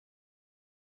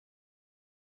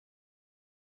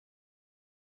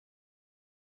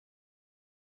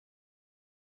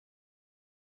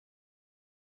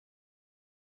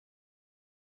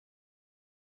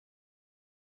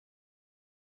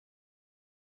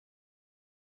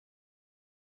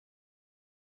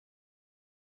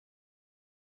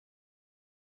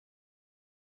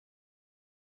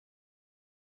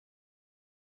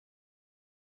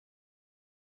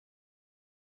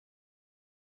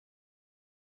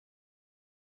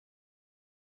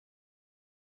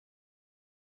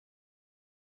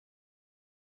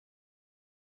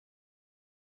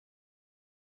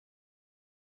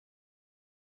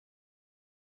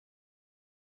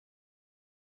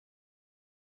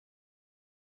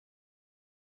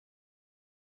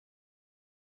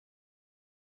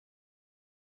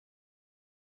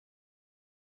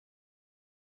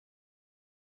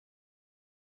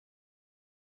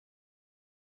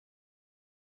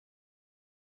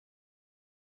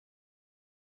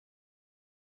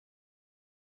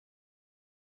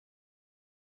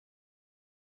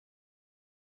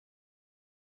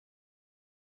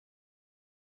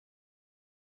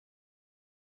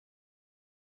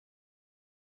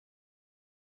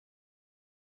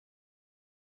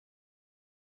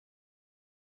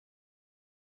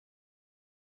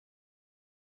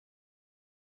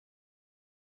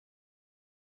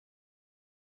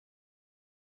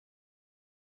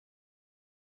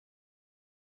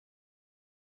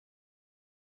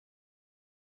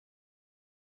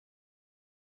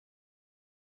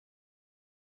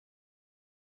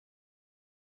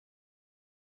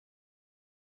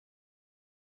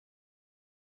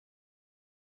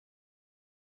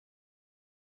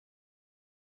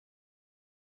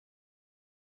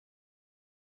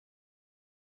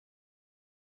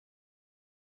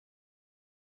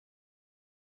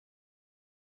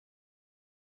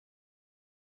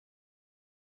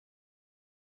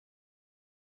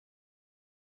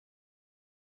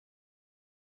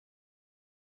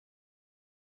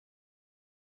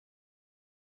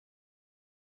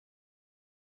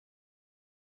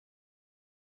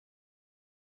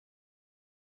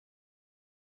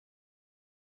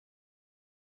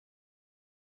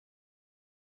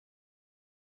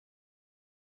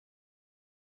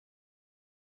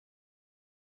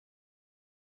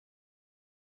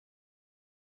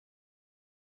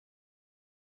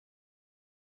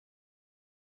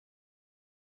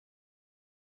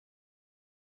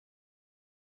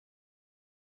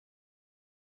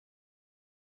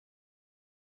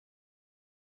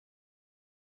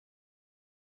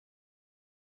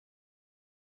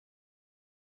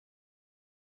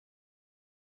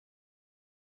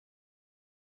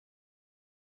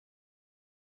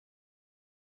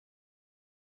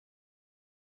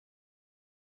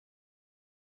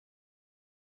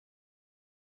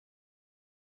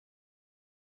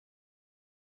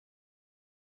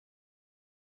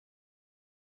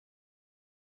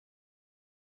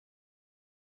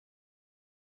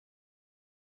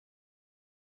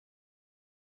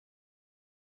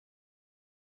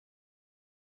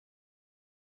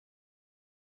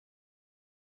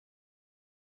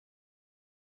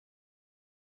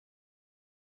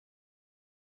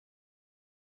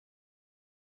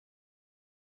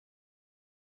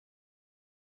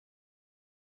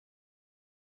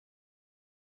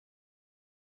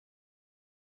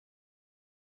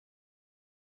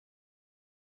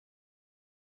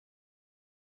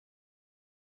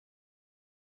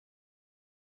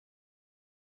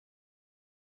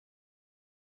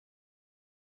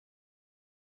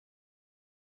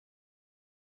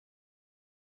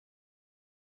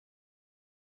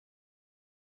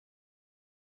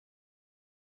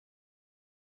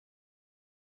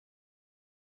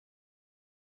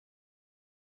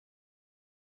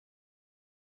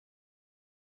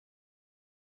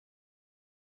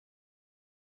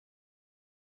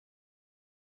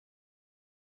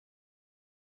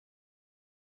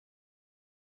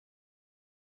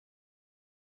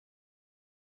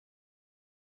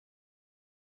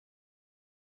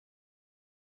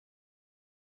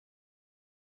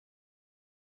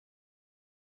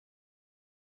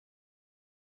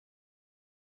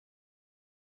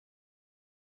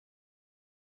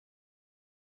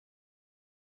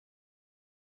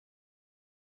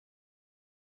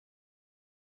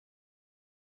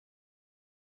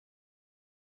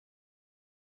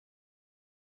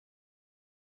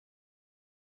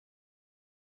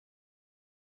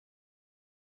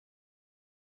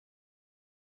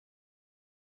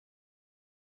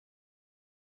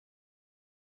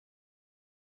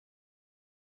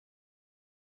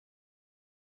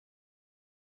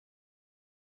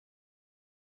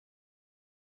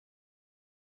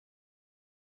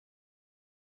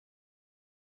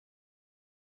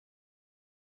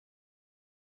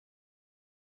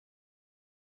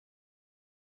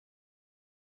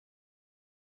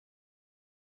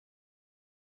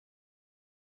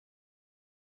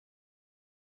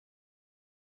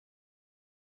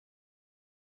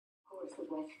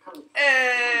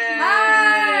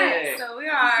Hi! So we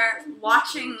are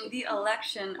watching the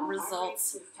election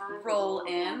results roll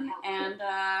in, and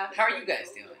how are you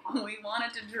guys doing? We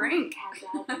wanted to drink,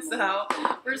 so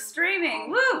we're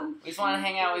streaming. Woo! We just want to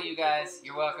hang out with you guys.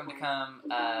 You're welcome to come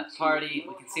party.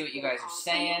 We can see what you guys are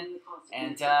saying,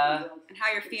 and how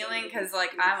you're feeling, because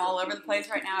like I'm all over the place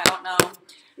right now. I don't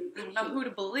know who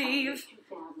to believe.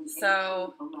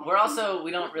 So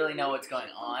we don't really know what's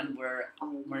going on.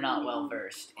 We're not well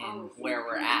versed in where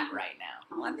we're at right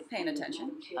now. Well, I've been paying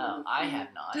attention. Oh, I have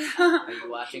not. Are you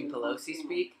watching Pelosi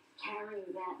speak?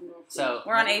 So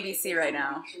we're on ABC right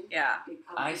now. Yeah.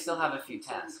 I still have a few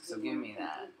tasks, so give me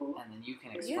that, and then you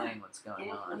can explain what's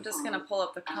going on. I'm just gonna pull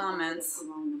up the comments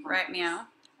right now.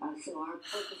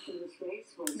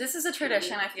 This is a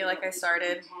tradition I feel like I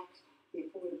started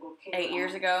 8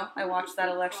 years ago. I watched that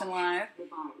election live,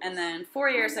 and then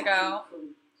 4 years ago,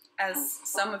 as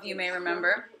some of you may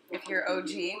remember, if you're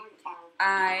OG,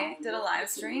 I did a live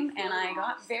stream and I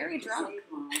got very drunk,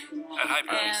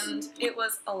 and it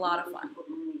was a lot of fun.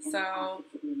 So,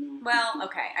 well,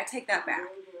 okay, I take that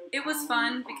back. It was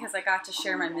fun because I got to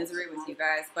share my misery with you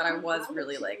guys, but I was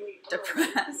really like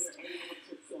depressed.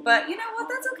 But you know what?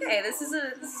 That's okay. This is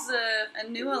a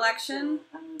new election,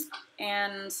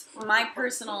 and my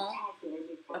personal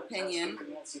opinion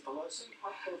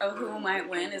of who might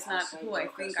win is not who I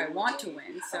think I want to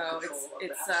win. So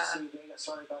it's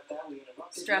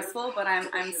stressful, but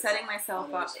I'm setting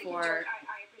myself up for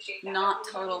not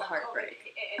total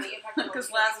heartbreak.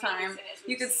 Because last time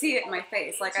you could see it in my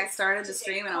face. Like I started the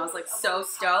stream and I was like so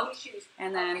stoked,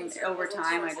 and then over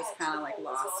time I just kind of like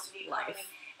lost life.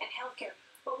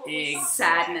 Exactly.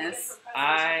 Sadness.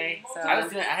 I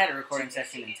had a recording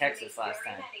session in Texas last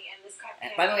time.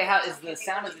 And by the way, how is the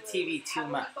sound of the TV too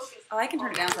much? Oh, I can turn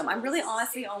it down some. I'm really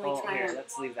honestly only trying to.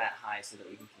 Let's leave that high so that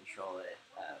we can control it.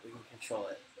 We can control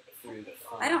it through the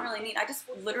phone. I don't really need. I just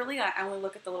literally I only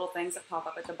look at the little things that pop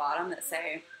up at the bottom that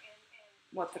say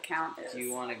what the count is. Do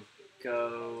you want to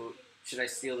go? Should I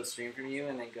steal the stream from you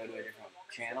and then go to a different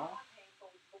channel?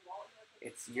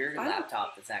 It's your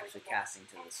laptop that's actually casting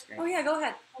to the screen. Oh yeah, go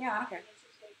ahead. Yeah, I don't care.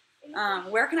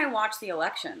 Where can I watch the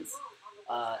elections?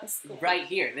 Right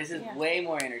here. This is way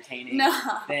more entertaining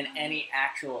than any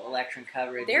actual election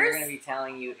coverage. We're going to be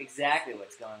telling you exactly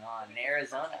what's going on in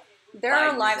Arizona. There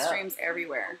are live streams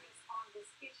everywhere.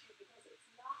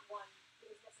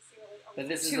 But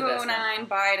this is 209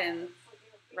 Biden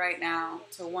right now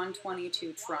to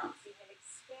 122 Trump.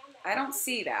 I don't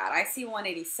see that. I see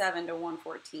 187 to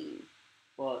 114.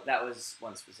 Well, that was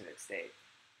one specific state.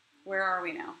 Where are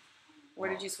we now? Where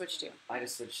did you switch to? I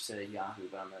just switched to Yahoo,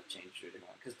 but I'm going to change to a different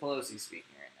one because Pelosi's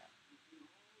speaking right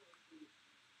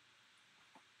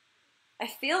I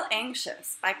now. feel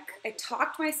anxious. I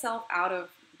talked myself out of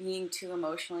being too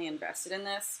emotionally invested in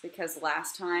this because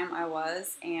last time I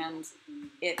was, and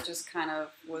it just kind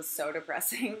of was so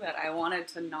depressing that I wanted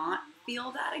to not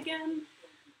feel that again.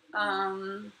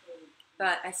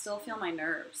 But I still feel my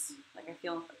nerves. Like I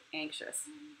feel anxious.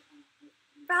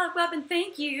 Valid weapon,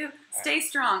 thank you. Stay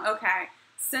strong. Okay,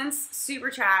 since Super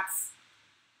Chats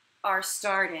are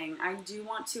starting, I do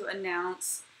want to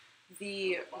announce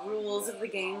the rules of the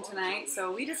game tonight.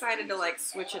 So we decided to like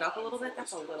switch it up a little bit.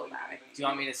 That's a little bad. Do you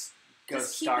want me to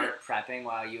start prepping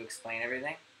while you explain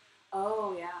everything?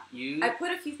 Oh yeah. I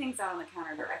put a few things out on the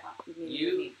counter that I thought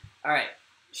you need. All right.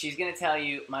 She's going to tell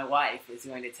you, my wife is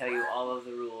going to tell you all of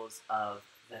the rules of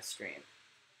the stream.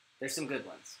 There's some good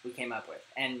ones we came up with.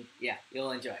 And yeah,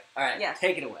 you'll enjoy it. All right,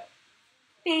 take it away.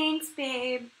 Thanks,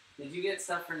 babe. Did you get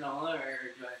stuff for Nola, or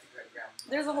do I have to grab them?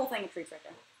 There's a whole thing of treats right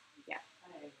there. Yeah.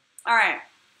 All right.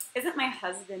 Isn't my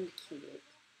husband cute?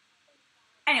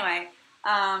 Anyway,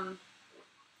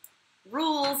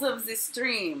 rules of the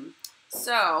stream.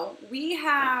 So we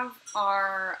have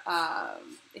our,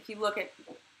 if you look at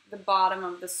the bottom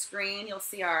of the screen, you'll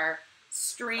see our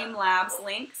Streamlabs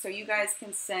link. So you guys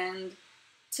can send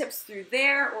tips through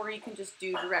there, or you can just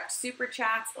do direct super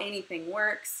chats. Anything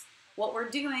works. What we're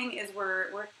doing is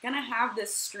we're gonna have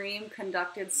this stream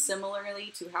conducted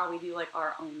similarly to how we do like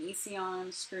our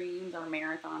Onision streams, our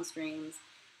marathon streams,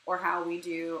 or how we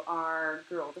do our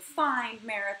Girl Defined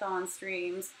marathon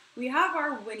streams. We have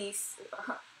our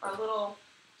our little,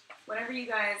 whenever you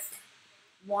guys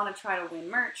want to try to win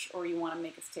merch, or you want to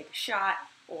make us take a shot,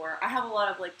 or I have a lot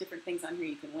of like different things on here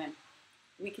you can win.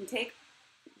 We can take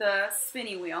the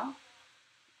spinny wheel,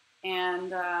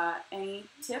 and any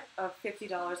tip of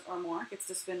 $50 or more gets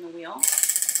to spin the wheel.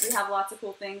 We have lots of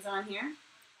cool things on here.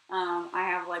 I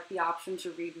have like the option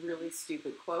to read really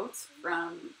stupid quotes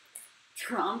from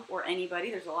Trump or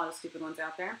anybody. There's a lot of stupid ones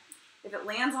out there. If it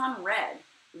lands on red,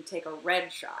 we take a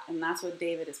red shot, and that's what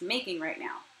David is making right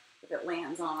now. If it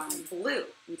lands on blue,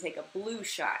 we take a blue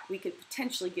shot. We could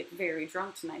potentially get very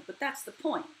drunk tonight, but that's the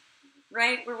point,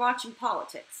 right? We're watching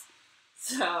politics.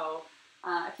 So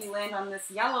if you land on this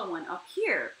yellow one up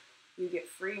here, you get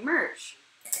free merch.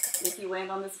 If you land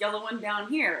on this yellow one down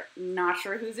here, not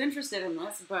sure who's interested in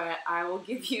this, but I will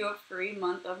give you a free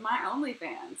month of my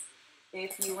OnlyFans.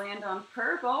 If you land on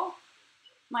purple,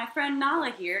 my friend Nala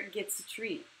here gets a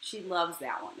treat. She loves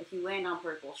that one. If you land on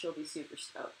purple, she'll be super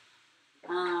stoked.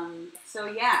 So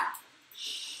yeah,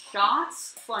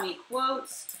 shots, funny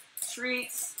quotes,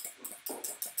 treats,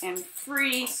 and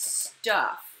free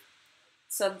stuff.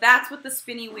 So that's what the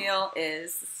spinny wheel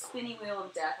is. The spinny wheel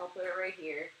of death. I'll put it right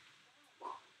here.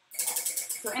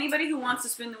 So anybody who wants to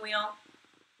spin the wheel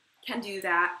can do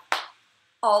that.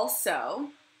 Also,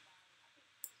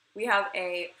 we have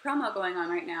a promo going on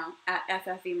right now at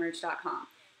ffvmerch.com.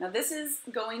 Now this is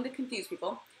going to confuse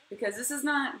people because this is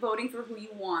not voting for who you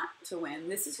want to win.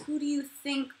 This is who do you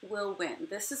think will win.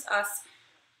 This is us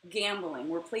gambling.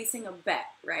 We're placing a bet,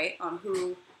 right, on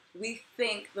who we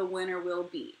think the winner will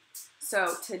be.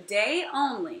 So today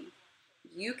only,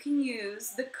 you can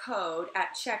use the code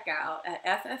at checkout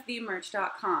at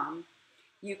ffvmerch.com.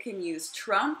 You can use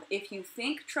Trump if you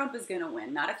think Trump is going to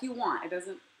win, not if you want.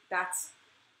 That's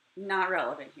not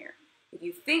relevant here. If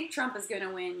you think Trump is going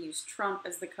to win, use Trump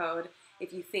as the code.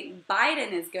 If you think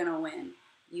Biden is going to win,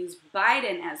 use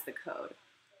Biden as the code.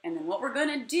 And then what we're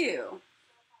going to do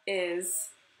is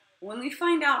when we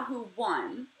find out who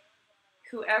won,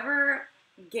 whoever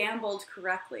gambled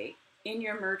correctly in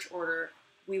your merch order,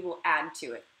 we will add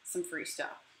to it some free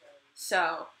stuff.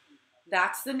 So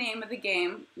that's the name of the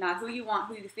game, not who you want,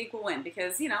 who you think will win,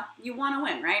 because, you know, you want to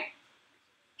win, right?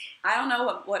 I don't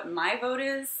know what my vote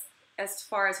is as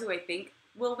far as who I think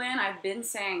will win. I've been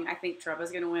saying I think Trump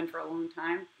is going to win for a long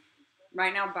time.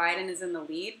 Right now, Biden is in the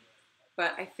lead,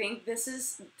 but I think this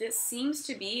seems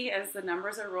to be, as the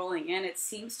numbers are rolling in, it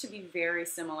seems to be very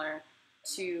similar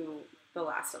to the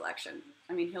last election.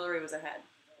 I mean, Hillary was ahead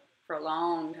for a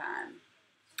long time.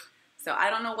 So I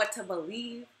don't know what to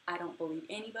believe. I don't believe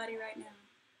anybody right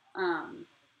now.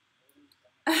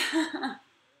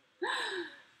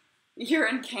 You're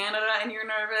in Canada and you're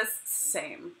nervous?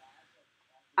 Same.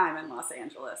 I'm in Los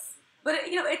Angeles. But,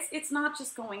 you know, it's not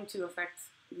just going to affect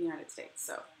the United States.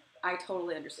 So I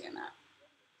totally understand that.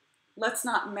 Let's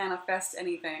not manifest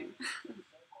anything.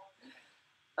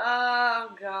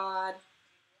 Oh, God.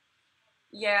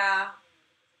 Yeah.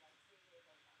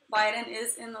 Biden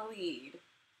is in the lead.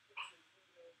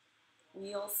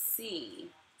 We'll see.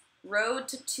 Road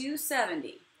to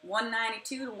 270.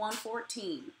 192 to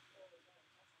 114.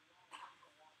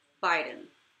 Biden.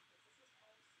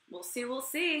 We'll see, we'll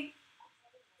see.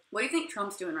 What do you think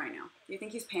Trump's doing right now? Do you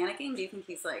think he's panicking? Do you think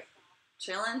he's, like,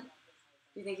 chilling?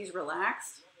 Do you think he's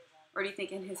relaxed? Or do you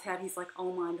think in his head he's like,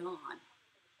 oh my God,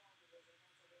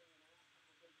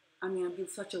 I'm going to be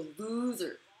such a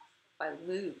loser if I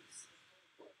lose?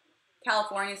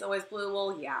 California's always blue.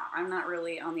 Well, yeah, I'm not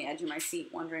really on the edge of my seat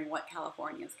wondering what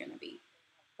California's going to be.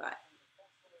 But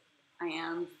I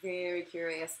am very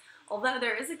curious. Although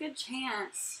there is a good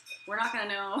chance we're not going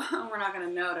to know. We're not going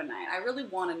to know tonight. I really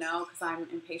want to know because I'm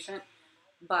impatient.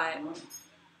 But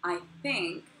I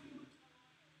think,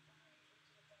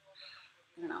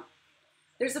 I don't know.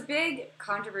 There's a big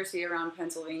controversy around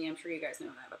Pennsylvania. I'm sure you guys know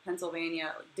that. But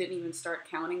Pennsylvania didn't even start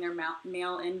counting their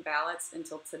mail-in ballots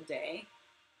until today.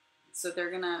 So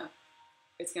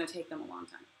it's gonna take them a long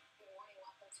time.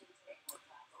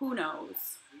 Who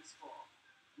knows?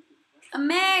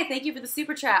 May, thank you for the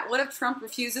super chat. What if Trump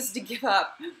refuses to give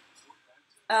up?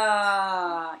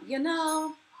 You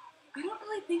know, I don't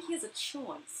really think he has a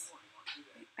choice.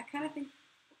 I kind of think,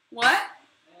 what?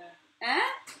 Eh?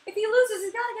 If he loses,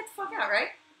 he's gotta get the fuck out, right?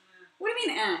 What do you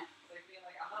mean, eh?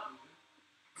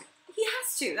 He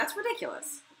has to. That's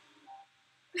ridiculous.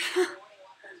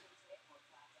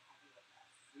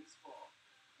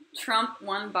 Trump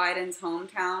won Biden's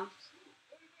hometown.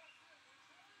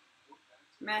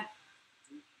 Meh.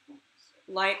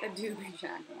 Light a doobie,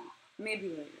 Jaclyn. Maybe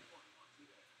later.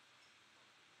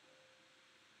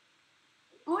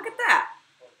 Oh, look at that.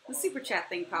 The super chat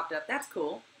thing popped up. That's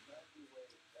cool.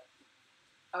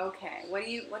 Okay,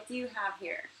 what do you have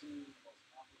here?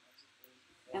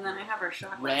 And then I have our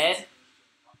shot red,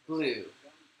 blue.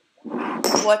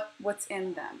 What's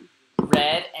in them?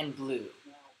 Red and blue.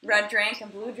 Red drink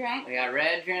and blue drink? We got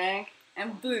red drink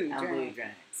and blue drink.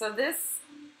 So this...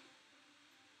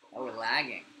 Oh, we're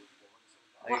lagging.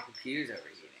 Oh, your computer's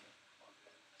overheating.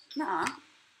 Nuh-uh.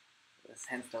 That's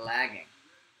hence the lagging.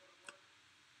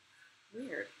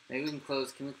 Weird. Maybe we can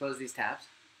close... Can we close these tabs?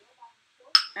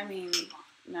 I mean,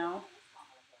 no.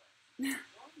 Can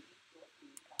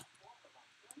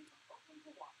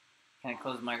I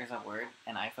close Microsoft Word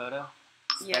and iPhoto?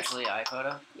 Especially yes.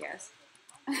 iPhoto? Yes.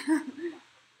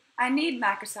 I need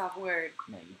Microsoft Word.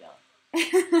 No, you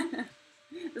don't.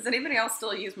 Does anybody else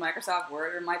still use Microsoft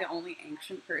Word, or am I the only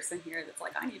ancient person here that's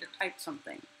like, I need to type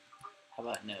something? How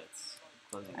about notes?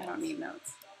 Closing I don't need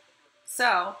notes.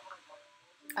 So,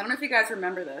 I don't know if you guys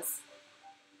remember this,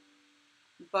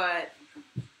 but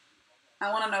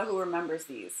I want to know who remembers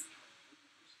these.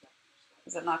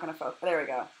 Is it not going to focus? There we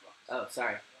go. Oh,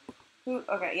 sorry.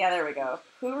 Okay, yeah, there we go.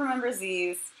 Who remembers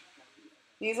these?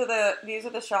 These are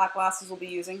the shot glasses we'll be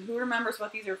using. Who remembers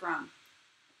what these are from?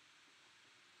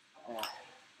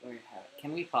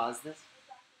 Can we pause this?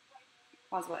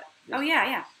 Pause what? Oh,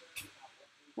 yeah.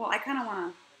 Well, I kind of want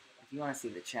to... If you want to see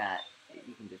the chat,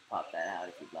 you can just pop that out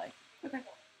if you'd like. Okay.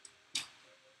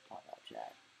 Pop out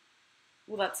chat.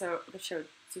 Well, that's so... That showed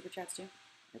super chats too?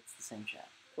 It's the same chat.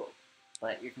 Cool.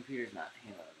 But your computer's not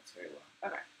handling this very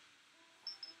well. Okay.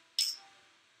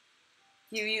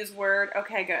 You use Word?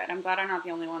 Okay, good. I'm glad I'm not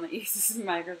the only one that uses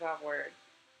Microsoft Word.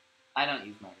 I don't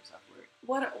use Microsoft Word.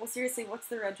 Well, seriously, what's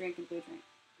the red drink and blue drink?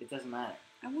 It doesn't matter.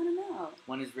 I want to know.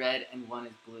 One is red and one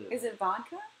is blue. Is it vodka?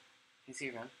 Can you see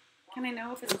around? Can I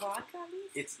know if it's vodka at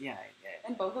least? It's, yeah.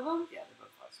 And both of them? Yeah, they're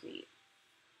both vodka. Sweet.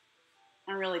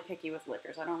 I'm really picky with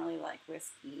liquors. I don't really like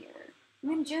whiskey or... I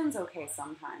mean, gin's okay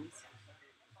sometimes.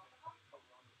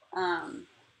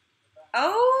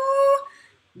 Oh,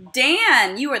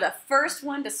 Dan, you are the first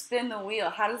one to spin the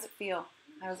wheel. How does it feel?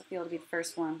 How does it feel to be the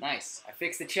first one? Nice. I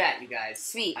fixed the chat, you guys.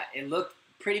 Sweet. It looked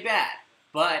pretty bad,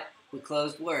 but we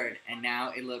closed Word, and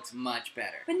now it looks much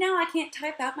better. But now I can't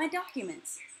type out my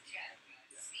documents.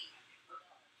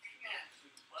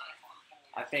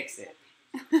 I fixed it.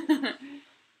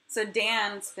 So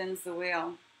Dan spins the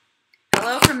wheel.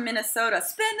 Hello from Minnesota.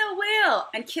 Spin the wheel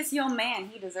and kiss your man.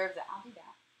 He deserves it. I'll do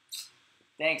that.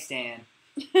 Thanks, Dan.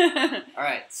 All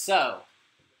right, so.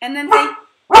 And then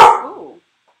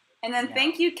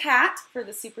thank you, Kat, for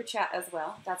the super chat as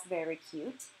well. That's very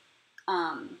cute.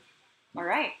 All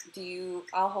right.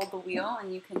 I'll hold the wheel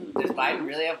and you can. Does Biden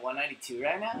really have 192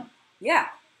 right now? Yeah.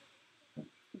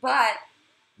 But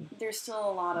there's still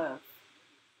a lot of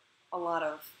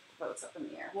votes up in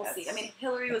the air. We'll see. I mean,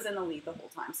 Hillary was in the lead the whole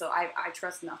time, so I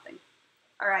trust nothing.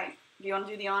 All right. Do you want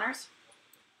to do the honors?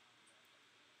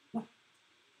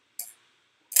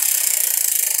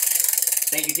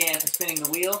 Thank you, Dan, for spinning the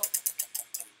wheel.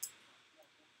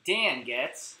 Dan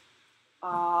gets...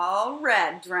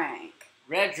 red drink.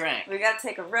 Red drink. We got to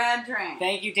take a red drink.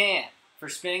 Thank you, Dan, for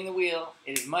spinning the wheel.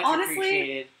 It is much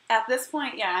appreciated. At this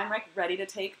point, yeah, I'm ready to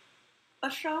take a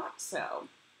shot, so...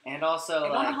 And also, I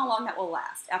don't know how long that will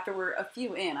last. After we're a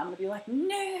few in, I'm going to be like,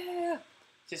 no!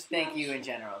 Just thank you in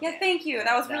general, Yeah, Dan. thank you.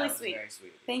 That was really sweet. Very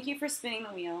sweet. Thank you for spinning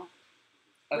the wheel.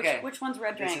 Okay. Which one's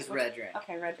red drink? This is red drink.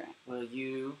 Okay, red drink. Will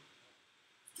you...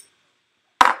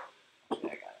 Okay,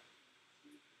 I got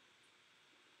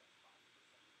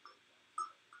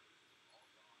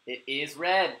it. It is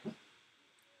red.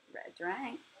 Red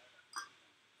drink.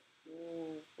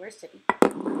 Ooh, where's Tippy? I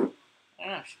don't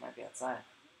know. She might be outside.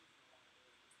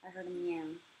 I heard a meow.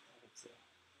 Let's see.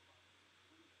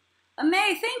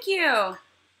 May, thank you. All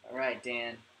right,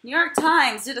 Dan. New York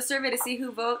Times did a survey to see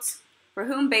who votes for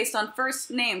whom based on first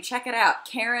name. Check it out.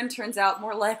 Karen turns out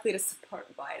more likely to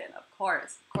support Biden. Of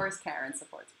course. Of course Karen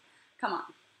supports. Come on.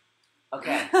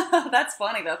 Okay. That's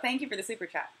funny, though. Thank you for the super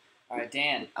chat. All right,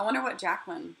 Dan. I wonder what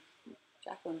Jaclyn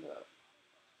vote.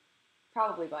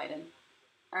 Probably Biden.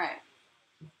 All right.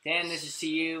 Dan, this is to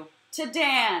you. To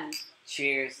Dan.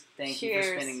 Cheers. Thank you for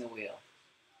spinning the wheel.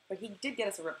 But he did get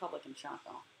us a Republican shot,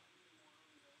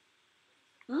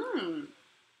 though. Mmm.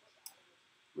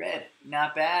 Red.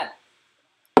 Not bad.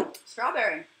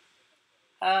 Strawberry.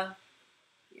 Yeah,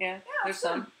 there's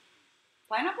some.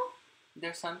 Pineapple?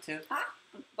 There's some, too. Ah,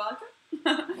 vodka?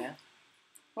 Yeah.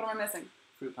 What am I missing?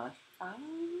 Fruit punch. Oh,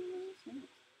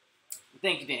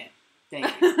 Thank you, Dan.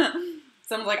 Thank you.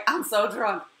 Someone's like, I'm so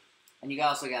drunk. And you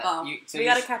also got... we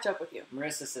got to catch up with you.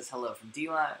 Marissa says hello from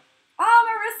D-Live.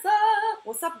 Oh, Marissa!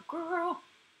 What's up, girl?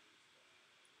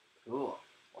 Cool.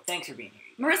 Well, thanks for being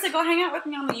here. Marissa, go hang out with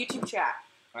me on the YouTube chat.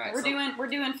 All right, we're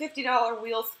doing $50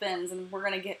 wheel spins, and we're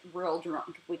gonna get real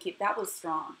drunk if we keep. That was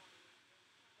strong.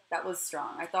 That was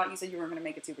strong. I thought you said you were gonna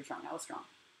make it super strong. That was strong.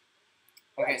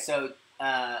 Okay, so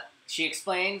she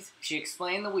explained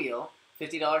the wheel.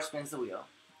 $50 spins the wheel.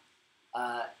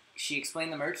 She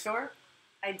explained the merch store.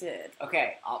 I did.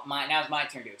 Okay, now it's my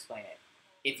turn to explain it.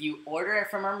 If you order it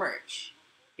from our merch,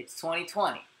 it's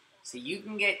 2020, so you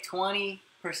can get 20%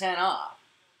 off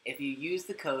if you use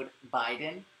the code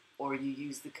Biden or you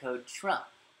use the code Trump.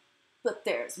 But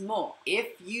there's more.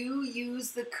 If you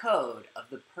use the code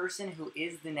of the person who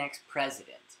is the next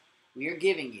president, we are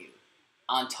giving you,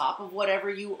 on top of whatever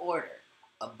you order,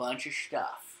 a bunch of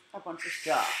stuff. A bunch of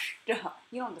stuff. You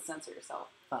don't have to censor yourself.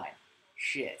 Fine.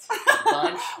 Shit. A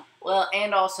bunch. Well,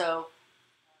 and also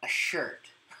a shirt.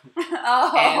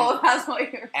 Oh, that's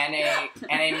what you're... And a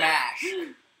mash.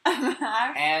 A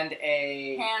mash? And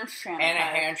a... hand sanitizer. And a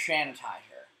hand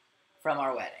sanitizer from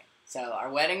our wedding. So our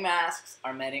wedding masks,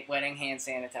 our wedding hand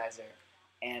sanitizer,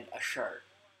 and a shirt.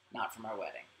 Not from our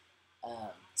wedding.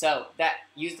 So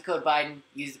use the code Biden,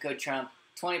 use the code Trump,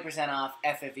 20% off,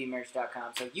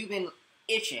 ffemerch.com. So if you've been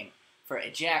itching for a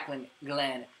Jaclyn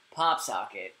Glenn pop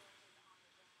socket.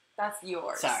 That's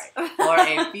yours. Sorry. Or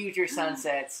a Future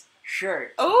Sunsets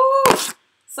shirt. Oh,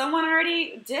 someone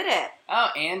already did it.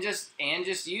 Oh, and just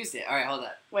used it. All right, hold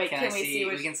up. Wait, can we see?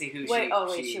 We can see who wait, she. Oh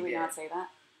wait, she should we did. not say that?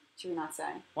 Should we not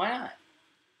say? Why not?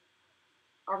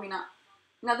 Are we not?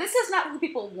 Now this is not who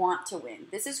people want to win.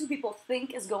 This is who people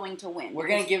think is going to win. We're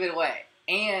gonna give it away.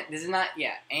 And this is not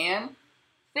and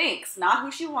thinks, not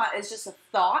who she wants. It's just a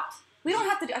thought. We don't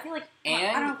have to do. I feel like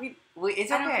I don't know if we.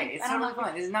 It's okay. It's totally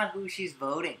fine. This is not who she's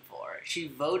voting for. She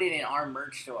voted in our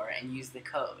merch store and used the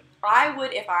code. I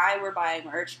would, if I were buying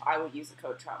merch, I would use the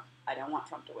code Trump. I don't want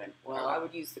Trump to win. Well, I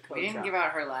would use the code Trump. We didn't give out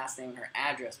her last name, her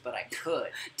address, but I could.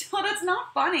 No, that's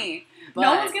not funny. But,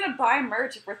 no one's gonna buy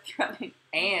merch if we're threatening.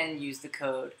 And use the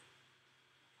code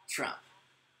Trump.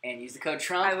 And use the code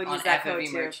Trump on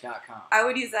ffemerch.com. I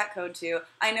would use that code too.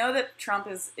 I know that Trump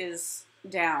is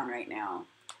down right now.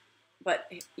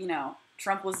 But, you know,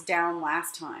 Trump was down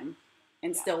last time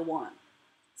and still won.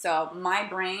 So my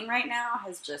brain right now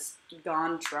has just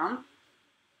gone Trump.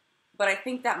 But I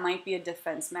think that might be a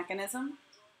defense mechanism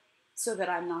so that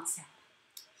I'm not sad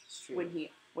when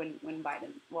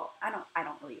Biden. Well, I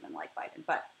don't really even like Biden,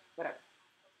 but whatever.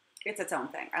 It's its own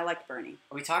thing. I liked Bernie.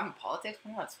 Are we talking politics?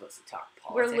 We're not supposed to talk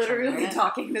politics. We're literally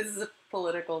talking. This is a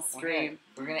political stream.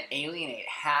 We're gonna alienate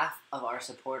half of our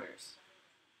supporters.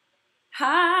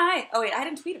 Hi! Oh, wait, I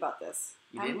didn't tweet about this.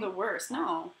 I'm the worst.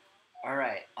 No. All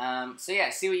right. So, yeah,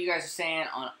 see what you guys are saying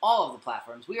on all of the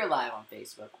platforms. We are live on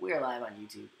Facebook. We are live on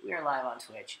YouTube. We are live on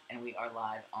Twitch. And we are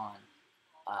live on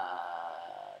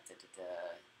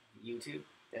YouTube.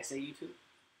 Did I say YouTube?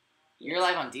 You're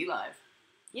live on DLive.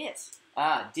 Yes.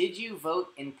 Did you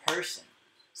vote in person?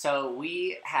 So,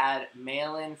 we had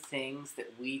mail-in things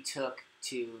that we took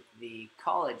to the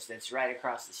college that's right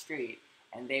across the street.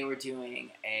 And they were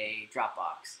doing a drop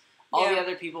box. All the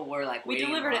other people were like, we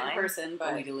delivered it in person,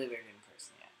 but we delivered it in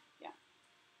person, yeah.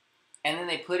 And then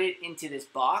they put it into this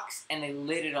box and they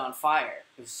lit it on fire.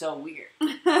 It was so weird.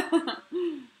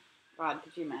 God,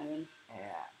 could you imagine?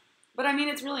 Yeah. But I mean,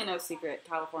 it's really no secret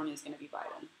California is going to be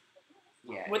Biden.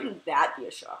 Yeah. Wouldn't that be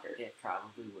a shocker? It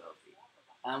probably will be.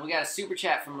 We got a super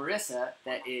chat from Marissa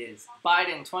that is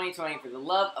Biden 2020 for the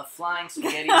love of flying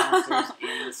spaghetti monsters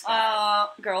in the sky.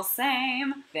 Girl,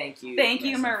 same. Thank you. Thank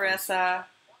you, Marissa.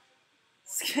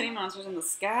 Spaghetti monsters in the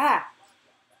sky.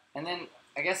 And then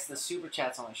I guess the super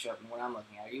chats only show up in what I'm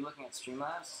looking at. Are you looking at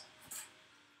Streamlabs?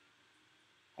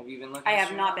 Have you been looking? I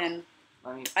have not been.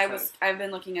 Let me. I've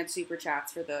been looking at super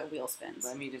chats for the wheel spins.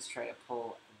 Let me just try to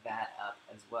pull that up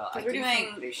as well. We're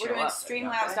doing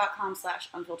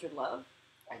streamlabs.com/unfilteredlove.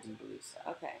 I do believe so.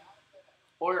 Okay.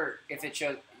 Or if it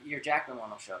shows, your Jaclyn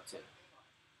one will show up too.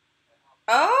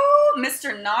 Oh,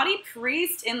 Mr. Naughty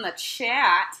Priest in the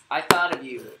chat. I thought of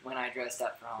you when I dressed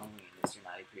up for Halloween, Mr.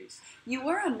 Naughty Priest. You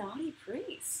were a naughty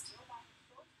priest,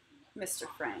 Mr.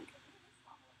 Frank.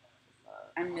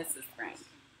 I'm Mrs. Frank.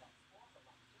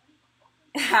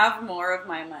 Have more of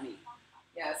my money.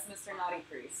 Yes, Mr. Naughty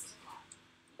Priest.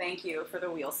 Thank you for the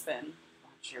wheel spin. I'm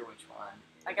not sure which one.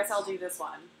 I guess I'll do this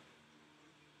one.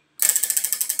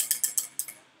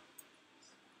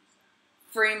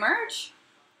 Free merch?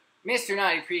 Mr.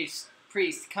 Naughty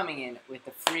Priest coming in with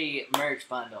the free merch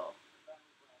bundle.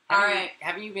 Alright.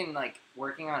 Haven't you been, like,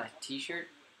 working on a t-shirt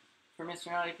for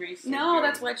Mr. Naughty Priest? No,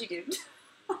 that's what you do.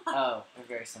 Oh, they're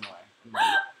very similar.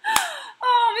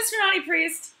 Oh, Mr. Naughty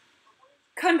Priest.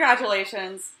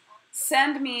 Congratulations.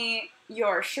 Send me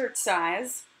your shirt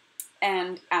size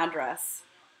and address.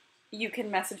 You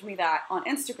can message me that on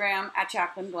Instagram at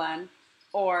Jaclyn Glenn,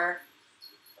 or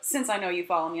since I know you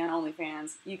follow me on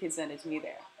OnlyFans, you can send it to me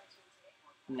there.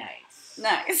 Nice.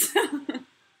 Nice.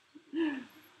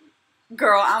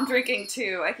 Girl, I'm drinking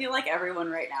too. I feel like everyone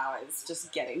right now is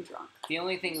just getting drunk. The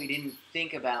only thing we didn't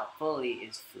think about fully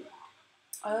is food.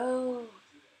 Oh.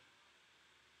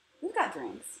 We've got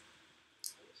drinks.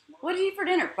 What did you eat for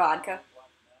dinner? Vodka.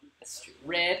 That's true.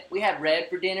 Red. We had red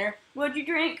for dinner. What'd you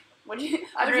drink?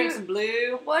 I drink some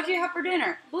blue. What'd you have for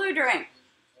dinner? Blue drink.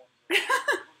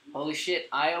 Holy shit,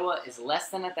 Iowa is less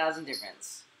than 1,000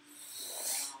 difference.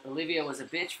 Olivia was a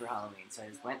bitch for Halloween, so I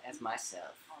just went as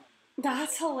myself.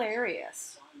 That's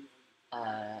hilarious.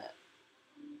 Let's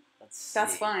see.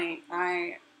 That's funny.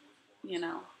 I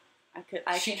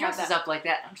She could have dresses that. up like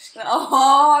that. I'm just kidding.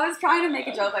 Oh, I was trying to make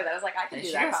a joke like that. I was like, I can do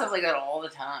She that. dresses up like that all the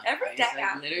time. Every right? day. It's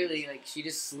like, literally, like, she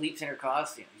just sleeps in her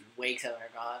costume. She wakes up in her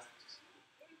costume.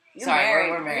 You're Sorry,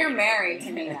 married. we're married. You're married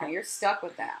to me now. You're stuck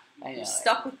with that. I know. You're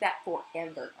stuck with that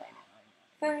forever. I know.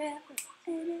 Forever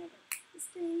and ever.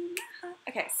 Stay in my heart.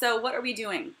 Okay, so what are we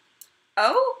doing?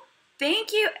 Oh,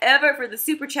 thank you, Ever, for the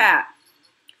super chat.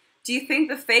 Do you think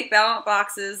the fake ballot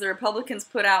boxes the Republicans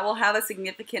put out will have a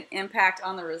significant impact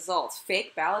on the results?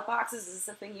 Fake ballot boxes? Is this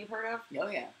a thing you've heard of? Oh,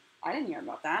 yeah. I didn't hear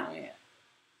about that. Oh, yeah.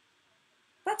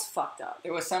 That's fucked up.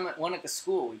 There was one at the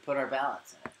school. We put our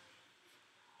ballots in it.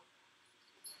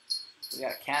 We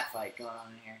got a cat fight going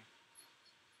on in here.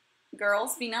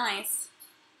 Girls, be nice.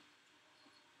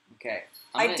 Okay.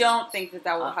 I don't think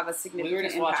that will have a significant We were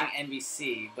just impact. watching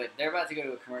NBC, but they're about to go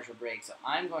to a commercial break, so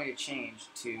I'm going to change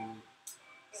to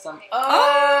some...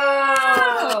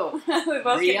 Oh! We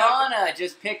both came up Brianna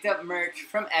just picked up merch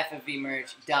from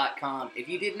ffvmerch.com. If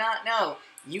you did not know,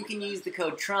 you can use the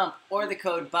code Trump or the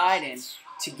code Biden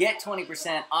to get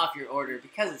 20% off your order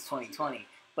because it's 2020.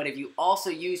 But if you also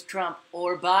use Trump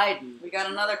or Biden... We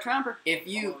got another Trumper. If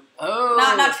you... Oh!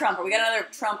 Not Trumper. We got another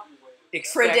Trump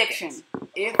prediction.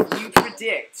 If you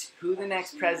predict who the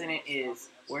next president is,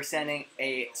 we're sending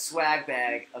a swag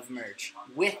bag of merch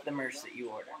with the merch that you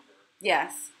order.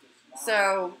 Yes.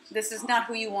 So, this is not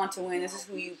who you want to win. This is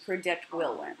who you predict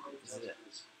will win. This is it.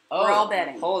 We're all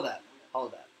betting. Hold up.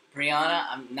 Brianna,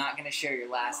 I'm not going to share your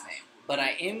last name, but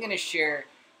I am going to share,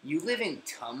 you live in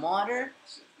Tumwater?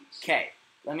 Okay,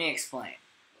 let me explain.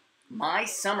 My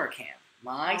summer camp,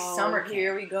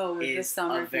 Here we go with the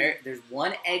summer camp. there's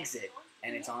one exit,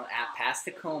 and it's past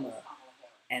Tacoma,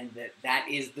 and that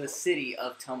is the city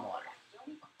of Tumwater.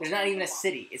 There's not even a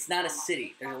city. It's not a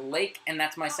city. There's a lake, and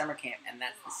that's my summer camp, and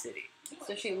that's the city.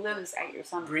 So she lives at your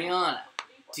summer camp. Brianna,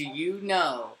 do you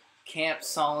know Camp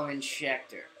Solomon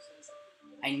Schechter?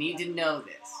 I need to know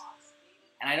this.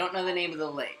 And I don't know the name of the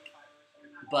lake,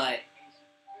 but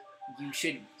you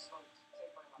should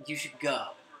go.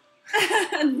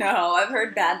 No, I've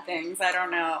heard bad things. I don't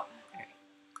know.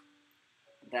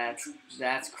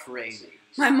 That's crazy.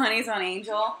 My money's on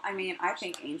Angel. I mean, I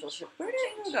think Angel should. Where did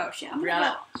Angel go?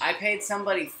 Brianna, I paid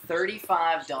somebody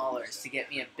 $35 to get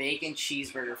me a bacon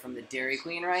cheeseburger from the Dairy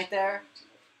Queen right there.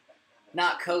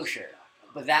 Not kosher,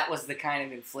 but that was the kind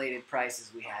of inflated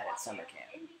prices we had at summer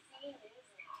camp.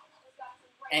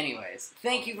 Anyways,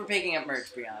 thank you for picking up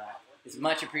merch, Brianna. It's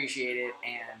much appreciated,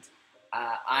 and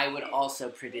I would also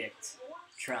predict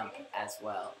Trump as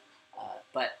well.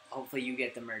 But hopefully you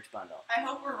get the merch bundle. I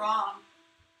hope we're wrong.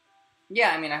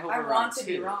 Yeah, I mean, I hope we're wrong, I want to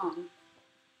be wrong.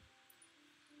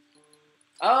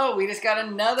 Oh, we just got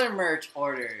another merch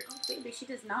order. Oh, baby, she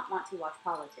does not want to watch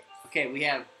politics. Okay, we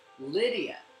have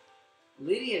Lydia.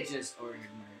 Lydia just ordered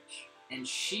merch, and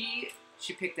she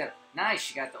picked up, nice,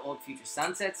 she got the Old Future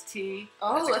Sunsets tee.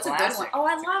 Oh, that's a good one. Oh,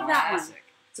 I love that one.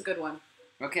 It's a good one.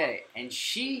 Okay, and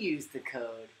she used the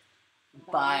code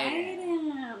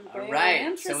Biden. All Very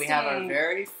right, so we have our interesting.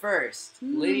 very first,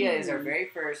 Lydia is our very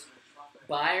first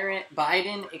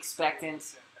Biden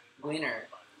expectant winner,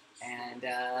 and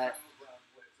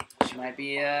she might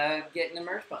be getting a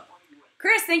merch bundle.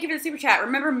 Chris, thank you for the super chat.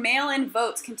 Remember, mail-in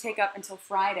votes can take up until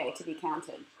Friday to be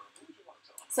counted.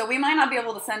 So we might not be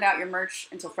able to send out your merch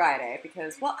until Friday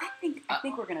because, well, I think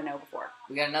we're gonna know before.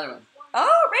 We got another one.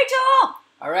 Oh, Rachel!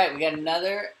 All right, we got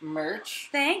another merch.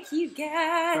 Thank you,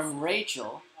 guys. From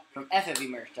Rachel from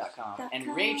ffvmerch.com,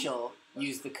 and Rachel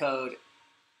used the code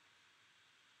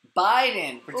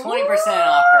Biden for 20%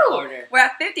 off her order. We're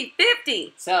at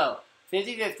 50-50. So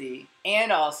 50-50,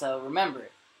 and also remember,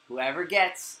 whoever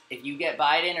gets, if you get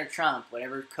Biden or Trump,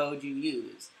 whatever code you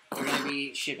use, we're gonna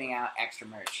be shipping out extra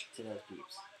merch to those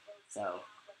peeps. So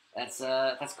that's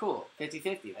cool.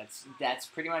 50-50. That's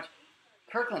pretty much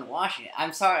Kirkland, Washington.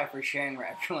 I'm sorry for sharing where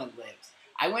everyone lives.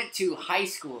 I went to high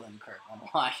school in Kirkland,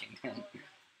 Washington,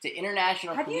 to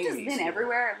International Community Have you just been School.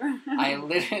 everywhere? I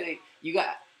literally,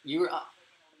 you were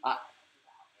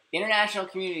International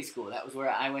Community School. That was where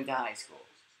I went to high school.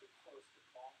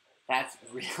 That's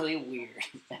really weird.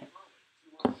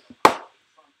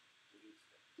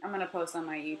 I'm going to post on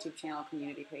my YouTube channel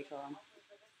community page on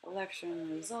election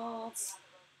results.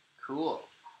 Cool.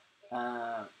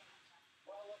 Lots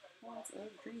of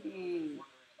drinking.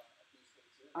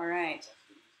 All right.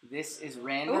 This is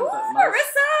random, Ooh, but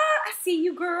Marissa! I see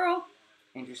you, girl.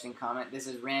 Interesting comment. This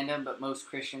is random, but most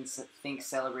Christians think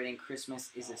celebrating Christmas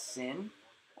is a sin.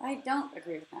 I don't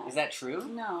agree with that. Is that true?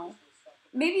 No.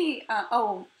 Maybe,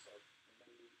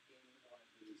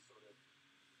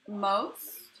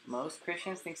 Most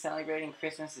Christians think celebrating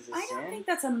Christmas is a sin? I don't think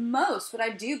that's a most, but I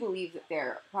do believe that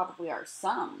there probably are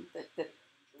some that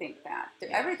think that.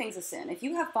 Yeah. Everything's a sin. If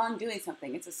you have fun doing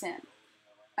something, it's a sin.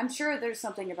 I'm sure there's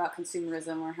something about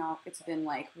consumerism or how it's been,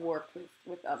 like, warped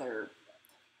with other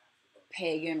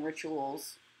pagan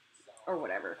rituals or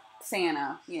whatever.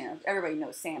 Santa, you know, everybody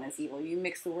knows Santa's evil. You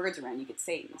mix the words around, you get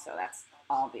Satan, so that's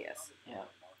obvious.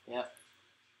 Yep.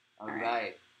 All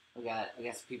right. We got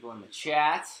some people in the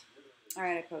chat. All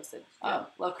right, I posted. Oh,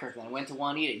 love Kirkland. I went to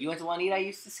Juanita. You went to Juanita? I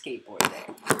used to skateboard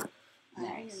there.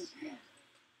 Nice.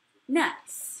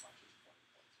 Nice.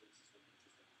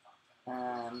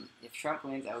 If Trump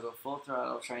wins, I will go full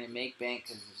throttle trying to make bank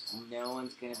because no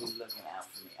one's going to be looking out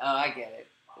for me. Oh, I get it.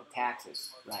 The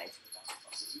taxes. Right.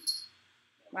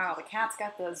 Wow, the cat's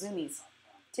got the zoomies.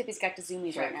 Tippy's got the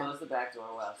zoomies right now. Close the back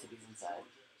door while Tippy's inside.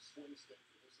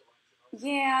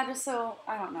 Yeah, just so,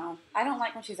 I don't know. I don't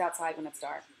like when she's outside when it's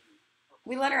dark.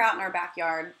 We let her out in our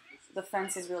backyard. The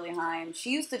fence is really high, and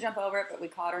she used to jump over it, but we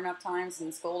caught her enough times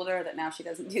and scolded her that now she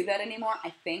doesn't do that anymore,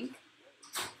 I think.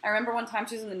 I remember one time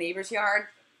she was in the neighbor's yard,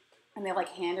 and they, like,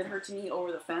 handed her to me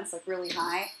over the fence, like, really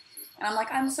high. And I'm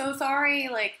like, I'm so sorry,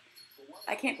 like,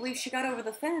 I can't believe she got over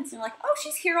the fence. And they're like, oh,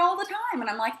 she's here all the time. And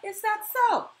I'm like, is that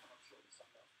so?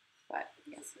 But,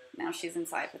 yes, now she's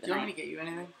inside for the night. Do you want me to get you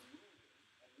anything?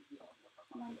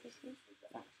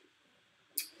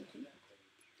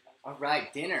 All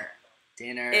right, dinner.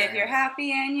 If you're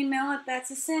happy and you know it,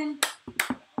 that's a sin.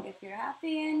 If you're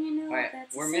happy and you know it, that's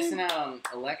a sin. We're missing out on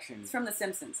elections. It's from The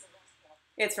Simpsons.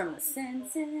 It's from The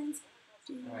Simpsons.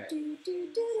 Right.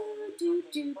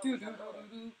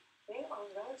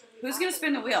 Who's going to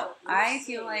spin the wheel? I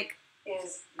feel like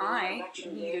I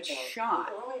need a shot.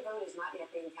 The early vote is not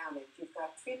yet being counted. You've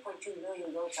got 3.2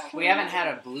 million votes out. We haven't had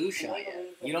a blue shot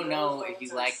yet. You don't know if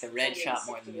you like the red shot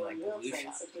more than you like the blue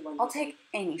shot. I'll take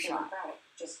any shot.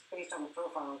 Just based on the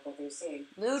profile of what they're seeing.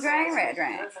 Blue dragon, red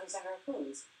dragon.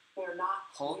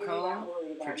 Holcomb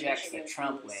projects that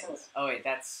Trump wins. Oh wait,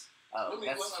 that's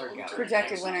for governor.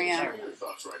 Projected winner, yeah.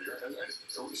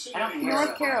 I don't care.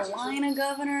 North Carolina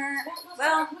governor.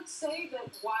 Well, I would say that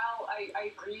while I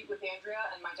agree with Andrea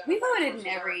and my we voted in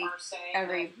every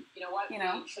every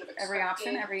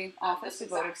option, every office we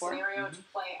voted for. Scenario to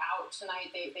play out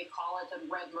tonight. They call it the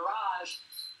red mirage.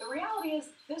 The reality is,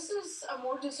 this is a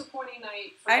more disappointing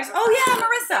night. For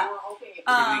Marissa. Did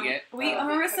we get?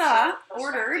 Marissa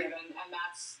ordered and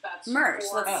that's merch.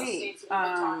 for Let's see. states we've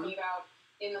been talking about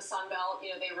in the Sun Belt. You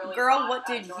know, they really. Girl, thought, what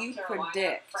did North you Carolina,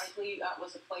 predict? Frankly,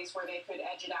 was a place where they could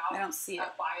edge it out. I don't see it.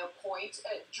 By a point.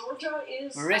 Georgia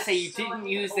is. Marissa, you didn't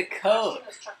use the code.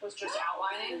 As Chuck was just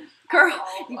outlining. Girl,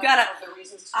 you gotta.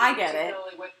 I get it.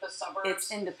 With the suburbs it's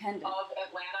independent. Of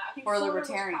Atlanta. I think or Florida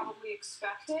libertarian. Was probably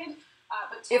expected.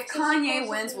 But if Kanye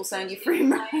wins, we'll send you free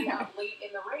merch.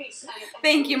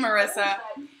 Thank you, Marissa.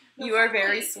 You are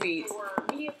very sweet. They were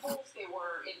media polls, they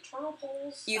were internal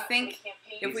polls. You think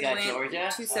if we win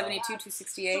 272,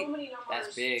 268?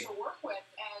 That's big.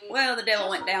 Well, the devil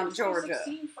went down to Georgia.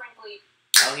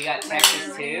 Oh, he got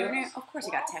Texas too? Of course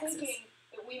he got Texas.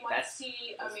 That's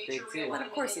big too. Well,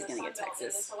 of course he's going to get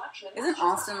Texas. Isn't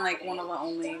Austin like one of the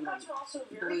only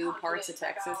blue parts of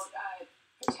Texas?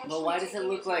 Well, why does it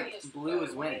look like blue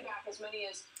is winning?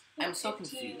 I'm so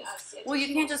confused. Well,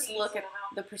 you can't just look at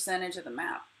the percentage of the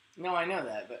map. No, I know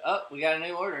that, but we got a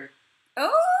new order.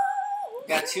 Oh!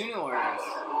 Got 2 new orders.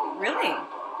 Really?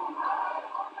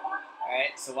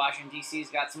 Alright, so Washington, D.C.'s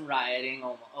got some rioting,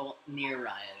 near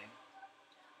rioting.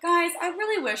 Guys, I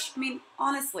really wish,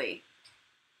 honestly,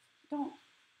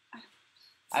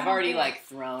 I've already,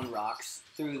 thrown rocks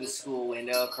through the school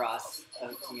window across,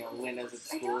 windows of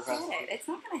the school. I don't get it. It's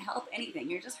not going to help anything.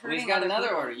 You're just hurting. We've got another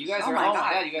people. order. You guys are, oh my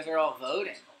God, you guys are all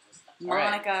voting.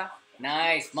 Monica. Right.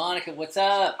 Nice. Monica, what's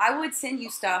up? I would send you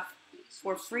stuff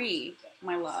for free,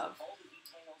 my love.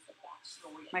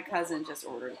 My cousin just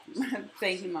ordered.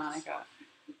 Thank you, Monica.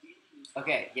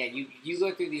 Okay, yeah, you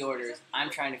go through the orders. I'm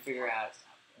trying to figure out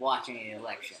watching an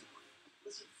election.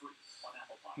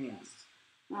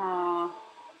 Aww.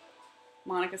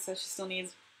 Monica says she still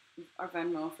needs our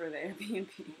Venmo for the Airbnb.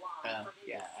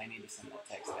 Yeah, I need to send that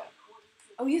text out.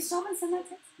 Oh, you still haven't sent that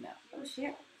text? No. Oh,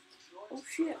 shit. Oh,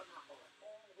 shit.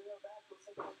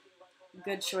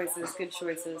 Good choices, good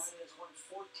choices.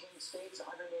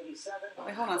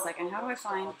 Wait, hold on a second. How do I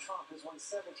find...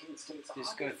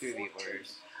 Just go through the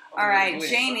orders. All right,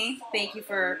 Jamie, thank you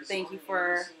for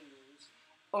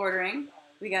ordering.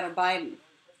 We got a Biden.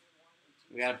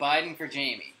 We got a Biden for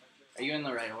Jamie. Are you in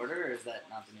the right order, or is that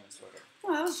not the newest order?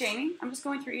 Oh, that was Jamie. I'm just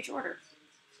going through each order.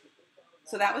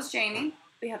 So that was Jamie.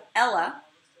 We have Ella.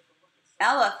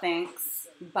 Ella thinks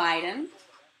Biden.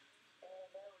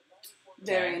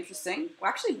 Very Okay. interesting. Well,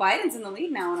 actually, Biden's in the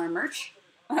lead now on our merch,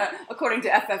 according to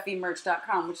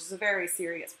ffvmerch.com, which is a very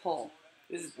serious poll.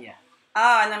 This is, yeah.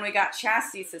 And then we got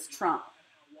Chastity says Trump.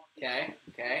 Okay.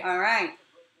 Okay. All right.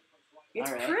 All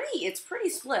right. It's pretty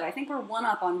split. I think we're one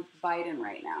up on Biden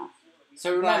right now.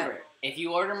 So remember, if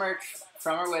you order merch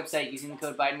from our website using the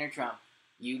code Biden or Trump,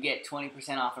 you get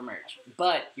 20% off of merch.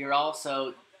 But you're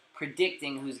also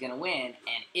predicting who's going to win,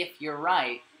 and if you're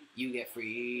right, you get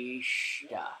free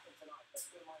stuff.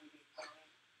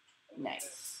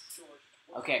 Nice.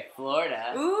 Okay,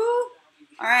 Florida. Ooh.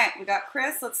 All right, we got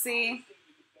Chris. Let's see.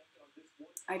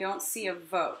 I don't see a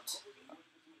vote.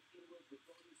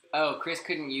 Oh, Chris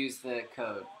couldn't use the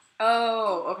code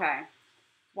Oh, okay.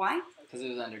 Why? because it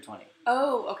was under 20.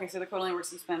 Oh, okay. So the code only works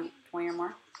if you spend 20 or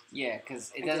more. Yeah, because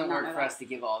it I did doesn't not work know for that. us to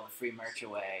give all the free merch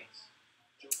away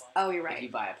Oh, you're if you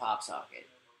right. buy a pop socket.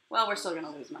 Well, we're still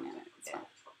gonna lose money on it. It's Yeah.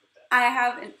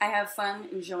 fine. I have fun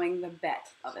enjoying the bet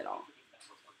of it all.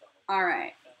 All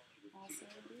right.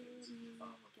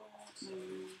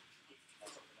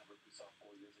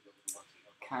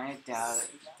 Kind of doubt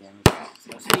it, Democrats.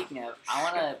 So speaking of, I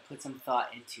want to put some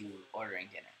thought into ordering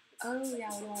dinner. Oh yeah,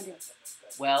 what do you want to do?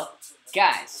 Well,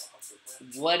 guys,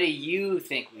 what do you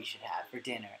think we should have for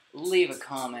dinner? Leave a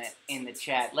comment in the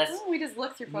chat. Why don't we just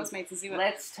look through Postmates and see what.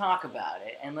 Let's talk about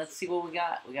it, and let's see what we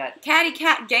got. We got Catty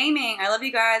Cat Gaming. I love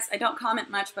you guys. I don't comment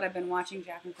much, but I've been watching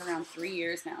Jaclyn for around 3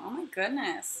 years now. Oh my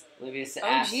goodness. Olivia Oh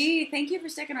asked. gee, thank you for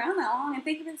sticking around that long, and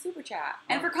thank you for the super chat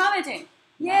and for commenting.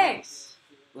 Yay! Nice.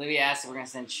 Olivia asked if we're gonna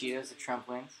send Cheetos if Trump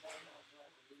wins.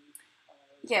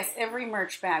 Yes, every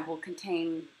merch bag will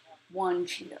contain one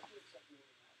Cheeto.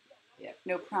 Yep.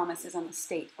 No promises on the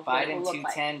state of what it will Biden look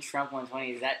 210, Trump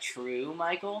 120. Is that true,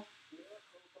 Michael?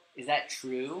 Is that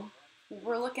true? like.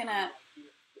 We're looking at.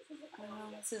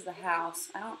 This is the house.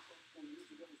 I don't.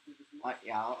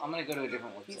 Yeah, I'm gonna go to a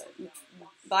different website.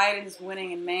 Biden's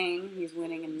winning in Maine. He's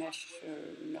winning in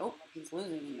Michigan. Nope, he's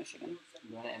losing in Michigan.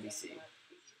 I'm going to NBC.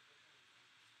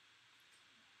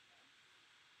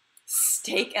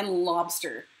 Steak and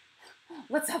lobster.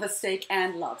 Let's have a steak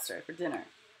and lobster for dinner.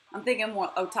 I'm thinking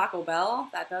more. Oh, Taco Bell.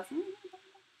 That doesn't.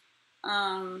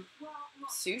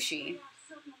 Sushi.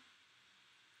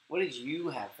 What did you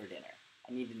have for dinner?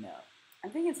 I need to know. I'm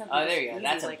thinking something. Oh, there you go. easy,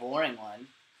 That's a like, boring one,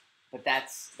 but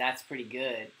that's pretty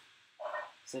good.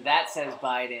 So that says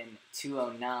Biden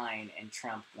 209 and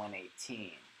Trump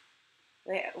 118.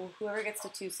 whoever gets to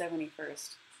 270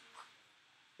 first.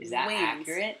 Is that wins.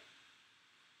 accurate?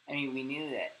 I mean, we knew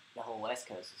that the whole West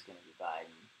Coast was going to be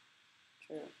Biden.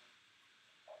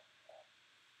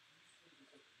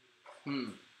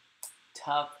 True.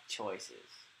 Tough choices.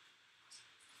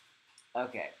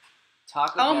 Okay.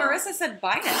 Taco Oh, Bell. Marissa said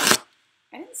Biden.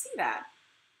 I didn't see that.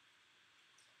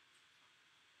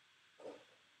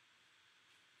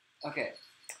 Okay.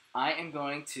 I am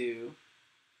going to...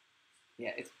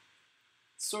 Yeah, it's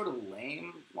sort of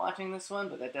lame watching this one,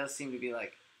 but that does seem to be,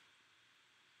 like,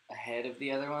 ahead of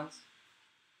the other ones.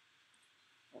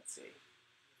 Let's see.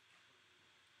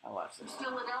 I'll watch this.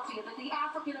 Philadelphia, but the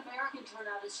African American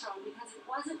turnout is strong because it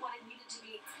wasn't what it needed to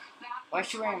be back. Why is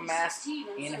she wearing a mask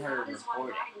in her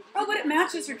reporting? Oh, but it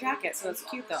matches her jacket, so it's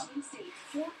cute, though.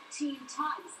 14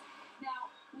 times.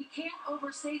 Now, we can't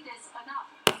overstate this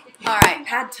enough. All right,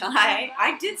 pad thai.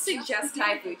 I did suggest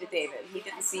Thai food to David. He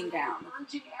didn't seem down.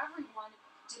 Urging everyone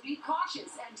to be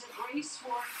cautious and to brace for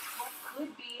what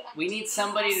could be a We need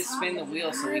somebody to spin the I'm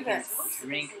wheel so we can nervous.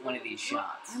 drink one of these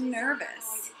shots. I'm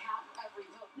nervous.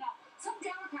 Now, some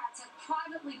Democrats have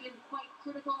privately been quite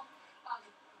critical of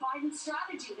Biden's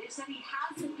strategy. They've said he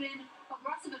hasn't been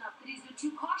aggressive enough, that he's been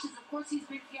too cautious. Of course, he's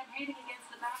been campaigning against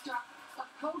the backdrop of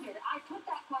COVID. I put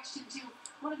that question to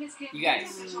one of his campaign You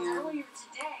guys. officials earlier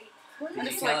today.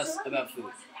 Tell us about food.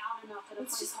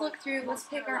 Let's just look through. Let's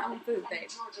pick our own food, babe.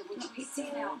 Do you want pizza? Do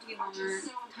you want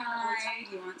Thai?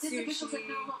 Do you want This official said,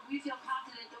 no, sushi? look, we feel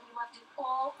confident that we left it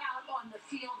all out on the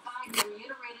field. Biden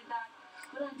reiterated that,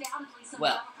 but undoubtedly some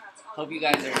Well, Democrats are hope you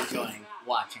guys are enjoying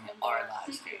watching our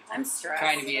live stream. I'm stressed.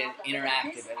 Trying to be as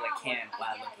interactive as I can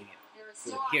while looking at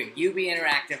food. Here, you be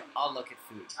interactive, I'll look at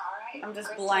food. I'm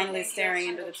just blindly staring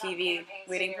into the TV,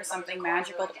 waiting for something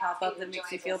magical to pop up that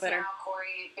makes me feel better.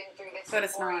 Corey, been through But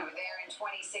it's not. You were there in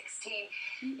 2016.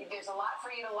 There's a lot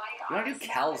for you to like. You want to do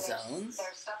calzones?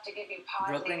 There's stuff to give you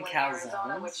Brooklyn Arizona,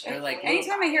 calzones? which They're like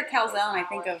Anytime I hear calzone, I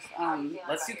think of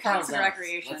let's do Parks and calzones.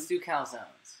 Recreation. Let's do calzones.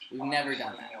 We've never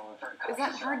done that. Is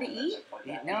that hard to eat?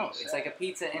 Yeah, no, it's like a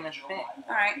pizza in a thing.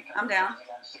 All right, I'm down.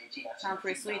 Sounds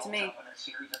pretty sweet to me.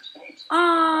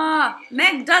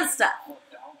 Meg does stuff.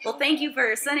 Well, thank you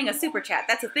for sending a super chat.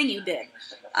 That's a thing you did.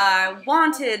 I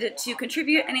wanted to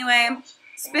contribute anyway.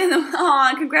 Spin them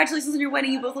on. Congratulations on your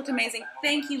wedding. You both looked amazing.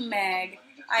 Thank you, Meg.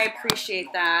 I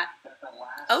appreciate that.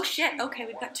 Oh, shit. Okay,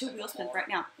 we've got 2 wheel spins right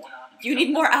now. You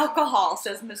need more alcohol,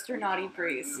 says Mr. Naughty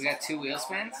Priest. We got 2 wheel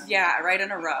spins? Yeah, right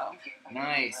in a row.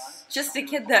 Nice. Just a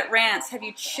kid that rants. Have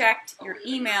you checked your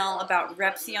email about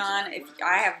Repsion? If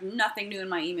I have nothing new in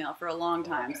my email for a long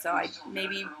time, so I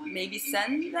maybe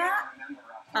send that.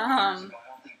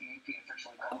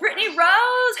 Brittany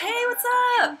Rose, hey, what's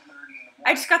up?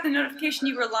 I just got the notification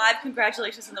you were live.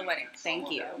 Congratulations on the wedding. Thank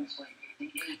you.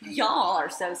 Y'all are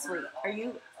so sweet. Are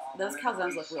you? Those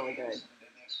calzones look really good.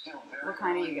 What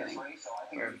kind are you getting?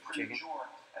 Barbecue chicken.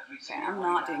 Okay, I'm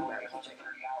not doing barbecue chicken.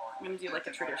 I'm gonna do like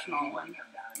a traditional one.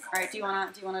 All right, do you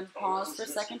wanna pause for a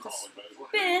second to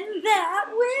spin that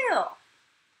wheel?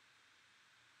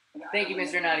 Thank you,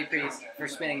 Mr. Naughty Priest, for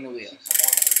spinning the wheel.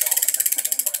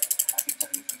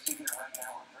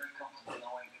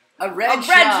 A red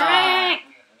shot. Drink.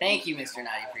 Thank you, Mr.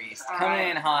 Naughty Priest. Coming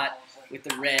in hot with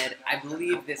the red. I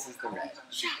believe this is the red.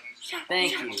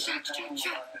 Thank you.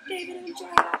 David and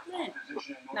Jaclyn.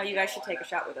 No, you guys should take a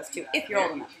shot with us too, if you're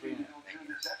old enough. We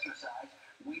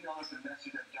know that the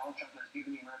message that Donald Trump has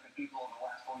given the American people over the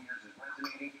last 4 years is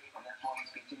resonating, and that's why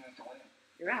he's continuing to win.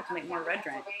 You're gonna have to make more red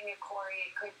drink. Pennsylvania, Corey,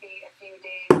 it could be a few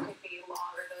days, could be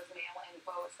longer. Those mail-in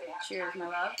votes, they have Cheers, time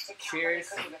my love. to count. Cheers.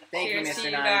 They couldn't even Thank you, Cheers to Mr.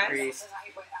 you Naughty guys. Priest.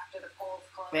 tonight, but after the polls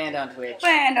close, Banned on Twitch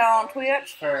Banned on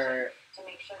Twitch. for to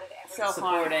make sure that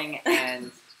Self-harm. supporting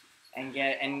and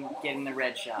getting the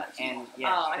red shot. And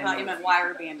yeah, Oh, I thought you meant why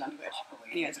we're banned on Twitch.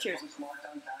 Anyways, cheers.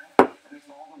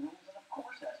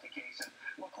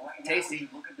 Tasty.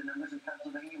 All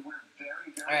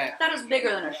right. That is bigger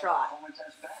than a shot.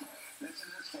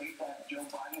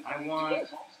 I want.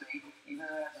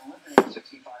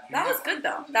 That was good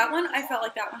though. That one, I felt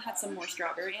like that one had some more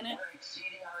strawberry in it.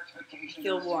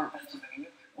 Feel warm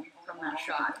from that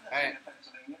shot. All right.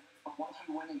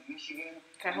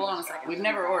 Okay, hold on a second. We've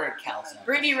never ordered calzones.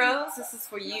 Brittany Rose, this is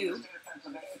for you.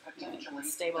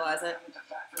 Stabilize it.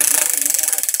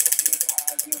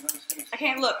 I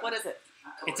can't look. What is it?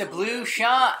 It's a blue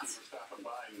shot.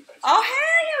 Oh,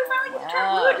 hey! We finally get to try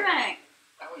Wow. blue drink.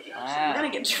 I'm Wow. gonna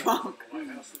get drunk.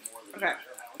 Okay.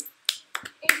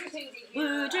 Interesting to hear,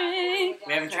 Blue drink.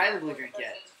 We haven't tried the blue drink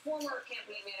yet. Former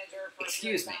campaign manager for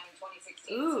Excuse me.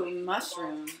 2016. Ooh,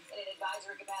 mushroom. In an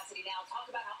advisory capacity now, talk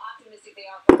about how optimistic they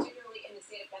are, particularly in the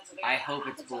state of Pennsylvania. I hope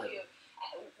it's have to tell blue. you,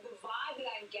 the vibe that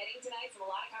I'm getting tonight from a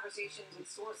lot of conversations with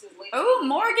sources lately. Oh,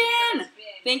 Morgan!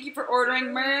 Thank you for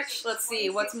ordering merch. Let's see,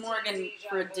 what's Morgan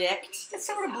predict? It's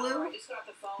sort of blue.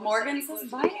 Morgan says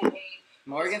Biden.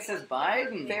 Morgan says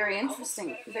Biden. Very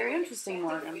interesting. Very interesting,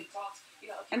 Morgan.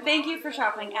 And thank you for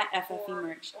shopping at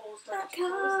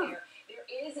FFEmerch.com. There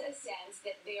is a sense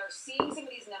that they are seeing some of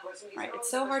these numbers. Right, it's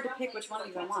so hard to pick which one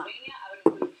you want. I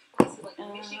would include places like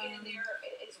Michigan in there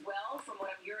as well, from what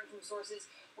I'm hearing from sources,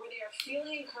 where they are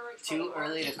feeling encouraged. Too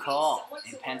early to call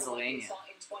in Pennsylvania.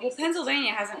 Well,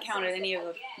 Pennsylvania hasn't counted any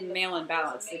of the mail-in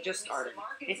ballots. They just started.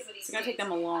 It's going to take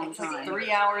them a long time.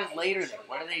 3 hours later, though.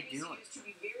 What are they doing?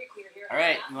 All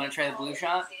right, you want to try the blue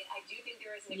shot?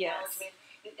 Yes.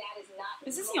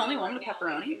 Is this the only one with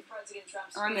pepperoni?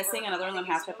 Or am I missing another one that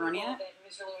has pepperoni in it?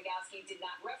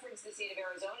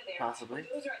 Possibly.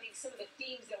 Those are, I think, some of the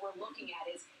themes that we're looking at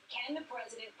is, can the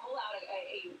president pull out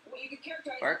what you could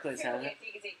characterize Barclays has it.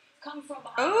 as a come from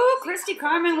behind Oh, Christy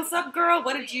Carmen, what's up, girl?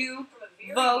 What did you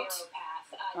vote?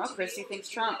 Oh, Christy thinks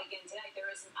Trump.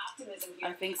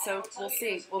 I think so. We'll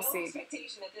see. We'll see.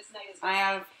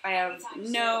 I have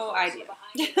no idea.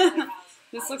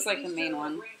 This looks like the main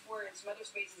one.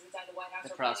 The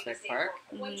Prospect Park?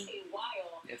 Mm-hmm.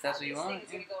 If that's what you want.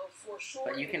 Yeah.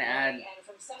 But you can add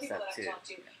stuff too.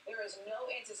 There is no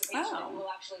anticipation that we will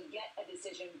actually get a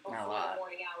decision before Not a lot. the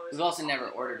morning hours. We've also never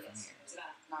ordered from here.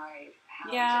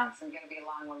 Yeah.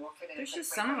 There's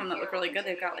just some of them that look really good.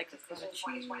 They've got like this little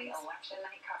cheese.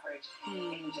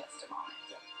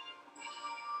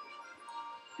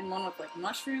 And one with like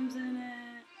mushrooms in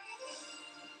it.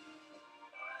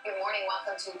 Good morning,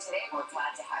 welcome to Today. We're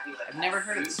glad to have you with us. I've never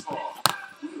heard of this.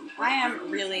 I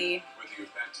am really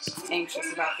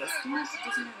anxious about this. Do you know the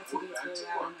TV that's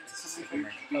really loud?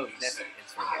 Oh, that's it.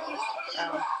 It's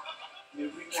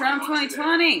for Trump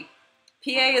 2020.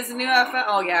 PA is a new FL.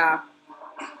 Oh, yeah.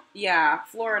 Yeah,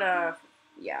 Florida.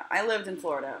 Yeah, I lived in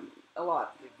Florida a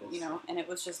lot, you know, and it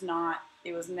was just not,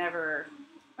 it was never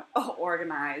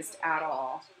organized at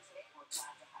all.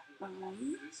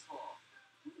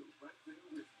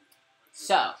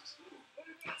 So,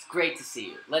 it's great to see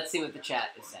you. Let's see what the chat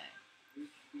is saying.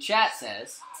 Chat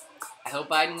says, I hope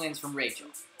Biden wins from Rachel.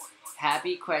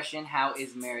 Happy question, how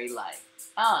is married life?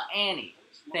 Annie,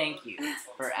 thank you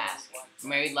for asking.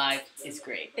 Married life is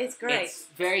great. It's great. It's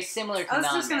very similar to I was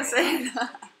just going to say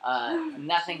life.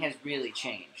 Nothing has really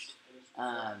changed.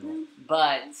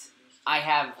 But I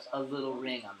have a little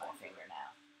ring on my finger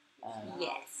now.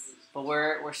 Yes. But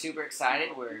we're super excited.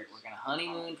 We're gonna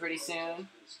honeymoon pretty soon.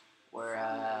 We're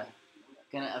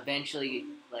gonna eventually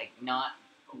not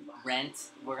rent.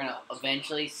 We're gonna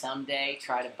eventually someday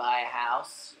try to buy a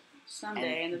house.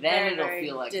 Someday, in the then very, it'll very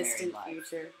feel like distant married life.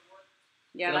 future.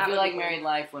 Yeah, It'll that feel would like be married cool.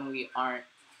 life when we aren't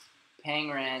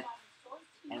paying rent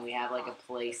and we have like a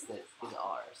place that is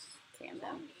ours. Camden.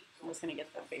 I'm just gonna get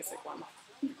the basic one.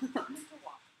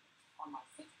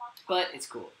 But it's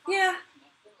cool. Yeah.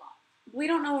 We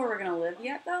don't know where we're gonna live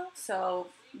yet, though, so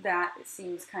that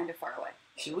seems kind of far away.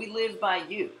 Should we live by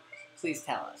you? Please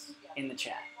tell us in the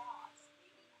chat.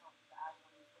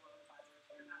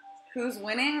 Who's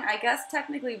winning? I guess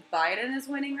technically Biden is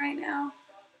winning right now,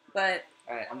 but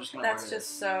Alright, I'm just gonna that's order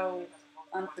just so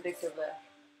unpredictable.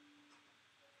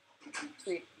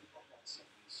 Sweet.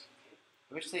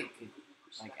 I wish they could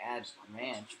add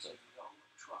ranch, but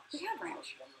We have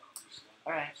ranch.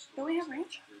 alright, Don't we have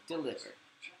ranch? deliver.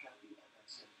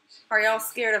 Are y'all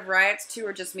scared of riots too,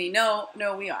 or just me? No,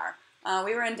 we are.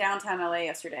 We were in downtown LA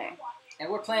yesterday. And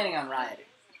we're planning on rioting.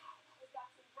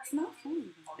 It's not fun.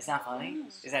 It's not funny?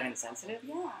 Is that insensitive?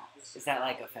 Yeah. Is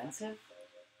that offensive?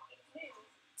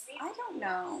 I don't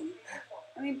know.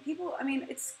 I mean,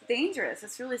 it's dangerous.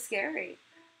 It's really scary.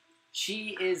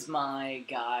 She is my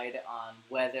guide on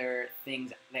whether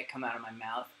things that come out of my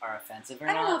mouth are offensive or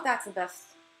not. I don't know if that's the best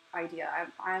idea.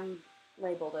 I'm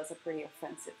labeled as a pretty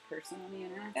offensive person on the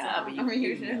internet. Yeah, so but you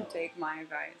you shouldn't know. take my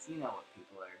advice. You know what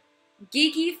people are.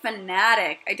 Geeky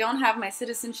fanatic. I don't have my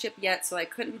citizenship yet, so I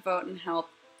couldn't vote and help.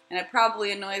 And it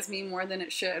probably annoys me more than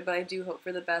it should, but I do hope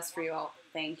for the best for you all.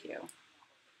 Thank you.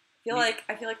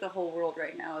 I feel like the whole world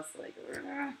right now is like.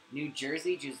 New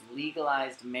Jersey just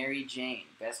legalized Mary Jane.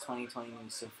 Best 2020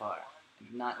 news so far. I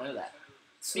did not know that.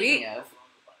 Speaking of,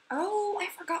 Oh, I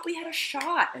forgot we had a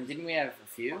shot. and didn't we have a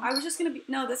few? I was just gonna be.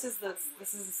 No, this is the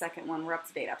second one. We're up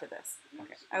to date after this.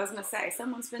 Okay. I was gonna say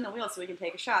someone spin the wheel so we can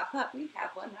take a shot, but we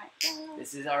have one right now.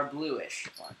 This is our bluish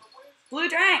one. Blue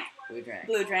drank. Blue drink.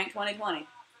 Blue drank 2020.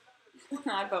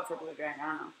 I'd vote for blue drank. I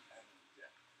don't know.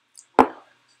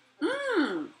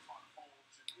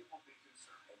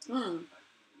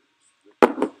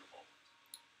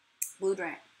 Blue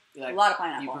drank. You A lot of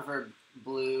pineapple. You prefer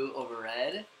blue over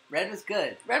red? Red was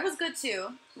good. Red was good too.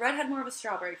 Red had more of a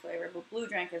strawberry flavor, but blue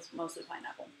drank is mostly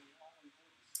pineapple.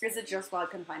 Is it just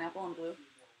vodka and pineapple and blue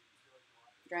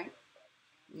drank?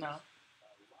 No.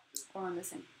 What am I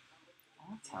missing?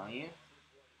 I'm not telling you.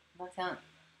 I'm not telling you.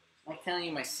 I'm not telling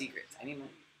you my secrets. I need my...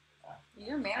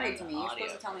 You're married to me. You're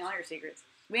supposed to tell me all your secrets.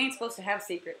 We ain't supposed to have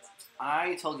secrets.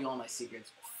 I told you all my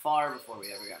secrets far before we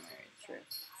ever got married. True.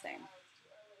 Same.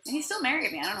 And he still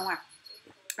married me. I don't know why.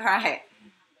 Alright.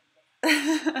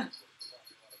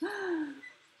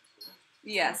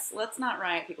 Yes, let's not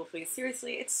riot, people, please.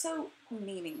 Seriously, it's so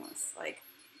meaningless. Like,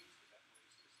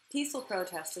 peaceful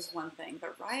protest is one thing,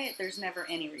 but riot, there's never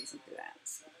any reason for that.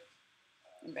 It's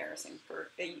embarrassing. For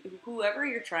whoever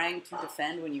you're trying to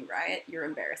defend when you riot, you're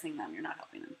embarrassing them. You're not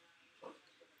helping them.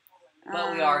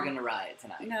 But we are going to riot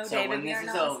tonight. No, so David, when we this are is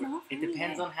not. over, It's not it funny.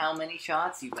 depends on how many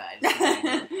shots you guys do.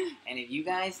 And if you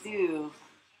guys do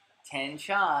 10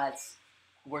 shots,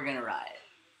 we're going to riot.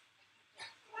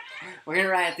 We're going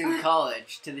to riot through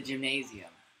college to the gymnasium.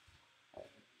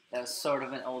 That was sort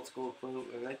of an old school quote.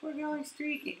 We're like, we're going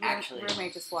streaking. Actually,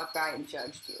 Roommate just walked by and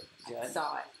judged you. I Judge?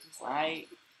 saw it. It's like- I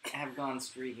have gone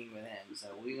streaking with him, so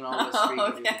we can all go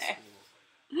streaking through the Okay.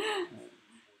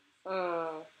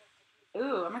 school.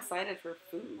 Ooh, I'm excited for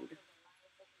food.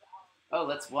 Oh,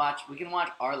 let's watch. We can watch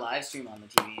our live stream on the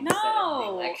TV instead of the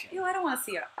No! election. Ew, I don't want to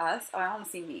see us. Oh, I want to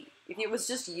see me. If it was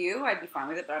just you, I'd be fine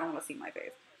with it, but I don't want to see my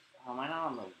face. Oh, am I not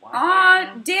on the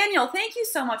Wi-Fi? Daniel, thank you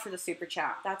so much for the super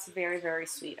chat. That's very, very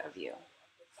sweet of you.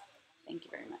 Thank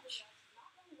you very much.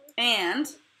 And,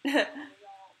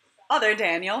 other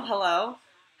Daniel, hello.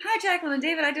 Hi, Jaclyn and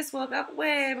David. I just woke up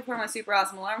way before my super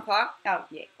awesome alarm clock. Oh,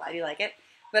 yeah, glad you like it.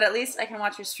 But at least I can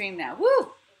watch your stream now.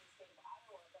 Woo!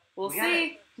 We'll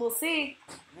see. We'll see.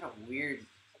 We got a weird...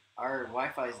 Our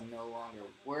Wi-Fi is no longer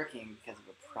working because of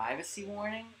a privacy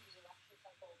warning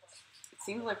It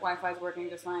seems like Wi-Fi is working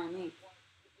just fine on me.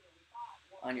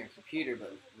 on your computer,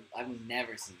 but I've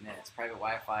never seen this. Private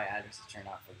Wi-Fi addresses turned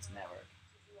off for this network.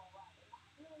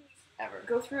 Ever.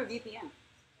 Go through a VPN.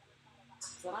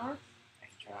 Does that not work? I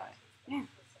can try. Yeah.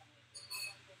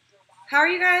 How are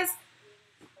you guys?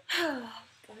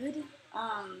 Good.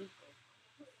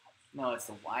 No, it's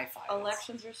the Wi-Fi.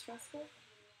 Elections are stressful.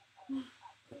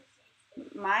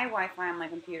 My Wi-Fi on my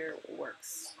computer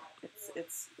works.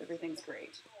 It's everything's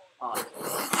great. Oh,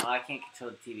 well, I can't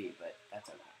control the TV, but that's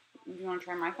okay. Do you want to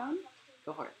try my phone?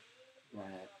 Go for it. You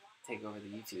want to take over the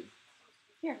YouTube?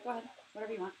 Here, go ahead.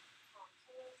 Whatever you want.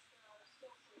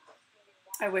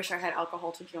 I wish I had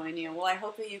alcohol to join you. Well, I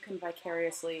hope that you can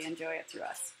vicariously enjoy it through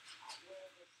us.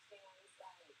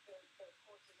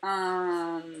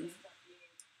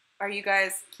 Are you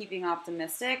guys keeping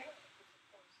optimistic?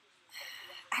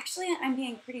 Actually, I'm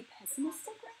being pretty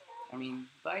pessimistic right now. I mean,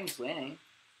 Biden's winning.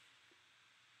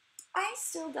 I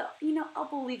still don't. I'll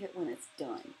believe it when it's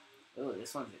done. Oh,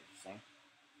 this one's interesting.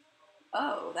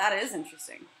 Oh, that is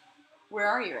interesting. Where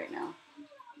are you right now?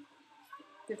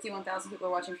 51,000 people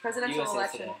are watching presidential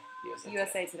election. Today.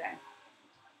 USA Today.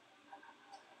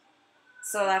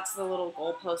 So that's the little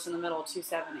goalpost in the middle,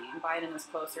 270, and Biden is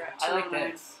closer at 209. I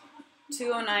like this.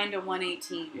 209 to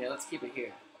 118. Yeah, let's keep it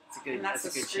here. It's a good. And that's the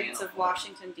a good streets channel. of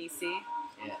Washington, D.C.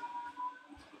 Yeah.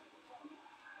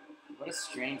 What a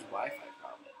strange Wi-Fi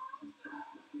problem.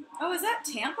 Oh, is that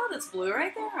Tampa that's blue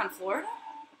right there on Florida?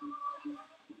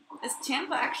 Is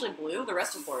Tampa actually blue? The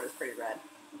rest of Florida is pretty red.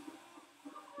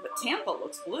 But Tampa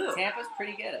looks blue. Tampa's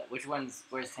pretty good.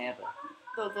 Where's Tampa?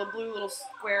 The blue little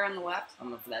square on the left. I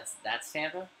don't know if that's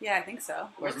Tampa. Yeah, I think so.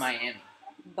 Where's Miami?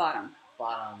 Bottom.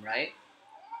 Bottom right.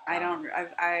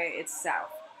 It's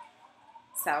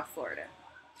South Florida.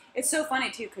 It's so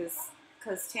funny too,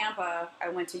 because Tampa, I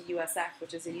went to USF,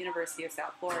 which is the University of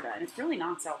South Florida, and it's really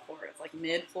not South Florida. It's like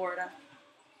mid Florida.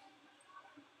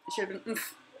 It should have been.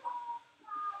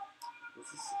 This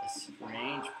is a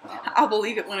strange problem. I'll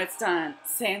believe it when it's done.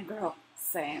 Same girl,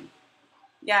 same.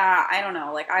 Yeah, I don't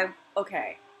know.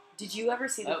 Okay. Did you ever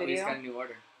see the We just video? got a new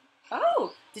order.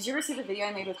 Oh, did you ever see the video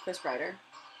I made with Chris Ryder?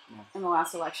 No. In the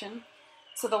last election?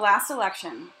 So the last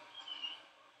election,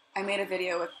 I made a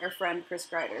video with our friend Chris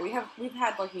Ryder. We've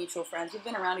had mutual friends. We've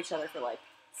been around each other for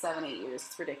 7-8 years.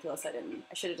 It's ridiculous.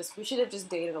 We should have just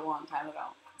dated a long time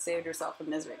ago. Saved yourself from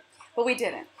misery. But we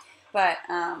didn't. But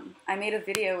I made a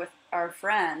video with our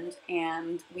friend,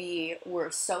 and we were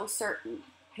so certain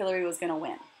Hillary was going to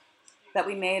win that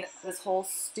we made this whole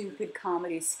stupid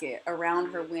comedy skit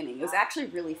around her winning. It was actually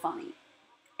really funny.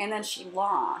 And then she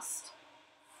lost.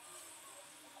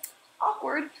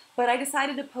 Awkward. But I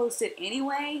decided to post it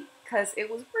anyway because it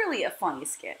was really a funny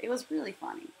skit. It was really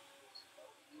funny.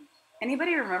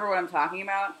 Anybody remember what I'm talking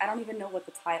about? I don't even know what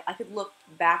the title... I could look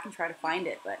back and try to find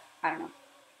it, but I don't know.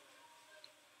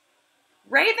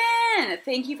 Raven!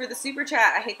 Thank you for the super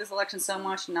chat. I hate this election so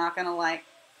much. Not gonna like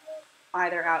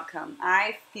either outcome.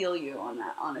 I feel you on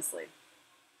that, honestly.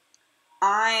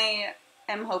 I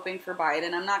am hoping for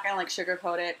Biden. I'm not gonna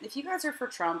sugarcoat it. If you guys are for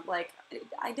Trump,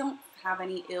 I don't have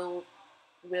any ill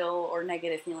will or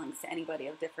negative feelings to anybody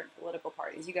of different political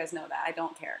parties. You guys know that. I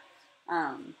don't care.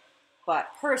 But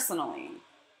personally,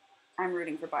 I'm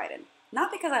rooting for Biden. Not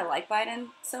because I like Biden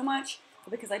so much,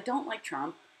 but because I don't like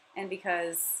Trump, and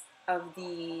because of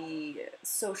the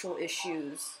social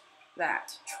issues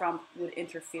that Trump would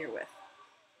interfere with.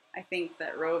 I think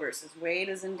that Roe versus Wade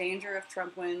is in danger if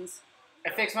Trump wins. I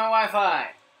fixed my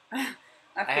Wi-Fi.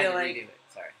 I feel like redo it.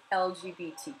 Sorry.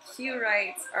 LGBTQ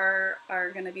rights are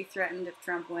going to be threatened if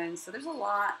Trump wins. So there's a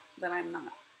lot that I'm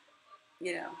not,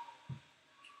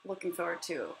 looking forward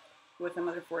to with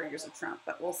another 4 years of Trump.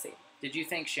 But we'll see. Did you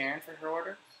thank Sharon for her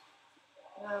order?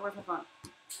 Where's my phone?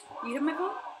 You have my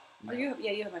phone? No.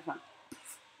 You have my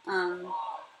phone.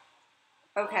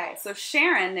 Okay, so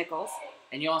Sharon Nichols.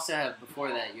 And you also have, before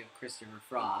that, you have Christopher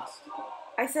Frost.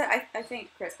 I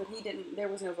thanked Chris, but he didn't. There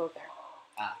was no vote there.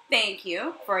 Ah. Thank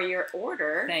you for your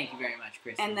order. Thank you very much,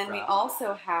 Christopher And then Frost. we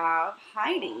also have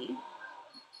Heidi.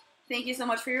 Thank you so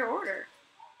much for your order.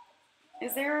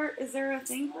 Is there a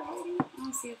thing for Heidi?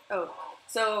 Let's see.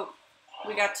 So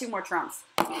we got 2 more Trumps.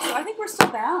 So I think we're still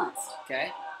balanced.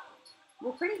 Okay.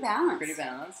 We're pretty balanced. Pretty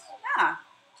balanced. Yeah.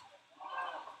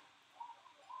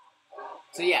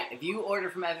 So yeah, if you order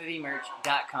from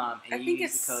ffvmerch.com and you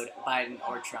use the code Biden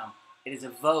or Trump, it is a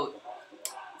vote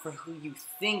for who you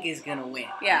think is going to win.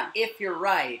 Yeah. And if you're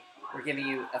right, we're giving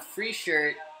you a free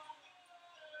shirt,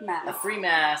 Mask. a free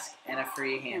mask, and a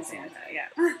free hand sanitizer. Yeah.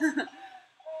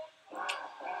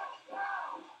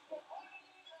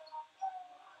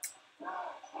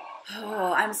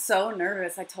 Oh, I'm so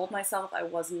nervous. I told myself I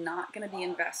was not going to be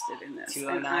invested in this. And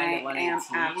 209 I to am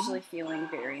 118. actually feeling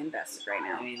very invested right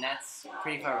now. I mean, that's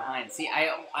pretty far behind. See,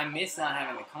 I miss not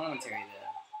having the commentary, though.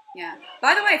 Yeah.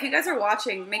 By the way, if you guys are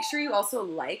watching, make sure you also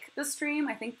like the stream.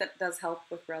 I think that does help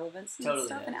with relevance and Totally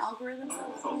stuff does. and algorithms.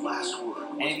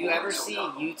 And if you ever see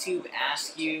YouTube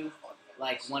ask you,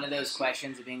 like, one of those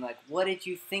questions of being like, what did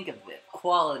you think of this?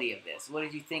 Quality of this? What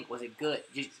did you think? Was it good?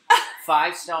 Just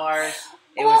 5 stars.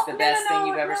 It was the best thing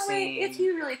you've ever seen. Wait. If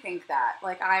you really think that,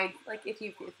 if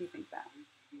you think that,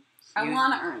 I You-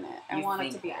 want to earn it. I you want it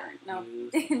think to be that. earned. No,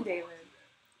 You David.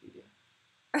 You do.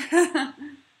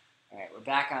 All right, we're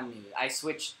back on news. I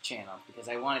switched channels because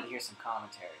I wanted to hear some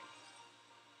commentary.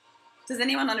 Does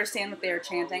anyone understand what they are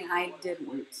chanting? I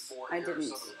didn't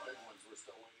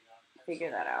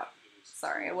figure that out.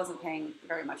 Sorry, I wasn't paying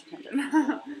very much attention.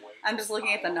 I'm just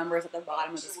looking at the numbers at the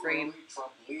bottom of the screen.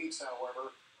 Trump leads,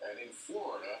 however, and in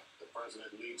Florida, the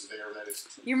president leads there. That is.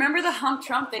 You remember the Hump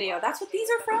Trump video? That's what these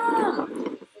are from.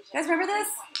 You guys remember this?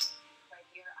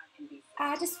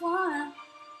 I just wanna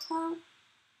hump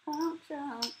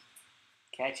Trump.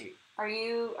 Catchy. Are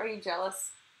you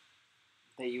jealous?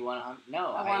 That you want to hump?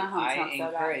 No, I wanna hump Trump so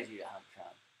bad. encourage you to hump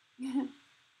Trump.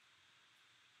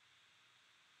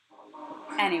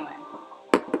 Anyway.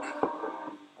 I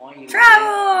want you to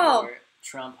Travel! live your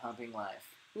Trump humping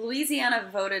life. Louisiana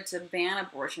voted to ban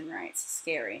abortion rights.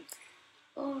 Scary.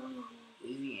 Oh,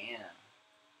 Louisiana.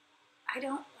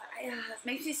 It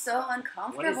makes me so What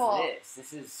uncomfortable. is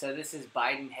this? This is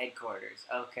Biden headquarters.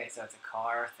 Okay, so it's a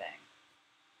car thing.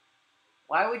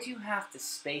 Why would you have to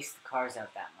space the cars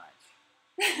out that much?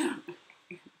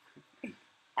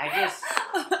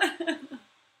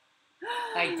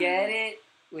 I get it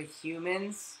with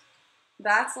humans.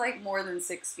 That's like more than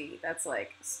 6 feet. That's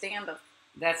like stand up.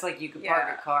 That's like you could park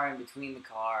Yeah. a car in between the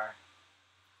car.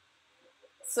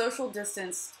 Social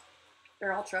distanced.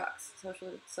 They're all trucks.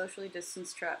 Socially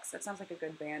distanced trucks. That sounds like a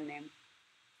good band name.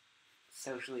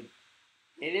 Socially,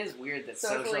 it is weird that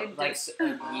Socially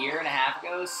a year and a half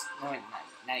ago, no,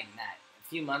 not even that. A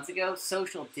few months ago,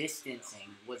 social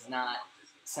distancing was not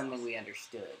something we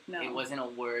understood. No. It wasn't a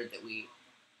word that we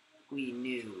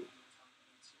knew.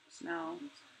 No.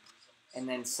 And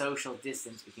then social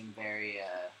distance became very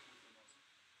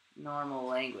normal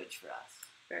language for us.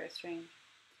 Very strange.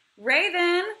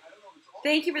 Raven,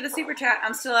 thank you for the super chat.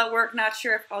 I'm still at work, not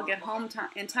sure if I'll get home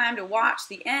in time to watch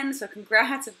the end. So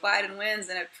congrats if Biden wins,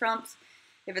 and if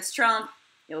it's Trump,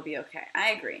 it'll be okay. I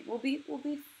agree. We'll be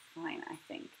fine. I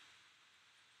think.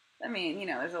 I mean,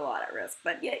 there's a lot at risk,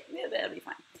 but yeah, that'll be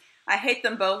fine. I hate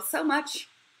them both so much.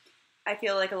 I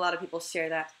feel like a lot of people share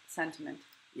that sentiment.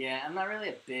 Yeah, I'm not really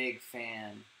a big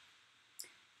fan.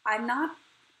 I'm not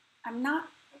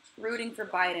rooting for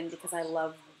Biden because I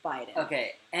love Biden.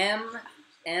 Okay,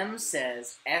 M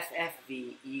says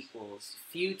FFV equals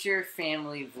future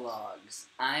family vlogs.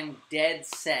 I'm dead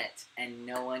set and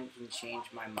no one can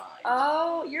change my mind.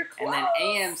 Oh, you're close. And then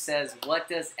AM says, what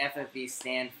does FFV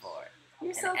stand for?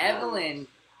 You're And so Evelyn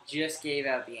just gave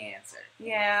out the answer.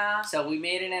 Yeah. So we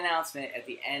made an announcement at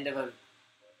the end of a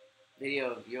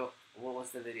video of what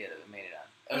was the video that we made it on?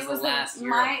 It was the last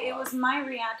year. It was my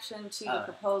reaction to the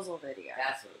proposal video.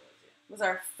 That's what it was, yeah. It was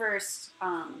our first,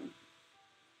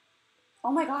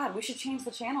 oh my god, we should change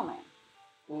the channel name.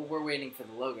 Well, we're waiting for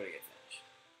the logo to get finished.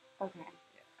 Okay.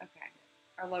 Yeah. Okay.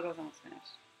 Our logo's almost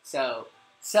finished. So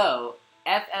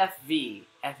FFV,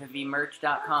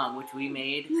 FFVmerch.com, which we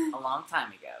made a long time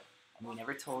ago. And we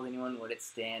never told anyone what it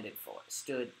stood for.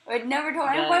 We'd never told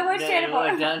anyone what it stood for.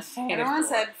 Everyone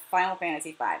said Final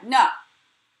Fantasy V. No.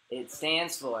 It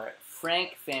stands for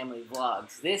Frank Family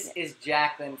Vlogs. This is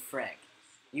Jaclyn Frank.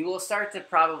 You will start to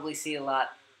probably see a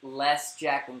lot less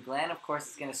Jaclyn Glenn. Of course,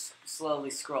 it's going to slowly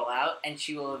scroll out, and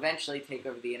she will eventually take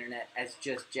over the internet as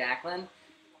just Jaclyn.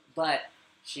 But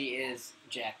she is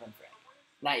Jaclyn Frank.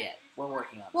 Not yet. We're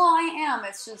working on it. Well, I am.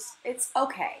 It's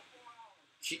okay.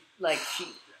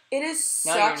 It is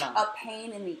such a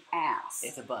pain in the ass.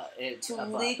 It's a butt. To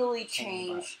legally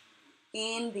change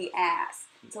in the ass.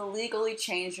 To legally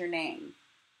change your name.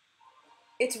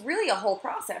 It's really a whole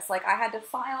process. Like, I had to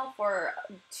file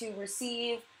to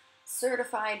receive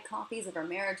certified copies of our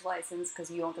marriage license because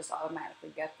you don't just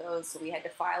automatically get those. So we had to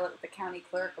file it with the county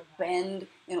clerk of Bend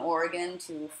in Oregon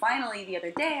to finally, the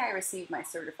other day, I received my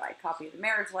certified copy of the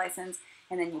marriage license.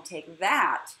 And then you take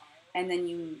that and then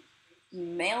you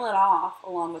mail it off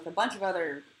along with a bunch of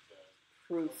other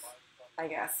proof, I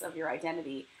guess, of your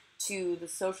identity to the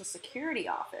Social Security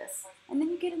office. And then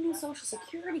you get a new Social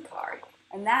Security card.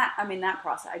 And that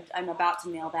process, I'm about to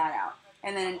mail that out.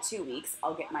 And then in 2 weeks,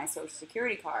 I'll get my Social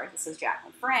Security card. This is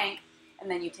Jaclyn Frank. And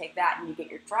then you take that and you get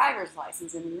your driver's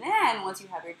license. And then once you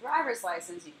have your driver's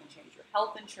license, you can change your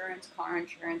health insurance, car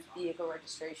insurance, vehicle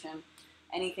registration,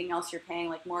 anything else you're paying,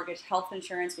 like mortgage, health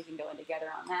insurance. We can go in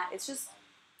together on that. It's just...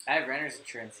 I have renter's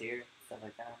insurance here, stuff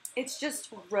like that. It's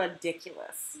just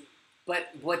ridiculous. But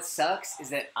what sucks is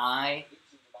that I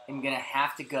am going to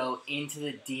have to go into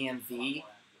the DMV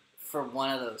for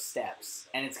one of those steps.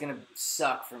 And it's going to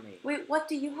suck for me. Wait, what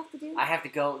do you have to do? I have to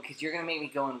go because you're going to make me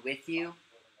go in with you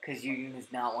because you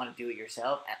just not want to do it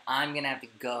yourself. And I'm going to have to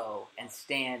go and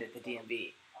stand at the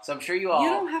DMV. So I'm sure you all... You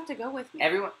don't have to go with me.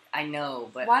 Everyone... I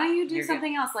know, but... Why don't you do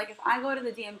something else? Like, if I go to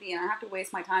the DMV and I have to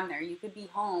waste my time there, you could be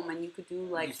home and you could do,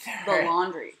 like, the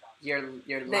laundry. You're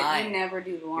lying. That you never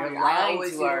do the laundry. You're lying I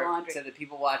always do the laundry. to the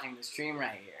people watching the stream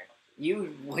right here.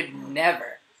 You would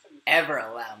never, ever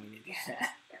allow me to do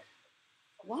that.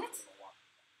 What?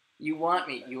 You want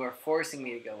me. You are forcing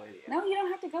me to go with you. No, you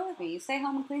don't have to go with me. You stay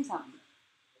home and clean something.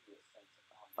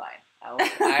 Fine. I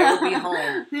will be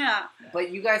home. Yeah.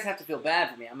 But you guys have to feel bad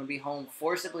for me. I'm going to be home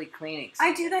forcibly cleaning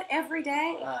I do that every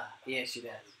day. Yeah, she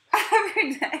does.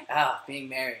 Every day. Being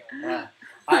married.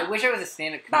 I wish I was a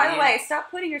stand-up comedian. By the way,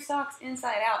 stop putting your socks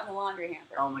inside out in the laundry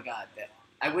hamper. Oh my god.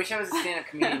 I wish I was a stand-up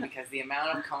comedian because the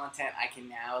amount of content I can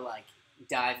now, like,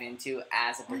 dive into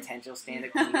as a potential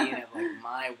stand-up comedian of, like,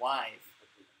 my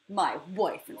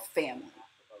wife and family.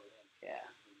 Yeah.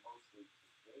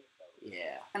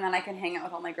 Yeah. And then I can hang out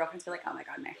with all my girlfriends and be like, oh my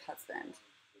god, my husband.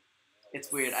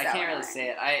 It's weird. So I can't really annoying. say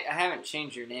it. I haven't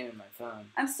changed your name in my phone.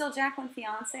 I'm still Jaclyn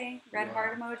Fiance, red You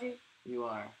heart emoji. You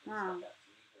are. Oh.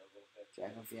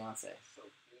 Jaclyn Fiance.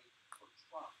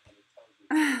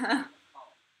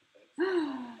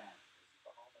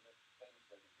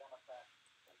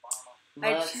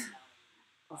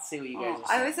 Let's see what you guys are I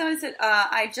saying. always always said,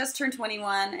 I just turned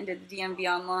 21 and did the DMV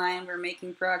online. We're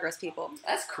making progress, people.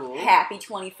 That's cool. Happy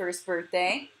 21st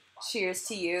birthday. Cheers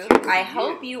to you. I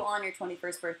hope you, on your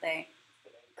 21st birthday,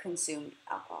 consumed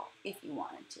alcohol, if you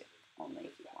wanted to. Only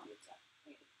if you wanted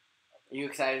to. Are you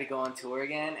excited to go on tour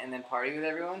again and then party with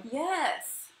everyone?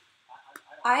 Yes.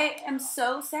 I am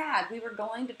so sad. We were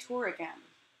going to tour again.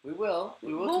 We will.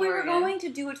 We will Well, tour we were again. going to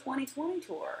do a 2020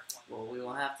 tour. Well, we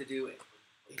will have to do a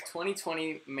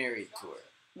 2020 married tour.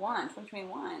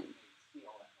 2021.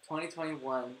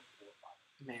 2021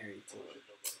 married tour.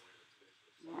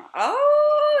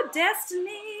 Oh,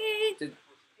 Destiny!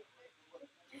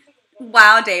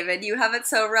 Wow, David, you have it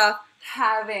so rough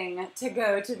having to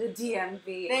go to the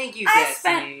DMV. Thank you, I Destiny.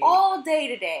 spent all day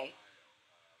today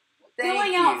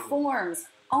filling out you. forms.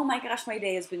 Oh my gosh, my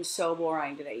day has been so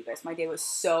boring today, you guys. My day was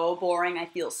so boring. I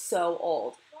feel so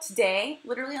old. Today,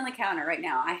 literally on the counter right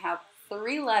now, I have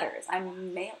 3 letters.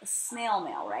 I'm snail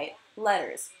mail, right?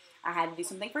 Letters. I had to do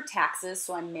something for taxes,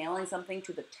 so I'm mailing something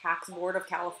to the Tax Board of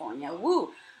California.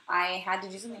 Woo! I had to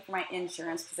do something for my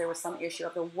insurance because there was some issue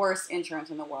of the worst insurance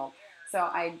in the world. So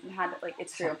I had, like,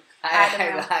 it's true.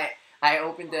 I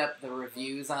opened up the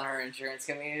reviews on her insurance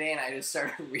company today, and I just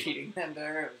started reading them to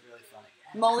her. It was really funny.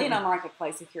 Molina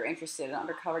Marketplace, if you're interested in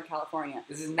Undercover California.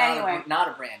 This is not, anyway, not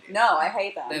a brand. Dude. No, I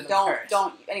hate them. They're the Don't.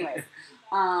 worst. Anyways.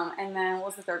 And then what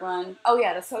was the third one? Oh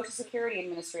yeah, the Social Security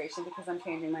Administration, because I'm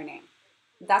changing my name.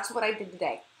 That's what I did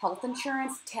today. Health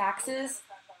insurance, taxes,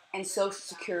 and Social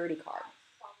Security card.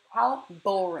 How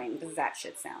boring does that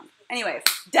shit sound? Anyways,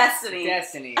 Destiny.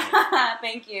 Destiny.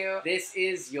 Thank you. This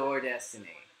is your destiny.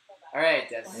 All right,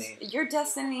 Destiny. Your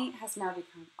destiny has now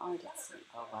become our destiny.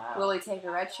 Oh, wow. Will we take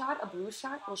a red shot, a blue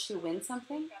shot? Will she win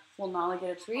something? Will Nala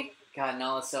get a treat? God,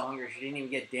 Nala's so hungry. She didn't even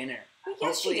get dinner. Oh,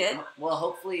 yes, she did. Well,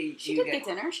 hopefully She did get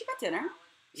dinner. She got dinner.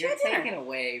 She You're had dinner. taken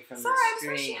away from Sorry, the I just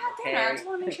stream. wish she had okay? dinner. I just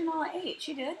want to make sure Nala ate.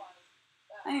 She did.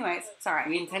 Anyways, sorry.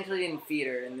 We intentionally didn't feed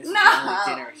her, and this is No. the only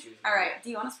dinner she was All right. Do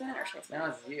you want to spin it or should I spin it? No,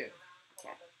 it's you.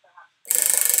 Okay.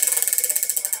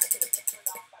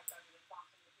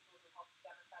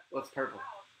 What's purple?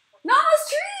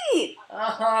 Nala's treat!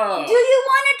 Oh! Do you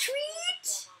want a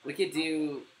treat? We could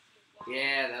do...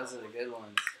 Yeah, those are the good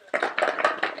ones.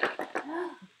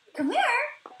 Come here.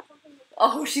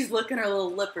 Oh, she's licking her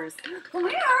little lippers. Come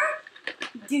here.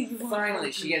 Do you want Finally,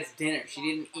 a she treat? gets dinner. She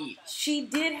didn't eat. She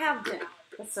did have dinner.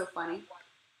 That's so funny.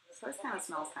 So this kind of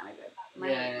smells kind of good.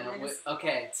 Yeah, I know.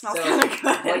 Okay, smells so kind of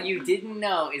good. what you didn't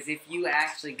know is if you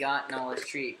actually got Nala's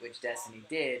treat, which Destiny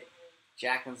did,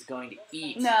 Jaclyn's going to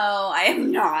eat. No, I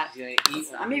am not. She's going to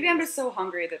eat one. Maybe I'm just so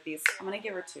hungry that these... I'm going to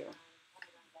give her 2.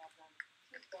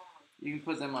 You can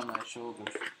put them on my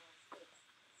shoulders.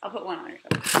 I'll put one on your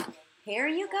shoulder. Here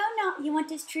you go. No, you want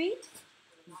this treat?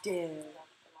 Dude.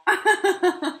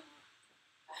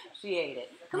 She ate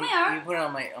it. Come You here. put it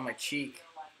on my cheek.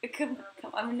 Come,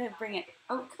 I'm going to bring it.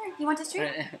 Oh, come here. You want this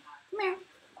treat? Come here.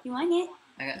 You want it?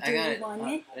 I got it.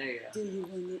 Want it? There you go. Do you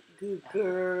want it? Good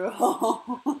girl.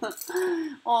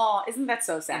 Oh, isn't that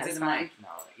so Into the satisfying? mic. No,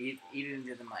 eat it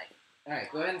into the mic. All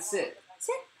right, go ahead and sit.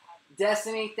 Sit.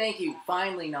 Destiny, thank you.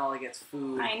 Finally, Nala gets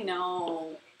food. I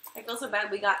know. I feel so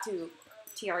bad. We got to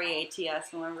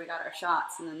TREATS whenever we got our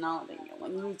shots, and then Nala didn't get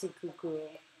one. You need to cuckoo.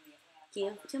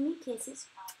 Give to me kisses.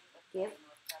 Give,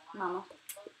 Mama.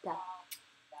 Da.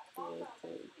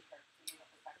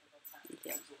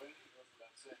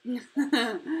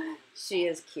 She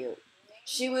is cute.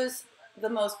 She was the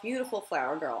most beautiful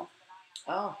flower girl.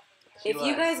 Oh. If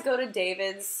you guys go to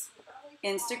David's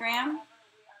Instagram,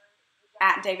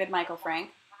 at David Michael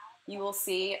Frank, you will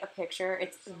see a picture.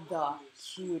 It's the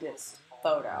cutest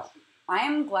photo. I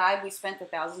am glad we spent the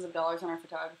thousands of dollars on our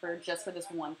photographer just for this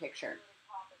one picture.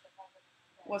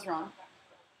 What's wrong?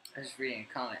 I was just reading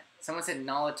a comment. Someone said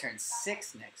Nala turns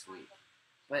 6 next week.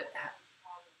 But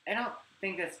I don't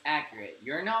think that's accurate.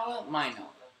 Your Nala? My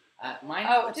Nala. My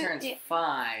Nala turns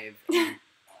 5 in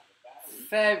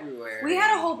February. We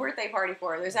had a whole birthday party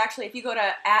for her. There's actually, if you go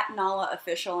to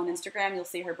 @NalaOfficial on Instagram, you'll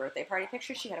see her birthday party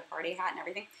picture. She had a party hat and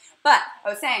everything. But I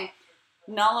was saying,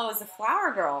 Nala was a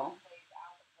flower girl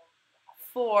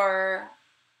for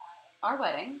our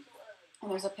wedding. And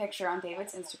there's a picture on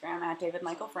David's Instagram, at David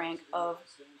Michael Frank, of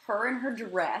her in her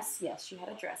dress. Yes, she had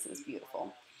a dress. It was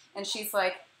beautiful. And she's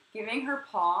like giving her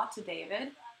paw to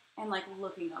David and like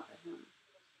looking up at him.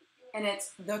 And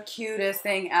it's the cutest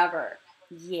thing ever.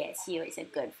 Yes, he was a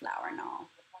good flower and all.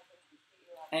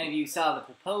 And if you saw the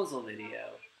proposal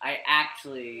video, I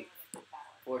actually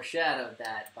foreshadowed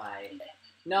that by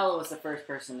Nala was the first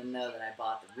person to know that I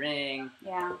bought the ring.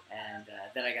 Yeah. And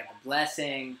that I got the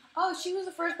blessing. Oh, she was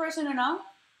the first person to know?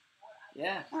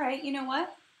 Yeah. All right, you know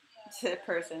what? It's a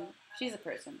person. She's a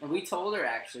person. And we told her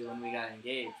actually when we got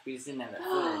engaged. We just didn't have that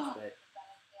footage, but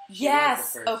she yes.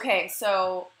 was the first. Okay,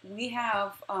 so we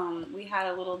have we had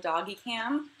a little doggy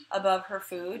cam above her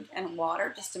food and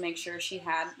water just to make sure she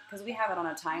had, because we have it on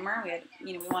a timer. We had,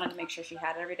 we wanted to make sure she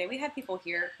had it every day. We had people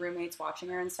here, roommates watching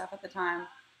her and stuff at the time,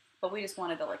 but we just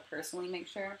wanted to like personally make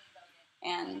sure.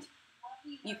 And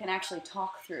you can actually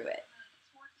talk through it.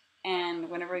 And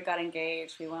whenever we got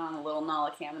engaged, we went on a little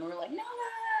Nala cam and we were like, Nala!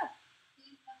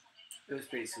 It was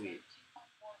pretty sweet.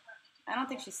 I don't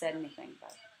think she said anything,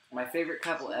 but My favorite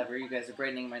couple ever. You guys are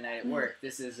brightening my night at work.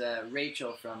 This is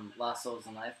Rachel from Lost Souls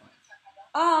and Lifelines.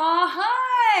 oh,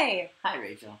 hi! Hi,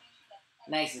 Rachel.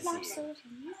 Nice to see you.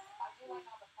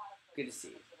 Good to see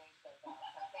you.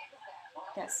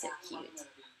 That's so cute.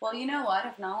 Well, you know what?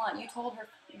 If Nala, you told her,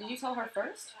 did you tell her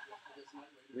first?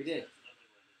 We did.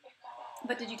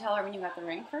 But did you tell her when you got the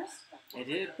ring first? I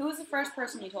did. Who was the first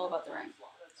person you told about the ring?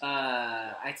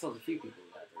 I told a few people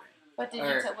about the ring. But did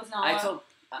you tell, was Nala? I told,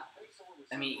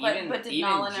 I mean, but did even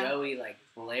Nala know? Joey, like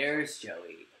Blair's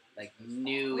Joey, like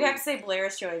knew. We have to say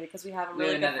Blair's Joey because we have a We have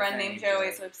really good another friend friend named named Joey,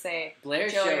 Joey. so we have to say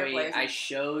Blair's Joey or Joey, Blair's. I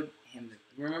showed him.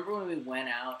 Remember when we went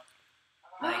out,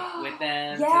 like with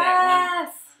them to yes!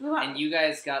 that We one, went. and you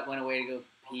guys went away to go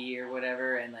pee or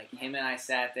whatever, and like him and I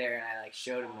sat there and I like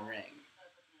showed him the ring.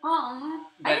 Aw,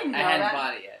 But I didn't know hadn't that.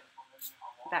 bought it yet.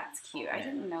 That's cute. I Yeah.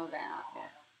 didn't know that. Yeah.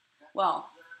 Well,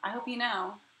 I hope you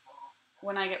know,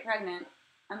 when I get pregnant,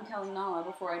 I'm telling Nala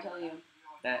before I tell you.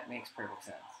 That makes perfect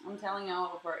sense. I'm telling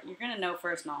Nala before. You're going to know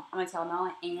first, Nala. I'm going to tell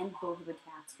Nala and both of the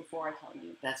cats before I tell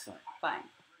you. That's fine. Fine.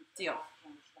 Deal.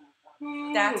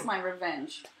 That's my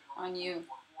revenge on you.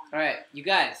 All right, you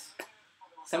guys.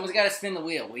 Someone's got to spin the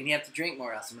wheel. We have to drink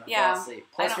more, else I'm gonna Yeah, fall asleep.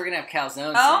 Plus, I don't- we're gonna have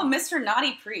calzones. Oh, soon. Mr.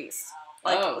 Naughty Priest.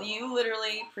 Like, Oh. you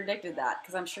literally predicted that,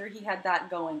 because I'm sure he had that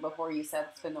going before you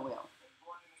said spin the wheel.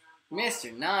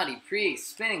 Mr. Naughty Priest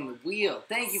spinning the wheel.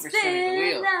 Thank you for spinning the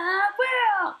wheel. that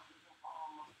wheel!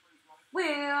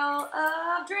 Wheel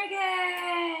of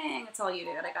drinking! That's all you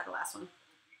did. I got the last one.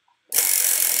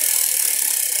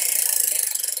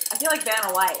 I feel like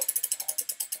Vanna White.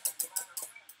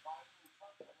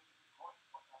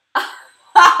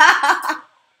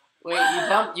 Wait,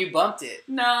 you bumped it.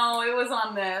 No, it was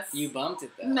on this. You bumped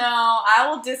it though. No, I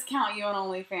will discount you on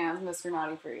OnlyFans, Mr.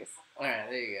 Naughty Priest. All right,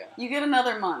 there you go. You get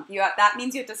another month. That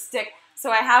means you have to stick. So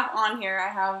I have on here, I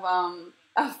have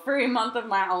a free month of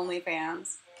my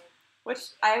OnlyFans, which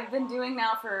I've been doing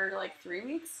now for like 3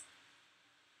 weeks.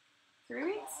 3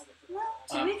 weeks? No,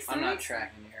 2 weeks. 3 I'm not weeks?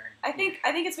 tracking here. I think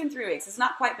it's been 3 weeks. It's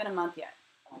not quite been a month yet.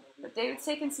 But David's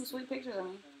taken some sweet pictures of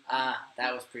me.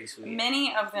 That was pretty sweet.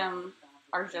 Many of them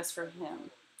are just for him.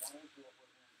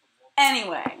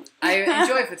 Anyway. I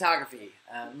enjoy photography.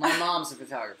 My mom's a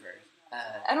photographer.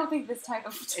 I don't think this type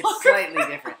of photography. It's slightly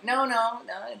different. No,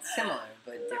 it's similar,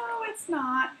 but different. No, it's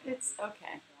not. It's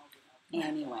okay.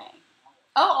 Anyway.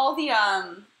 Oh, all the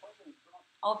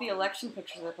All the election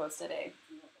pictures I posted today,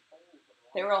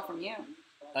 they were all from you.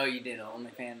 Oh, you did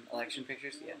OnlyFans election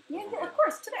pictures? Yeah. Yeah, Those were of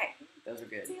course, today. good. Those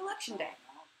are It's good. the election day.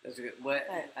 Those are good. What?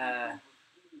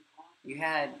 You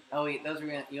had? Oh wait, those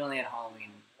were. You only had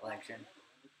Halloween election,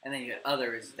 and then you had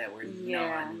others that were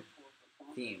non-themed.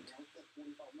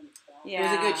 Yeah. It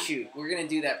was a good shoot. We're gonna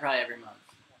do that probably every month.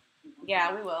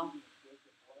 Yeah, we will.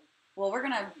 Well, we're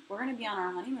gonna be on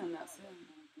our honeymoon though soon.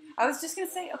 I was just gonna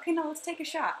say, okay, no, let's take a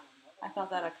shot. I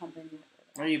thought that accompanied it.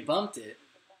 Oh, you bumped it.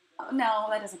 Oh, no,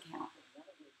 that doesn't count.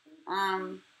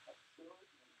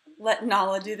 Let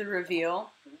Nala do the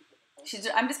reveal.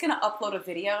 I'm just gonna upload a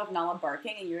video of Nala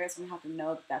barking, and you guys are gonna have to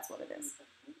know that that's what it is.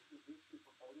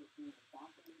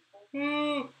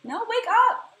 No, wake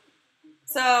up!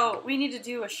 So we need to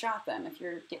do a shot then if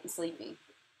you're getting sleepy.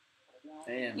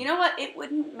 Damn. You know what? It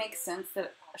wouldn't make sense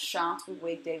that shots would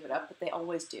wake David up, but they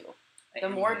always do. The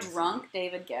more drunk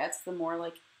David gets, the more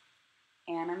like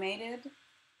animated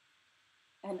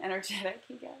and energetic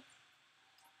he gets.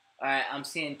 All right, I'm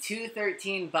seeing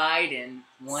 213 Biden,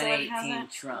 118 so it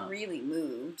hasn't Trump. Really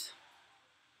moved.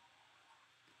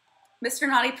 Mr.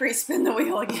 Naughty Priest, spin the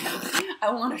wheel again.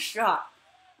 I want a shot.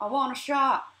 I want a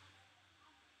shot.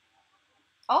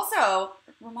 Also,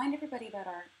 remind everybody about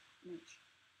our merch.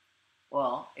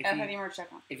 Well,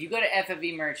 FFVmerch.com. if you go to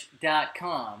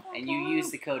FFVmerch.com and you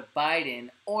use the code Biden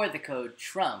or the code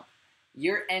Trump,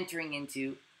 you're entering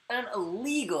into an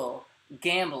illegal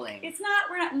gambling. It's not.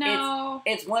 We're not. No.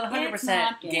 It's 100% It's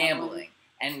not gambling.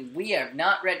 And we have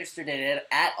not registered it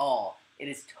at all. It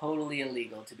is totally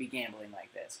illegal to be gambling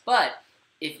like this. But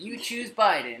if you choose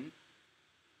Biden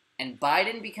and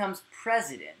Biden becomes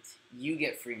president, you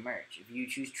get free merch. If you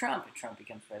choose Trump and Trump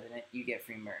becomes president, you get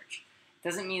free merch.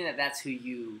 Doesn't mean that that's who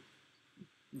you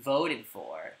voted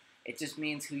for. It just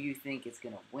means who you think is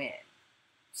going to win.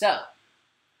 So,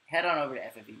 head on over to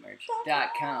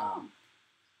FFVmerch.com.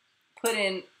 Put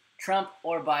in Trump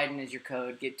or Biden as your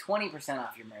code. Get 20%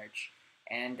 off your merch.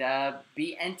 And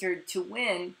be entered to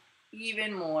win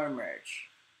even more merch.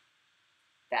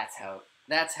 That's how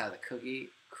the cookie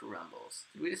crumbles.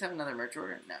 Did we just have another merch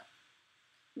order? No.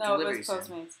 No, Delivery it was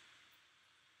Postmates.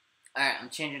 Alright, I'm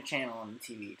changing channel on the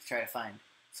TV to try to find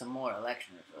some more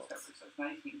election results. Since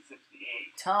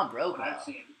 1968, Tom and Brokaw. I've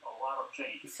seen a lot of He's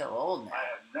changes. so old now. I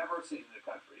have never seen the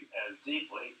country as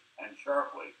deeply and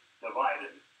sharply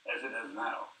divided as it is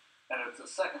now. And it's the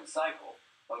second cycle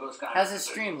of those kinds How's of the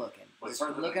stream looking? With Is it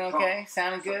President looking Trump okay?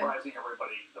 Sounding good? Surprising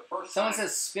everybody the first Someone time.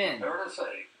 says spin. Fair to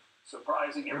say,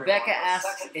 surprising everyone Rebecca the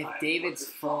asks second if time David's was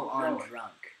his full on showing.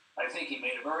 drunk. I think he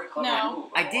made a very clever No. move.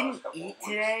 I in the didn't last couple eat of weeks.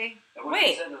 today, And what Wait.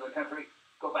 he said to the country,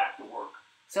 go back to work.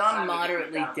 so I'm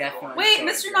moderately definitely Wait, so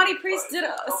Mr. drunk. Naughty Priest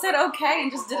said okay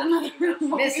and just did another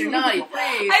movie. Mr. Naughty Priest.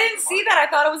 I didn't see that. I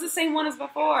thought it was the same one as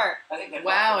before. I think they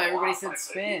Wow, talked a everybody lot, said like,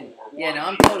 spin. people were Yeah, no, I'm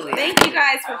warning totally. Thank you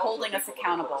guys for holding us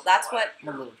accountable. That's what. I'm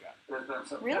a little drunk. There's been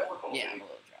some Really? difficulty, Yeah, I'm a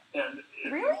little drunk. and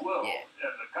if Really? you will, Yeah.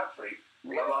 in the country,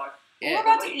 Really? about Yeah. We're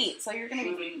about to eat, so you're gonna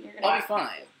be. I'll be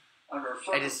fine. under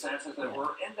I just- circumstances that yeah.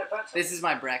 were indefensible. This is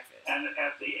my breakfast. And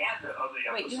at the end of the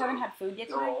episode, Wait, you haven't had food yet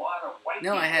there were a today? lot of white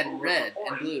No, I people had who were red and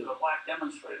supporting blue. The black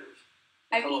demonstrators.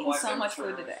 I've So the eaten black so much food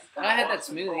demonstrators today. kinda I had that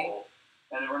lost smoothie. control,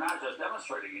 and they were not just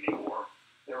demonstrating anymore.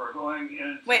 They were going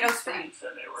into Wait, no, the spin. streets,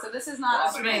 and they were So this is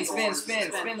not a robbing Spin, stores,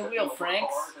 spin, spin the wheel, taking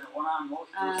Franks. cars, and it went on most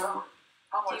of the summer.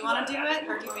 How Do much you of wanna that do had it,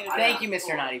 or do you with want me to it? do Thank it? you,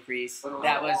 Mr. Naughty Priest. But it was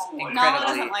That a was long way. Nala incredibly.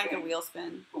 doesn't like the wheel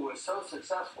spin. Who was so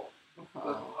successful with Oh.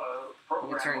 a Let me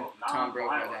program turn of Tom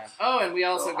Brokaw down. nonviolence. Oh, and we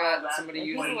also So how got that somebody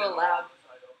He's a using. little loud.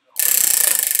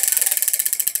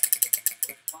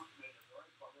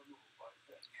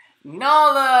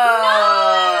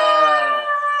 Nala!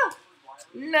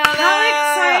 Nala!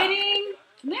 How exciting!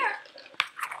 Come here.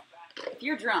 If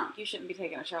you're drunk, you shouldn't be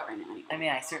taking a shot right now anyway. I mean,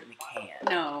 I certainly can.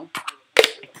 No.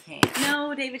 I can.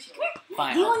 No, David. Come here.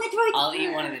 Fine. Do you want to do it? I'll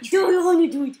eat one of the treats. Do you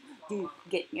want to do it? Dude,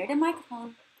 get near the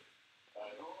microphone.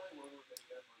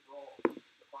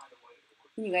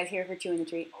 Can you guys hear her chewing the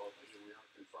treat?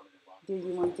 Do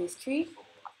you want this treat?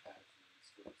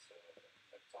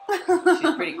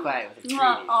 She's pretty quiet with the treat.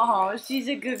 Oh, she's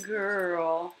a good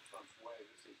girl.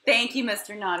 Thank you,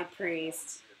 Mr. Naughty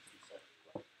Priest.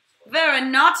 Very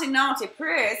naughty, naughty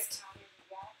priest.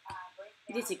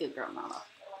 He's a good girl, Mama.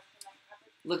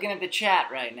 Looking at the chat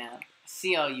right now.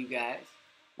 See all you guys.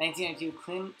 1992,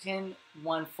 Clinton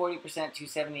won 40%,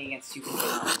 270 against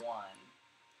 251.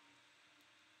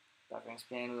 Dr.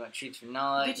 Spin, we want treats for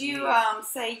Nala. Did you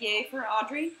say yay for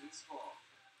Audrey?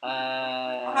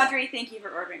 Audrey, thank you for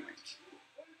ordering merch.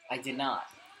 I did not.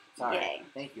 Sorry. Yay.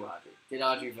 Thank you, Audrey. Did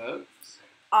Audrey vote?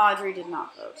 Audrey did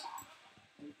not vote.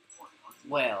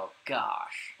 Well,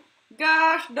 gosh.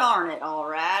 Gosh darn it. All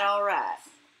right, all right.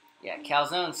 Yeah,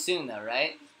 calzone soon though,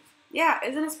 right? Yeah,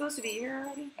 isn't it supposed to be here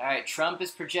already? All right, Trump is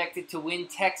projected to win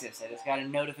Texas. I just got a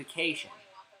notification.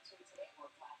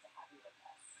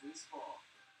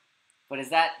 But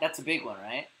that's a big one,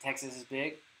 right? Texas is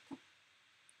big?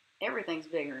 Everything's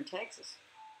bigger in Texas.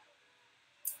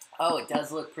 Oh, it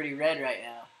does look pretty red right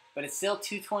now. But it's still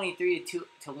 223 to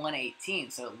 118,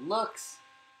 so it looks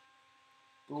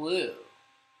blue.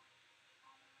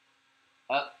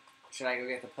 Oh, should I go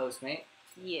get the Postmate?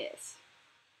 Yes.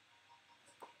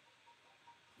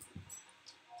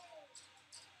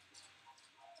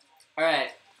 All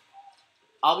right.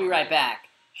 I'll be right back.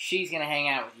 She's going to hang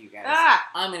out with you guys. Ah!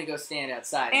 I'm going to go stand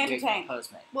outside and wait for the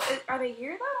Postmate. Well, are they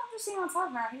here, though? I'm just seeing outside.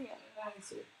 They're not here yet.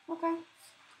 Okay.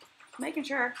 Making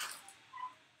sure.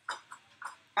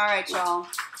 All right, y'all.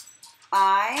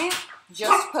 I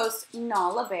just posted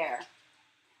Nala Bear.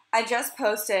 I just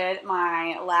posted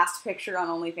my last picture on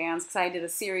OnlyFans because I did a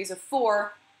series of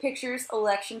 4 pictures,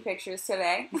 election pictures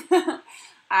today.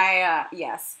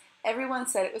 Yes, everyone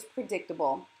said it was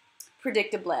predictable,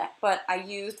 but I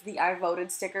used the I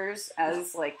voted stickers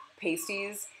as like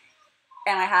pasties,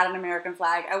 and I had an American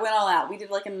flag. I went all out. We did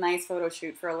like a nice photo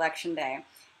shoot for election day,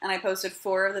 and I posted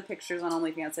 4 of the pictures on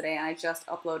OnlyFans today, and I just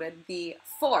uploaded the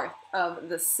 4th of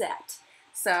the set.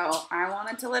 So I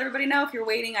wanted to let everybody know, if you're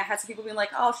waiting, I had some people being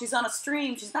like, oh, she's on a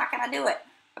stream, she's not going to do it.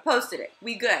 I posted it.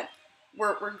 We good.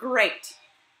 We're great.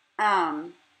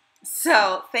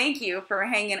 So thank you for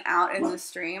hanging out in the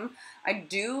stream.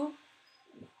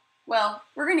 Well,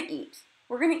 we're going to eat.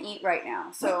 We're going to eat right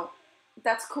now. So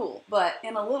that's cool. But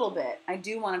in a little bit, I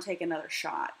do want to take another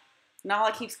shot.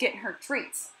 Nala keeps getting her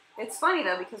treats. It's funny,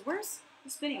 though, because where's the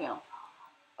spinning wheel?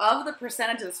 Of the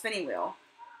percentage of the spinning wheel,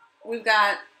 we've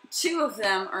got 2 of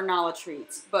them are Nala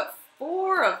treats, but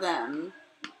 4 of them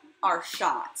are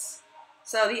shots.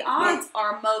 So the odds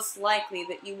are most likely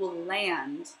that you will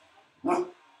land on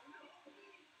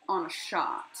a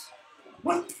shot.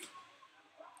 All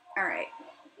right.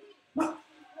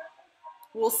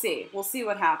 We'll see. We'll see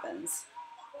what happens.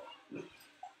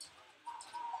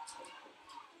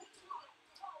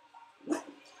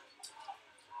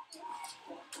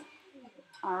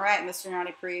 All right, Mr.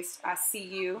 Naughty Priest, I see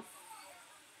you.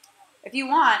 If you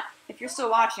want, if you're still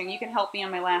watching, you can help me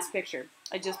on my last picture.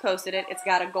 I just posted it. It's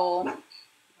got a goal.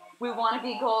 We want to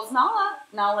be goals.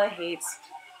 Nala hates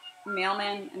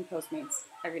mailmen and Postmates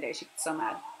every day. She gets so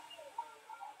mad.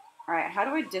 All right, how do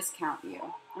I discount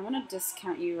you? I'm going to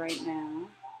discount you right now.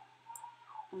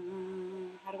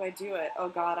 How do I do it? Oh,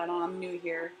 God, I'm new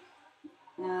here.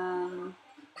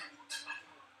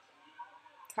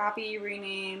 Copy,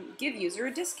 rename, give user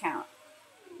a discount.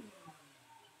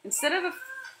 Instead of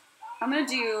I'm going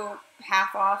to do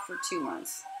half off for 2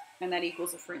 months, and that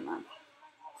equals a free month.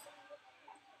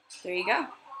 There you go.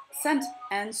 Sent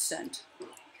and sent.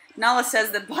 Nala says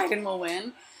that Biden will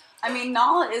win. I mean,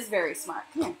 Nala is very smart.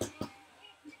 Come here.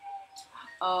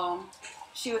 Oh,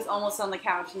 she was almost on the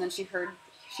couch, and then she heard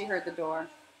the door.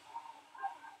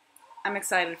 I'm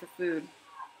excited for food.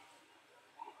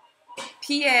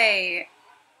 PA.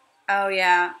 Oh,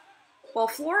 yeah. Well,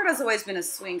 Florida's always been a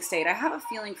swing state. I have a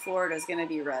feeling Florida's going to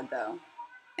be red, though.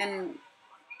 And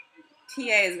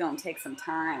PA is going to take some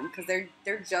time, because they're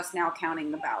just now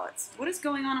counting the ballots. What is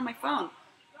going on my phone?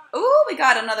 Ooh, we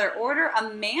got another order.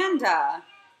 Amanda.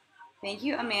 Thank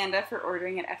you, Amanda, for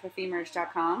ordering at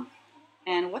ffemerge.com.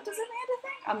 And what does Amanda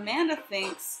think?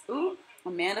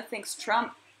 Amanda thinks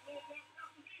Trump.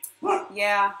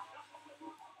 Yeah.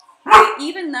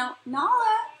 Even though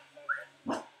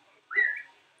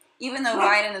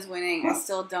Biden is winning,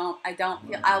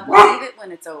 I'll believe it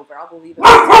when it's over. I'll believe it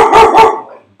when it's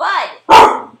over. Bud!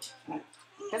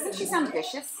 Doesn't she sound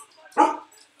vicious?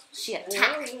 She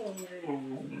attacked.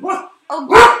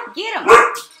 Oh, get him!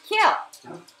 Kill!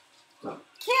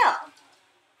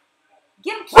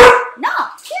 Get him killed! No!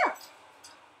 Kill!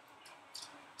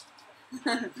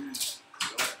 Alright,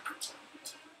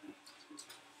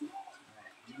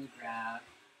 let me grab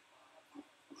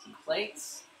some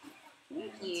plates.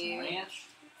 Thank and you. Some ranch.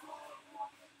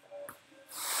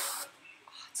 Oh,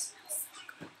 it smells so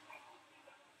good.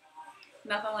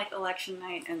 Nothing like election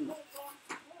night and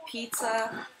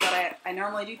pizza. But I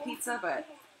normally do pizza, but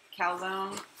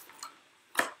calzone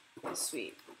is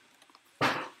sweet.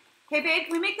 Hey, babe,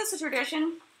 can we make this a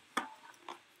tradition?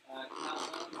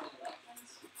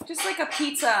 Just like a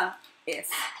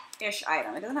pizza-ish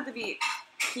item. It doesn't have to be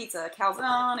pizza.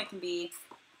 Calzone, it can be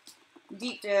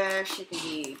deep dish, it can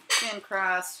be thin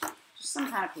crust, just some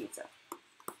kind of pizza.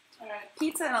 Alright.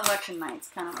 Pizza and election night's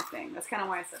kind of my thing. That's kind of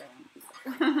why I said I want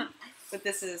pizza. But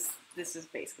this is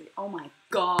basically, oh my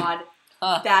God.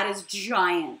 Huh. That is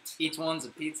giant. Each one's a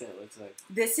pizza, it looks like.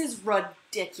 This is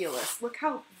ridiculous. Look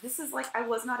how, this is like, I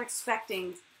was not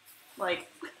expecting,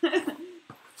 like,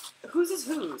 whose is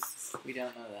whose? We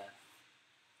don't know that.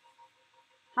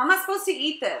 How am I supposed to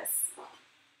eat this?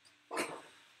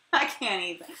 I can't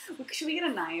eat that. Look, should we get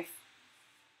a knife?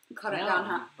 Cut it No, down,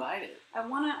 huh? you bite it. I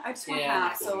just want Yeah,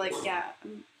 half, I so see. like, yeah.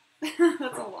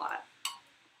 That's a lot.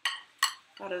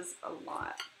 That is a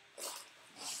lot.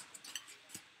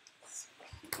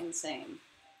 Insane.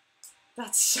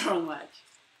 That's so much.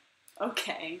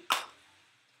 Okay.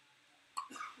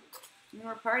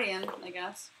 We're partying, I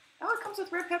guess. Oh, it comes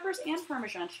with red peppers and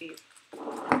Parmesan cheese.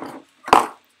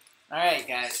 Alright,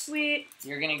 guys. Sweet.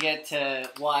 You're gonna get to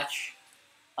watch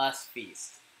us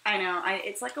feast. I know.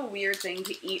 It's like a weird thing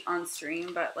to eat on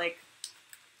stream, but like,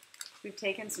 we've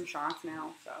taken some shots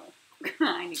now, so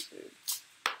I need food.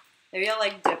 Maybe I'll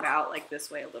like dip out like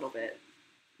this way a little bit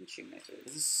and chew my food.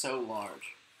 This is so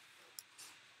large.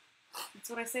 That's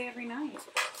what I say every night.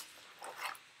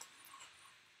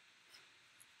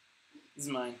 This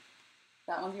is mine.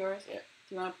 That one's yours? Yeah.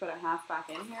 Do you want to put a half back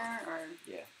in here, or?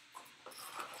 Yeah.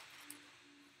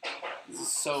 This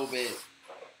is so big.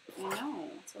 I know.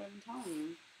 That's what I'm telling you.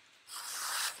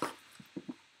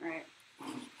 Alright.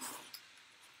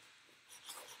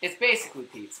 It's basically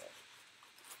pizza.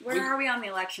 Where are we on the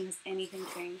election? Has anything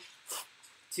changed?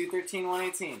 213,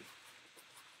 118.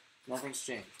 Nothing's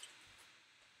changed.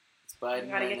 It's Biden We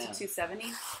gotta right get now. to 270?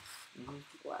 Mm-hmm.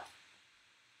 What?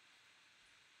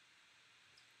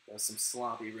 That was some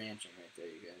sloppy ranching right there,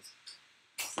 you guys.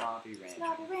 Sloppy ranching.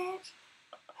 Sloppy ranch.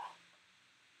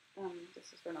 This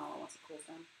is for Nala once it cools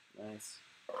down. Nice.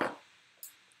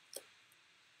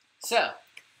 So,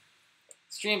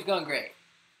 stream's going great.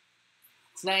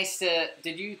 It's nice to...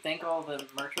 Did you thank all the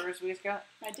merchers we've got?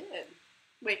 I did.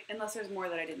 Wait, unless there's more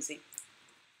that I didn't see.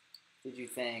 Did you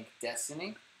thank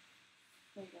Destiny?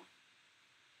 There you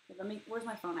go. Okay, where's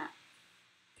my phone at?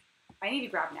 I need to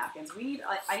grab napkins. I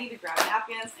need to grab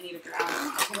napkins. I need to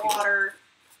grab water.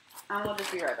 And we'll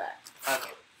just be right back.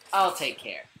 Okay. I'll take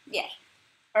care. Yeah.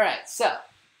 Alright, so.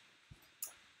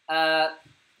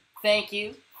 Thank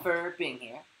you for being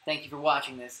here. Thank you for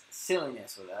watching this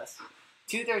silliness with us.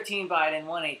 213 Biden,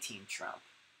 118 Trump.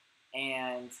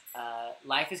 And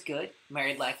life is good.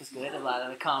 Married life is good. A lot of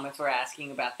the comments were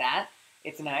asking about that.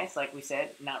 It's nice, like we said,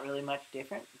 not really much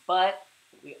different. But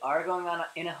we are going on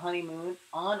a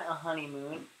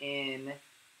honeymoon in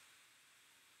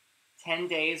 10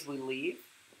 days we leave.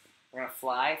 We're going to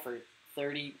fly for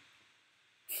 35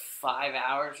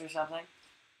 hours or something.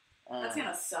 That's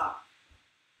gonna suck.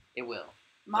 It will.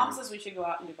 Mom says we should go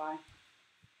out in Dubai.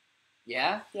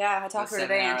 Yeah? Yeah, I talked to her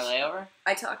today. 7 hour layover?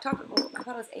 I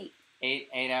thought it was 8. 8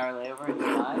 hour layover in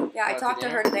Dubai? Yeah, I Go out talked to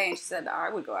dinner? her today, and she said I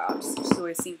would go out. Just the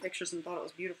way I've seen pictures and thought it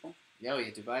was beautiful. Yo,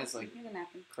 yeah, Dubai's like Here's a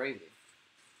napkin. crazy.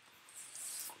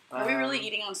 Are we really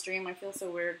eating on stream? I feel so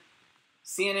weird.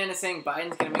 CNN is saying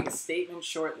Biden's going to make a statement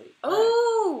shortly.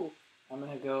 Oh! I'm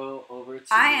going to go over to...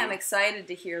 I am excited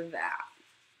to hear that.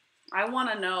 I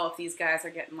want to know if these guys are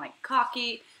getting, like,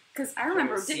 cocky. Because I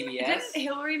remember, didn't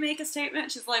Hillary make a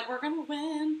statement? She's like, we're going to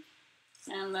win.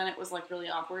 And then it was, like, really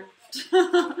awkward.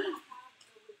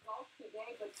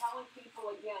 Today, but telling people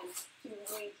again to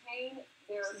maintain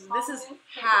their This is confidence,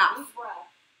 take half. a deep breath,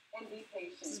 and be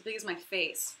patient. It's as big as my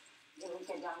face.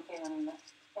 Eureka Duncan,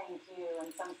 thank you.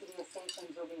 And some TV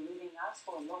stations will be leaving us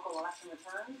for local election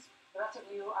returns. The rest of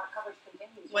you, our coverage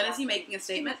continues. When is he making a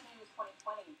statement? News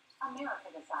 2020. America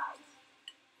decides.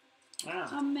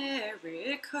 Oh.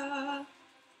 America.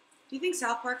 Do you think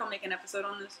South Park will make an episode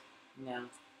on this? No.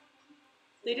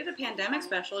 They did a pandemic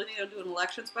special. Do you think they'll do an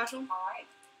election special? All right.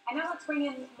 And now let's bring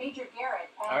in Major Garrett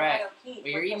and All right. O'Keefe.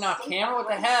 Well, you're with eating the off state camera? What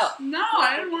the race. hell? No,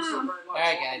 I don't Thank you so want to. very much. All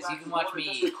right, Welcome guys, you back can to watch the me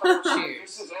board. eat. Just to clarify, Cheers.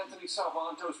 This is Anthony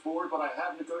Salvanto's board, but I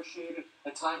have negotiated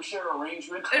a timeshare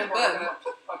arrangement. It's We're good. going to have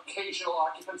occasional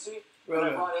occupancy. And I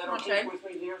Right. brought Ed Okay. O'Keefe with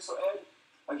me here. So, Ed,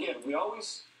 again, we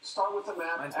always start with the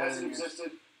map Mine's better as it than yours.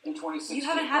 existed in 2016. You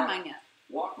haven't had Right? mine yet.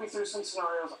 Walk me through some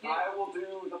scenarios. Yeah. I will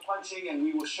do the punching, and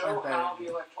we will show Mine's better how than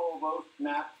the yours. electoral vote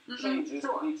map changes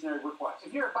Sure. with each and every request.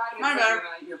 If you're a Biden Mine fan,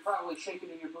 better. you're probably shaking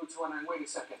in your boots wondering, wait a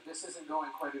second, this isn't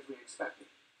going quite as we expected.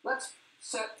 Let's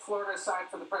set Florida aside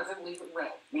for the present, leave it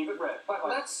red. Leave it red. But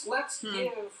let's give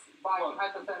Biden,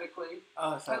 hypothetically,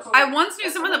 Oh, sorry. that's I once knew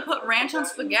someone that put ranch on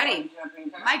spaghetti.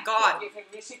 My God. give him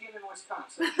Michigan and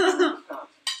Wisconsin.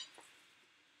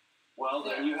 Well,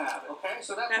 there you have it. Okay,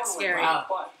 so that's That's one way. scary. Wow.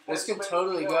 But This that's could the way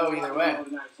totally we go We'll either have to way. go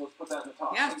tonight, so let's put that in the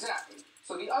top. Yeah. Exactly.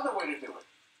 So the other way to do it,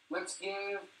 let's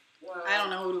give I don't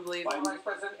know who to believe. Vice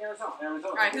President Arizona.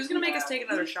 All right, who's gonna make us take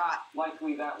another shot?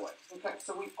 Likely that way. Okay,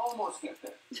 so we almost get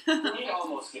there. He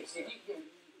almost gets there.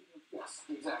 Yes,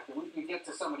 exactly. You get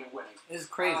to somebody winning. This is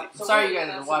crazy. So I'm sorry what you is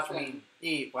guys are the watching essence me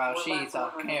eat while We're she left eats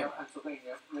off alone in camera.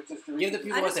 Pennsylvania, which is Give the to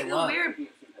people I what just they feel want. weird.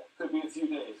 Could be a few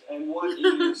days. And what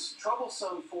is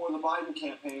troublesome for the Biden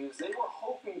campaign is they were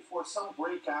hoping for some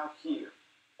breakout here.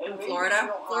 And In maybe Florida? in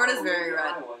Ohio, Florida's very maybe red.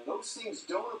 Iowa, and those things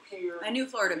don't appear I knew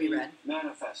Florida would be red.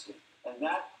 manifesting. And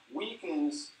that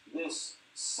weakens this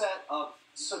set of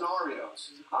scenarios.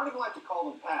 I don't even like to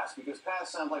call them past because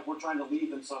past sounds like we're trying to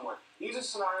lead them somewhere. These are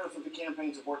scenarios that the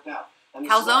campaigns have worked out. And the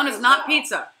Calzone scenarios is not now,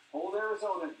 pizza. Hold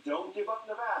Arizona, don't give up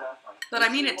Nevada. But I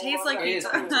mean, it tastes like It is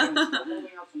pizza. pizza. They're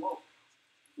holding out some hope.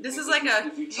 This is like a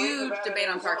If you trade huge Nevada debate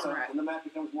on and Parks and Arizona, Rec. then the map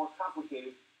becomes more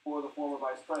complicated for the former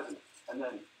vice president. And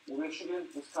then Michigan,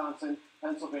 Wisconsin,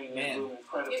 Pennsylvania Man. loom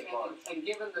incredibly large. And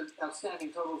given the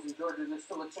outstanding totals in Georgia, there's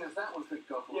still a chance that one could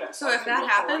go for Yeah, So I if think that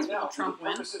happens, right now, will Trump for the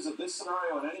win? purposes of this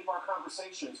scenario and any of our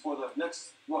conversations for the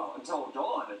next, well, until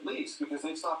dawn at least, because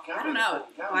they've stopped I counting. don't know.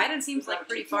 in Fulton County, Biden seems we've like got to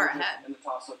pretty keep far Georgia ahead. in the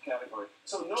toss-up category.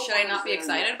 So no Should I one not is be there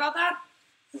excited yet, about that?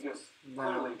 because No,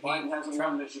 clearly he- Biden hasn't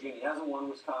Trump- won Michigan, he hasn't won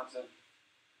Wisconsin.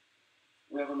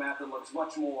 We have a map that looks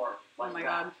much more Oh like my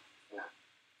that. God.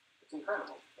 It's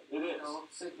incredible. It is. You know,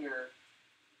 sit here.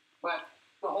 But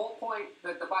the whole point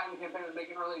that the Biden campaign was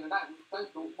making earlier tonight, the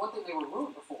one thing they were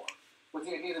rooting for was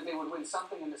the idea that they would win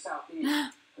something in the Southeast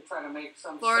to try to make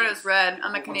some Florida's sense. red.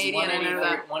 I'm a It's Canadian. I know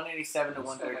that. 187 to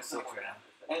 136 right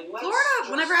now. And let's Florida,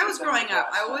 just whenever I was sit growing down up,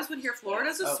 and I grasp always would hear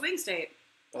Florida's a Oh. swing state.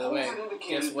 By the way, polls that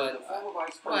indicated guess what? that the former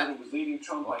vice What? president was leading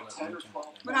Trump by Hold on, 10 or let me check.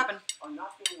 12 What happened? are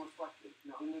not being reflected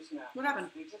in this map. What happened?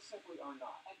 They just simply are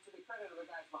not. And to the credit of the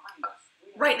guys behind us,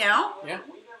 Right now? Yeah.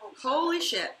 Holy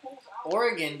shit.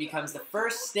 Oregon becomes the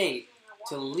first state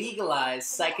to legalize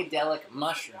psychedelic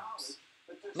mushrooms.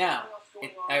 Now,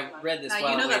 I read this Now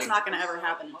while you know that's waiting. not going to ever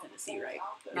happen in Tennessee, right?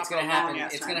 Not It's for gonna a long happen.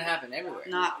 ass It's time. gonna happen everywhere.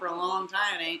 Not for a long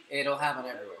time, it ain't. It'll happen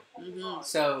everywhere. Mm-hmm.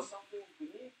 So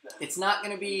it's not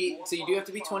gonna be. So you do have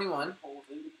to be 21.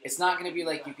 It's not gonna be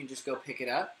like you can just go pick it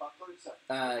up.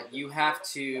 You have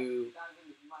to.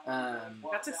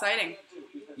 That's exciting.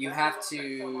 You have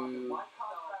to.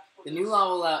 The new law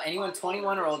will allow anyone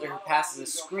 21 or older who passes a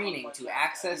screening to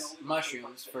access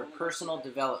mushrooms for personal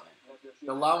development.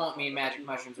 The law won't mean magic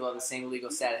mushrooms will have the same legal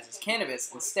status as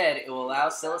cannabis. Instead, it will allow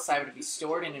psilocybin to be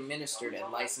stored and administered at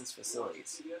licensed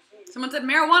facilities. Someone said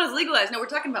marijuana is legalized. No, we're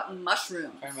talking about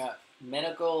mushrooms. Talking about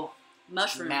medical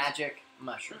Mushrooms. magic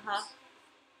mushrooms. Uh-huh.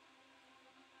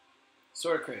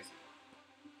 Sort of crazy.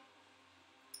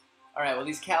 All right, well,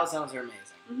 these calzones are amazing.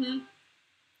 Mm-hmm.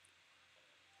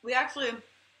 We actually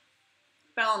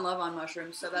fell in love on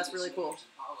mushrooms, so that's really cool.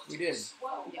 We did.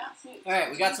 Yeah. All right,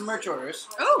 we got some merch orders.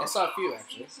 Oh! I saw a few,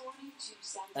 actually.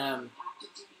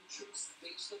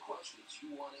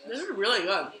 This is really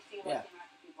good. Yeah.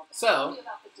 So,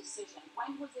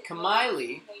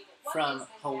 Kamali from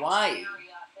Hawaii.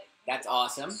 That's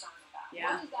awesome.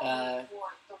 Yeah.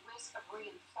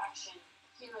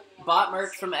 Bought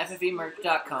merch from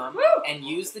ffemerch.com Woo! and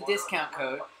used the discount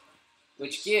code,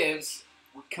 which gives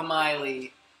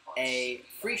Kamali a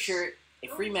free shirt, a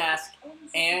free mask,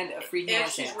 and a free hand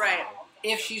If she's sanitizer. right.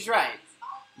 If she's right,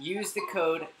 use the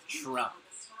code TRUMP.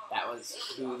 That was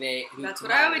who That's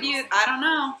what Kamali I would was. use. I don't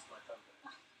know.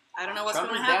 I don't know what's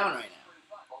Trump going is to down happen. right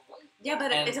now. Yeah,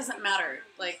 but And- it doesn't matter.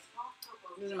 Like,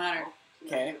 it doesn't matter.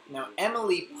 Okay, now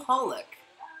Emily Pollock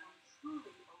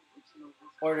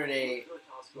ordered a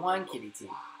wine kitty tea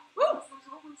Woo!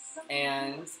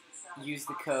 and used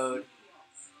the code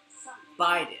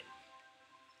Biden.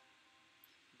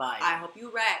 I hope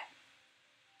you're right.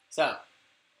 So,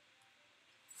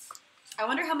 I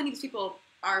wonder how many of these people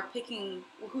are picking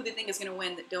who they think is going to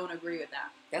win that don't agree with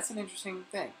that. that's an interesting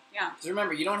thing. Yeah. Because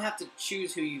remember, you don't have to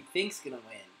choose who you think's going to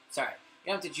win. Sorry.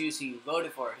 You don't have to choose who you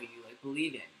voted for, who you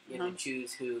believe in. You have to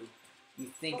choose who you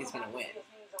think is going to win.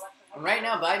 And right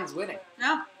now, Biden's winning.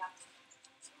 Yeah.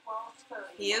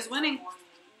 He is winning.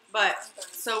 But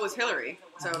so was Hillary.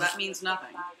 So that means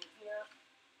nothing.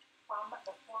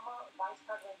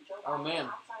 Oh, man.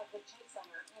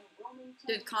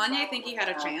 Did Kanye think he had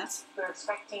a chance? We're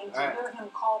expecting to All right. hear him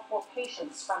call for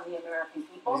patience from the American He's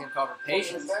people. going to call for It was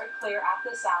patience. very clear at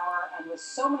this hour, and with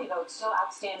so many votes still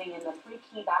outstanding in the three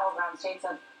key battleground states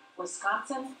of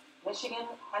Wisconsin, Michigan,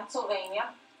 Pennsylvania,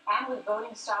 and with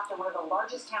voting stopped in one of the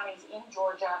largest counties in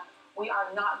Georgia, we are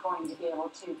not going to be able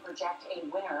to project a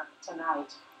winner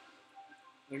tonight.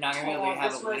 We're not going to be able to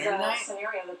have this a was winner a tonight?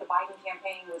 scenario that the Biden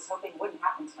campaign was hoping wouldn't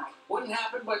happen tonight. Wouldn't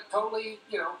happen, but totally,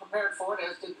 prepared for it,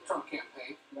 as did the Trump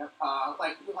campaign. Yep.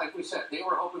 Like we said, they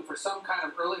were hoping for some kind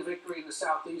of early victory in the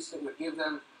Southeast that would give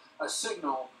them a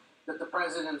signal that the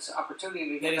president's opportunity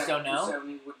to They get just back don't to know?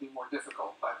 270 would be more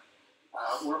difficult. But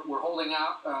we're holding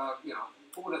out.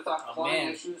 Who would have thought Oh, plumbing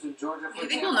man. issues in Georgia, for You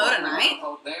think example, we'll know we're tonight?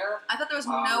 gonna vote there. I thought there was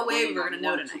no way we were going to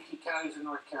know One or two tonight. key counties in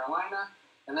North Carolina.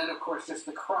 And then, of course, just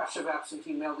the crush of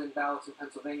absentee mailed-in ballots in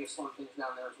Pennsylvania slowing things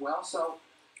down there as well. So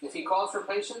if he calls for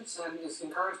patience and is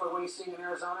encouraged by what he's seeing in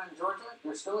Arizona and Georgia,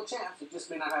 there's still a chance. It just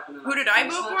may not happen tonight. Who did I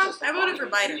It's vote not for? just the I voted for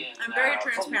voting Biden. in, I'm very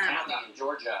Fulton transparent about County that. in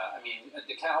Georgia. I mean,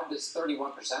 DeKalb is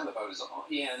 31% of the vote is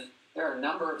in. There are a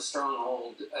number of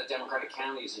stronghold Democratic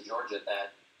counties in Georgia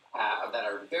that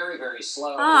are very, very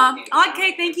slow. in Okay,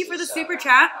 counting thank you for the races, super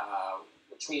chat.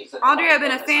 which means that the Audrey, Biden I've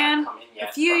been a vote has not fan come in a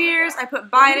yet few from the years. I county.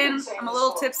 put Biden. I'm a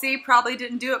little tipsy. Probably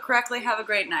didn't do it correctly. Have a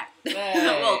great night. Hey.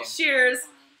 Well, cheers.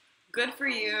 Good for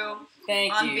you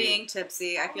Thank on you. being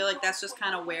tipsy. I feel like that's just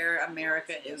kind of where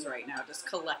America is right now, just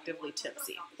collectively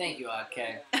tipsy. Thank you,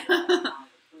 Okay.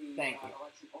 Thank you.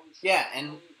 Yeah,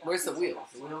 and where's the wheel?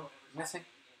 Is the wheel missing?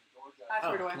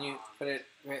 Where do I? Can you put it?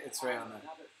 It's right on the.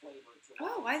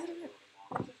 Oh, why is it red?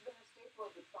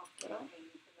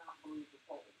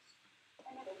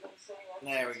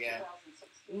 There we go.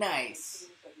 Nice.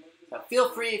 So feel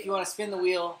free if you want to spin the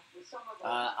wheel.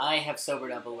 I have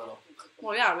sobered up a little.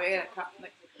 Well, yeah, we ate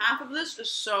like half of this is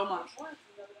so much.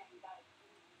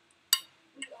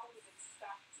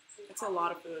 It's a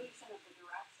lot of food.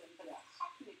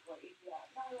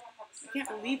 I can't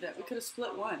believe it. We could have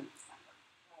split one.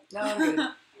 No, I'm good.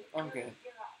 I'm good.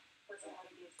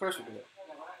 Of course we do it.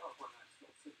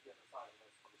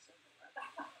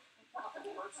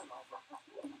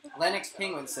 Lennox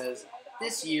Penguin says,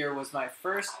 "This year was my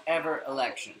first ever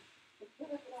election."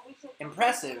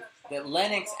 Impressive that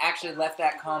Lennox actually left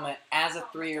that comment as a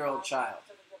 3-year-old child.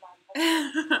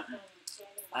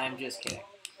 I'm just kidding.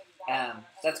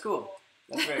 That's cool.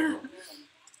 That's very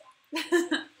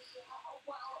cool.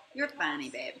 You're funny,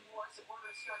 babe.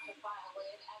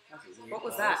 That's a weird What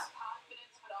was pause. that?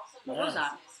 What was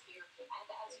that?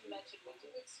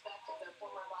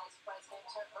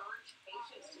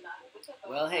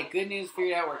 Well, hey, good news.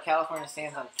 Figured out where California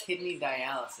stands on kidney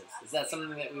dialysis. Is that something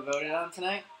that we voted on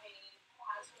tonight?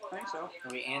 I think so.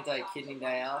 Are we anti-kidney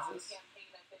dialysis?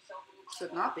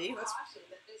 Should not be. That's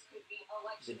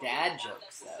The dad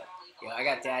jokes, though. Yo, I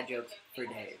got dad jokes for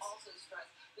days.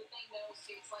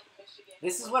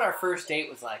 This is what our first date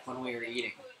was like when we were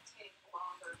eating.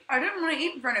 I didn't want to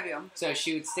eat in front of you. So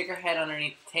she would stick her head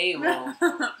underneath the table,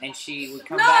 and she would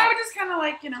come No, I back. would just kind of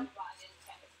like,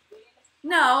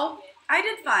 No, I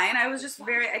did fine. I was just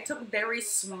I took very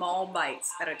small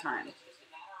bites at a time.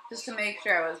 Just to make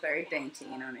sure I was very dainty,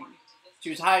 you know what I mean? She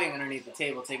was hiding underneath the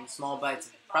table, taking small bites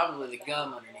of probably the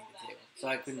gum underneath the table, so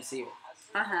I couldn't see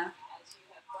her. Uh-huh.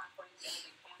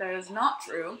 That is not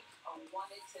true.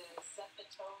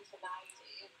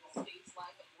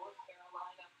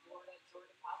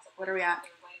 What are we at?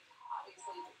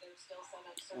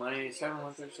 187,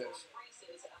 136.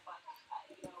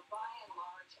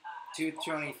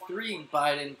 223,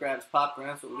 Biden grabs popcorn.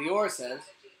 That's what Lior says.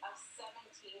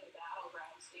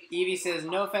 Evie says,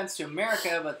 no offense to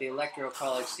America, but the Electoral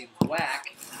College seems whack.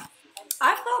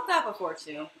 I've thought that before,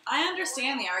 too. I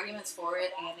understand the arguments for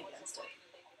it and against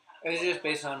it. Is it just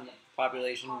based on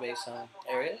population, based on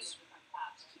areas?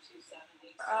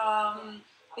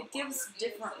 It gives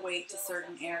different weight to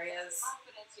certain areas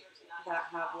that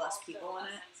have less people in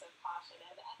it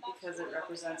because it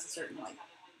represents a certain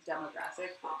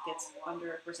demographic that gets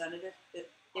underrepresented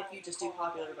if you just do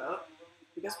popular vote.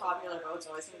 Because popular vote's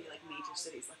always going to be major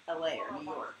cities like LA or New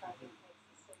York.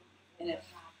 And if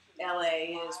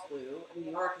LA is blue and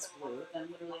New York is blue, then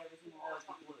literally everything will always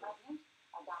be blue.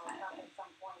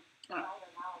 Kind of thing.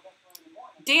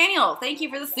 Daniel, thank you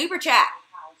for the super chat.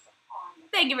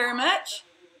 Thank you very much.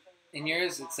 In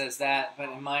yours it says that, but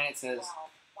in mine it says,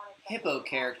 hippo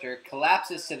character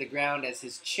collapses to the ground as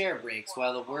his chair breaks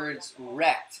while the words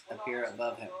wrecked appear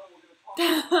above him.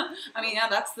 I mean, yeah,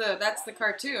 that's the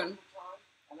cartoon.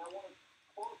 And I want to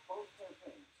quote both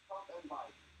campaigns, Trump and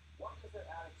Biden. What is their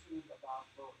attitude about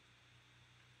voting?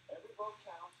 Every vote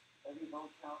counts in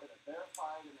a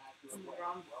verified and accurate way.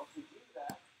 Well, to do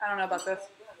that, I don't know about this.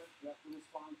 you have to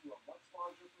respond to a much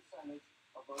larger percentage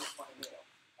of votes by mail.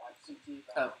 Absentee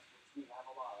Oh. ballots, which we have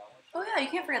a lot of. Oh yeah,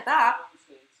 you can't forget that.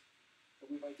 States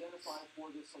that we've identified for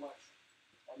this election.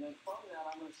 And then from that,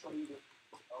 I'm going to show you the.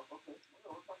 Oh, okay.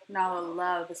 Now I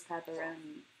love this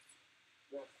pepperoni.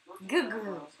 Good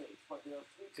girl.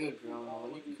 Good girl,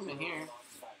 you can come in here.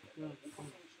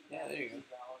 Yeah, there you go.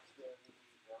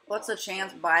 What's the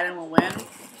chance Biden will win?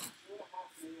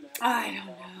 I don't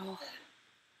know.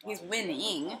 He's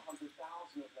winning.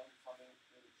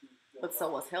 But so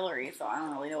was Hillary, so I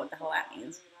don't really know what the hell that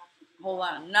means. A whole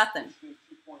lot of nothing.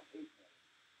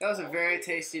 That was a very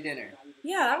tasty dinner.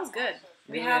 Yeah, that was good.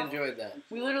 Really enjoyed that.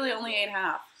 We literally only ate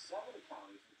half.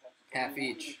 Half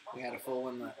each. We had a full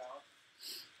one left.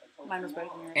 Mine was better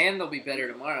than yours. And they'll be better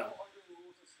tomorrow.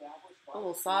 A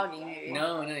little soggy, maybe.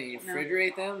 No, you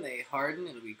refrigerate them, they harden,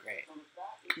 it'll be great.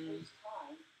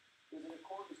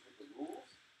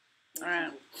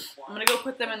 Alright. I'm gonna go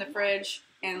put them in the fridge,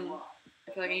 and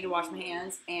I feel like I need to wash my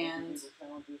hands, and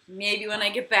maybe when I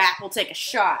get back, we'll take a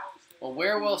shot. Well,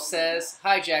 Werewolf says,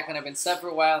 "Hi, Jaclyn. I've been sub for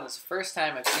a while, and this is the first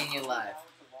time I've seen you live."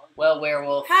 Well,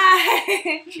 Werewolf.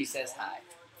 Hi! She says hi.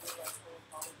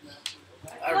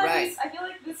 I Alright. feel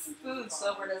like this food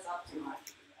sobered us up too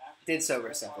much. Did sober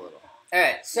us up a little.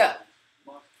 Alright, so,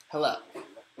 hello.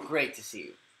 Great to see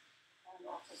you.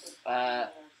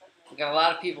 We got a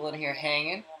lot of people in here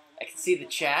hanging. I can see the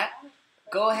chat.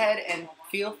 Go ahead and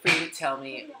feel free to tell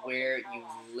me where you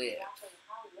live.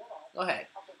 Go ahead.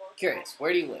 Curious,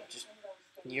 where do you live? Just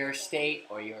your state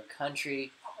or your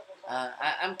country?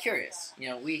 I'm curious. You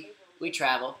know, we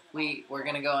travel. We're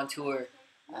gonna go on tour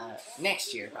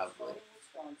next year probably.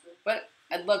 But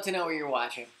I'd love to know where you're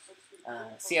watching.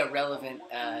 See how relevant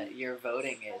your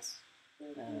voting is.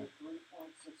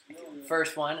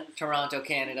 First one, Toronto,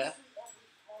 Canada.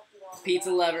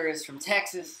 Pizza Lover is from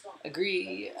Texas.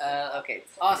 Agree. Okay,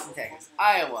 Austin, Texas.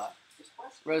 Iowa.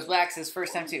 Rose Black says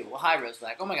first time too. Well, hi, Rose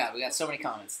Black. Oh my God, we got so many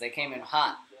comments. They came in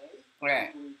hot. All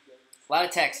right. A lot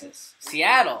of Texas.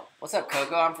 Seattle. What's up,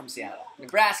 Coco? I'm from Seattle.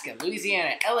 Nebraska,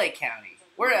 Louisiana, LA County.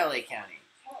 We're LA County.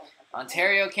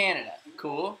 Ontario, Canada.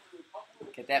 Cool.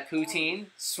 Get that poutine.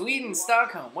 Sweden,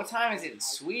 Stockholm. What time is it in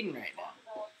Sweden right now?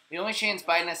 The only chance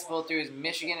Biden has to pull through is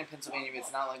Michigan and Pennsylvania, but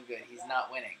it's not looking good. He's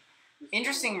not winning.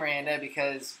 Interesting, Miranda,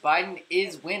 because Biden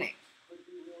is winning.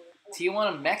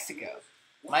 Tijuana, Mexico.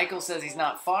 Michael says he's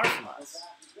not far from us.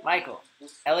 Michael,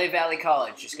 LA Valley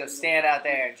College. Just go stand out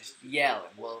there and just yell,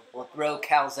 and we'll throw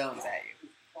calzones at you.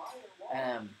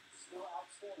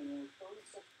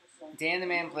 Dan the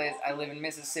Man plays, I live in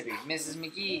Mississippi. Mrs.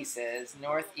 McGee says,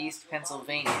 Northeast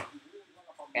Pennsylvania.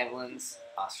 Evelyn's,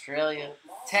 Australia.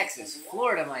 Texas,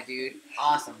 Florida, my dude.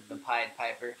 Awesome, the Pied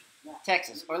Piper.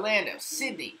 Texas, Orlando,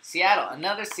 Sydney, Seattle,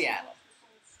 another Seattle.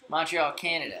 Montreal,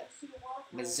 Canada.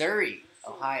 Missouri,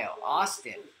 Ohio,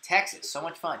 Austin, Texas. So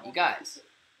much fun. You guys,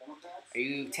 are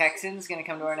you Texans going to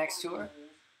come to our next tour?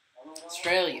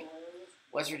 Australia,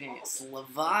 West Virginia,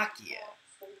 Slovakia,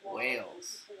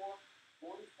 Wales.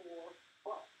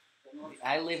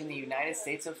 I live in the United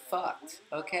States of fucked.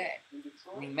 Okay.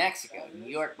 New Mexico, New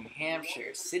York, New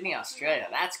Hampshire, Sydney, Australia.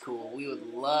 That's cool. We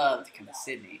would love to come to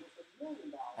Sydney.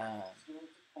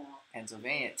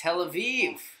 Pennsylvania, Tel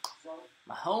Aviv,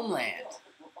 my homeland.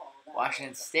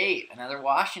 Washington State, another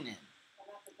Washington.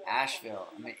 Asheville,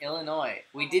 I'm in Illinois.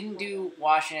 We didn't do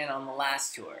Washington on the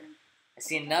last tour. I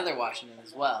see another Washington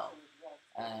as well.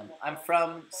 I'm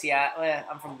from Seattle.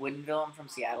 I'm from Woodinville. I'm from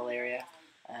Seattle area.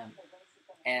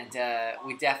 And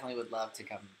we definitely would love to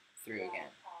come through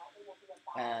again.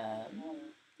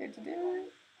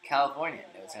 California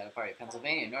knows how to party.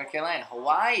 Pennsylvania, North Carolina,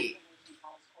 Hawaii,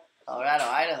 Colorado,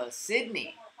 Idaho,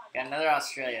 Sydney. Got another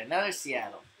Australia, another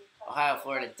Seattle, Ohio,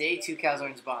 Florida. Day 2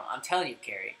 calzones bomb. I'm telling you,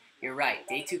 Carrie, you're right.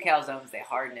 Day 2 calzones, they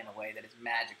harden in a way that is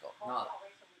magical. No.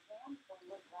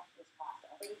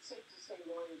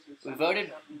 We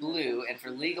voted blue and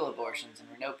for legal abortions and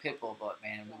for no pit bull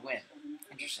ban, we win.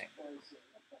 Interesting.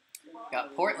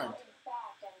 Got Portland.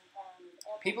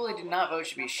 People who did not vote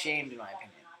should be ashamed, in my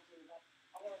opinion.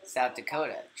 South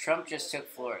Dakota. Trump just took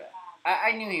Florida.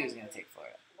 I knew he was going to take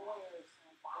Florida.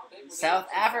 South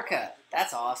Africa.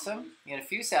 That's awesome. You got a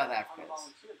few South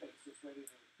Africans.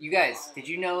 You guys, did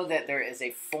you know that there is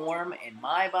a form in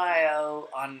my bio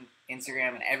on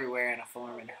Instagram and everywhere, and a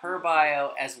form in her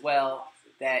bio as well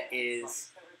that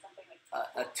is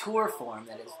a tour form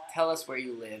that is tell us where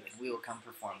you live and we will come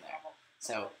perform there.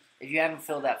 So if you haven't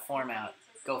filled that form out,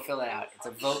 go fill it out. It's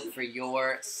a vote for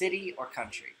your city or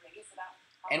country.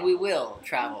 And we will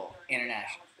travel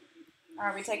internationally.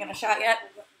 Are we taking a shot yet?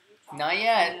 Not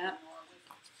yet.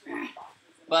 Yeah.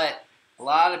 But a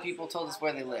lot of people told us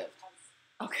where they lived.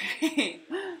 Okay.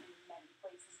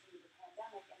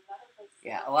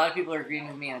 Yeah, a lot of people are agreeing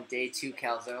with me on day 2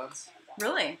 calzones.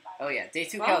 Really? Oh yeah, day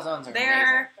 2 calzones are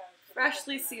they're amazing.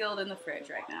 freshly sealed in the fridge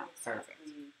right now. Perfect.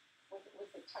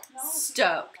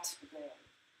 Stoked.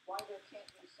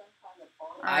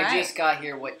 I just got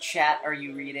here. What chat are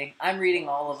you reading? I'm reading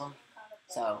all of them.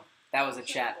 So, That was a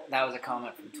chat. That was a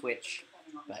comment from Twitch,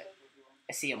 but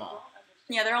I see them all.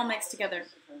 Yeah, they're all mixed together.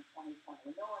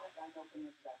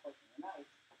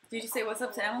 Did you say what's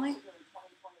up to Emily?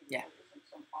 Yeah.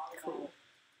 Cool.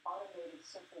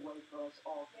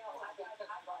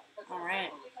 All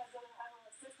right.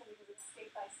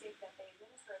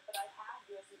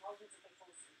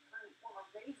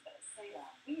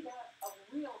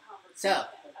 So,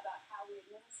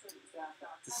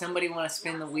 does somebody want to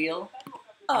spin the wheel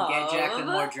and get Jaclyn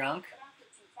more drunk?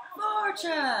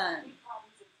 Fortune.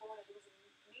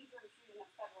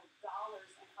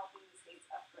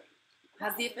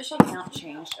 Has the official count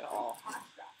changed at all?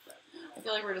 I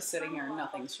feel like we're just sitting here and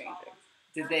nothing's changing.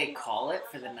 Did they call it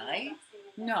for the night?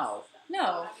 No.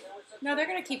 No. No, they're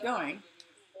going to keep going.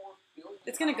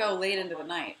 It's going to go late into the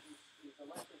night.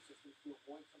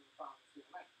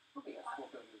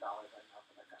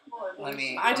 I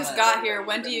mean, I just got here.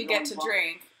 When do you get to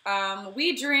drink?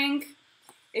 We drink,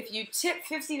 if you tip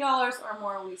 $50 or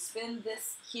more, we spin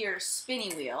this here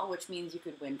spinny wheel, which means you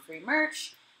could win free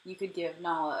merch, you could give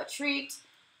Nala a treat,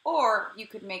 or you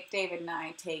could make David and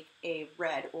I take a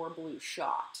red or blue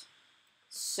shot.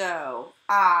 So,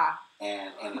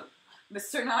 And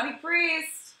Mr. Naughty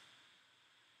Priest.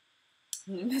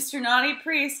 Mr. Naughty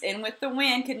Priest, in with the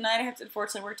win. Good night. I have to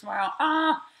unfortunately work tomorrow.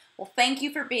 Well, thank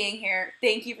you for being here.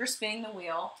 Thank you for spinning the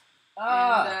wheel.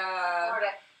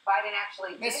 Biden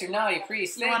actually did. Mr. Naughty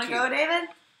Priest, You thank want to go, David?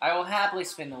 I will happily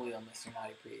spin the wheel, Mr.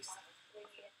 Naughty Priest.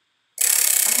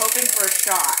 I'm hoping for a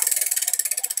shot.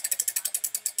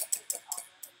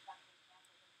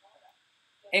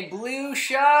 A blue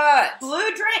shot! Blue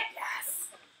drink, yes!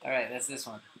 Alright, that's this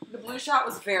one. The blue shot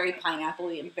was very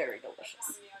pineapple-y and very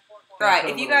delicious. Can I Right,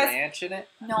 put if a you little guys... ranch in it?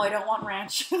 No, I don't want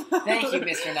ranch. Thank you,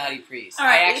 Mr. Naughty Priest. All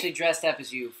right, I actually dressed up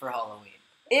as you for Halloween.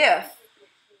 If...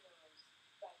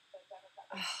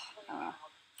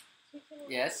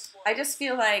 Yes? I just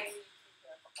feel like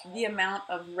the amount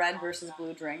of red versus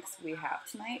blue drinks we have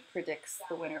tonight predicts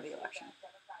the winner of the election.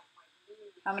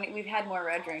 How many? We've had more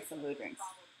red drinks than blue drinks.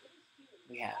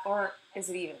 We have. Or is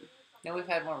it even? No, we've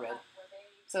had more red.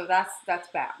 So that's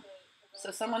bad.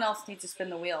 So someone else needs to spin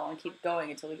the wheel and keep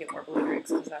going until we get more blue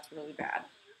drinks, because that's really bad.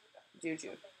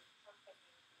 Juju.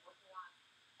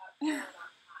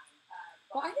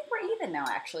 Well, I think we're even now,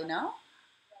 actually, no?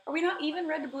 Are we not even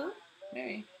red to blue?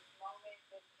 Maybe.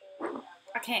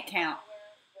 I can't count.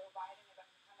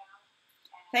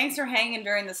 Thanks for hanging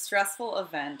during the stressful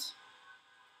event.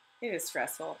 It is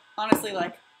stressful. Honestly,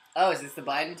 like... Oh, is this the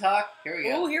Biden talk? Here we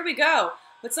go. Oh, here we go.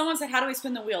 But someone said, how do we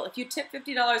spin the wheel? If you tip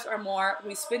 $50 or more,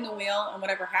 we spin the wheel, and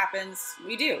whatever happens,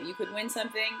 we do. You could win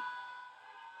something.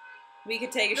 We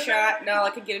could take a shot. No, I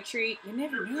could get a treat. You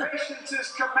never know. Patience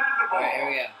is commendable. Alright, here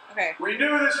we go. Okay, We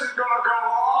knew this was going to go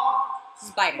long, this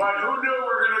is Biden. but who knew we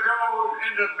were going to go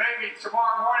into maybe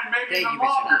tomorrow morning, maybe Thank you, even Mr.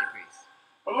 longer. Naughty Priest.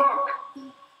 But look,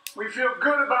 we feel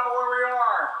good about where we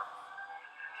are.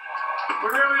 We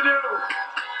really do.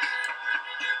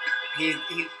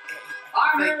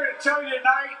 I'm here to tell you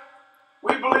tonight,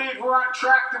 we believe we're on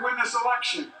track to win this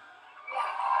election.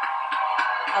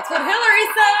 That's what Hillary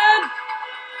said.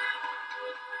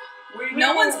 We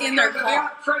No knew one's in their because of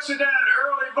car. The unprecedented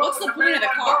early vote. What's the in point of the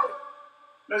mail-in car? vote,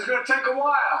 It's going to take a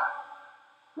while.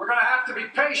 We're going to have to be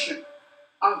patient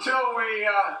until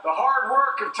the hard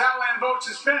work of tallying votes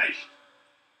is finished.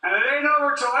 And it ain't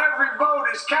over till every vote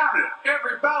is counted.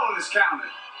 Every ballot is counted.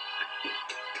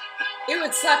 It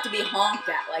would suck to be honked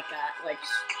at like that. Like,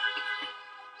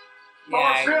 But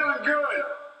Yeah, we're feeling good.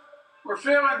 We're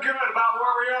feeling good about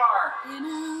where we are.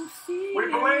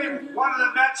 We believe one of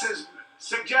the Nets has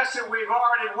suggested we've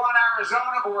already won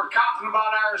Arizona, but we're confident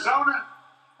about Arizona.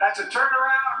 That's a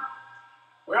turnaround.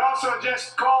 We also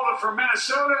just called it for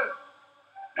Minnesota,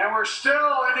 and we're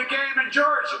still in the game in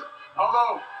Georgia,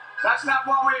 although that's not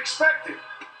what we expected.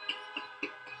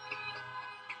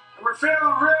 And we're feeling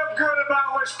real good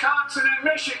about Wisconsin and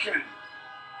Michigan.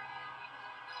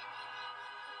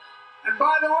 And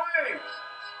by the way,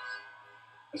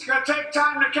 it's going to take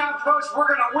time to count the votes. We're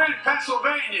going to win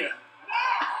Pennsylvania.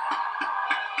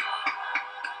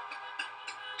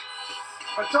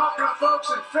 But talking to folks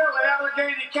in Philly,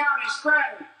 Allegheny County,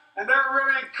 Scranton, and they're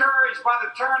really encouraged by the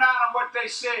turnout and what they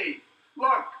see.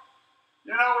 Look,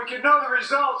 you know, we can know the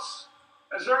results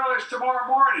as early as tomorrow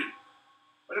morning.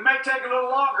 But it may take a little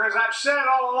longer, as I've said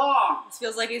all along. this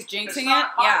feels like he's It's jinxing it.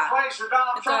 not my Yeah. place or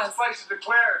Donald it Trump's does. place to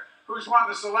declare who's won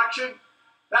this election.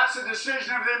 That's the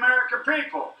decision of the American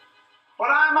people. But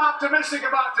I'm optimistic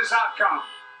about this outcome.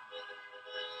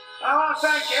 I want to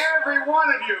thank every one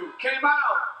of you who came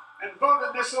out and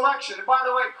voted this election. And by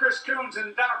the way, Chris Coons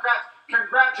and the Democrats,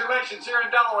 congratulations here in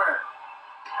Delaware.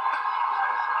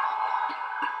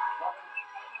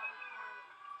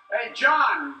 Hey,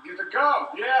 John, you're the GOAT.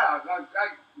 Yeah,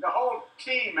 the whole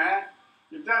team, man.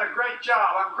 You've done a great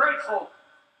job. I'm grateful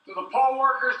to the poll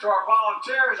workers, to our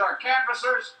volunteers, our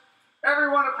canvassers,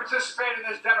 everyone who participated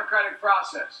in this democratic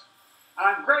process. And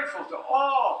I'm grateful to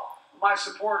all my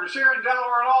supporters here in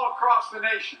Delaware and all across the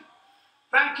nation.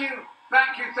 Thank you,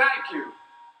 thank you, thank you.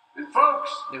 And folks,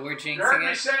 you heard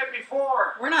me say it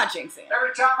before. We're not jinxing it.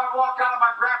 Every time I walk out of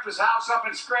my grandpa's house up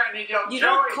in Scranton, he'd yell, You Joey,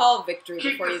 don't call victory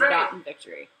keep before the you've faith. gotten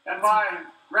victory. And my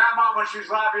grandma, when she was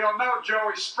alive, you'll know,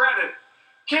 Joey, spread it.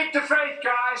 Keep the faith,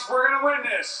 guys. We're going to win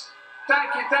this.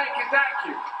 Thank you, thank you, thank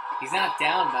you. He's not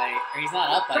down by, or he's not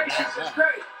up by 9 Patience is points.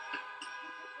 great.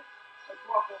 Let's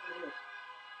walk over here.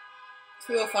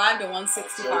 205 to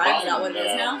 165. Is that what it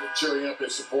is now? Cheering up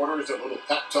his supporters, a little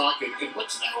pep talk, and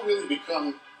what's now really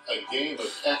become a game of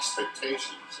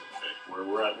expectations. Where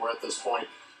we're at this point,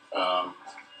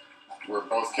 where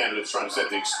both candidates trying to set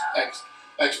the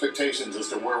expectations as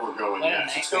to where we're going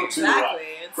next. Let's go to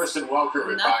Kristen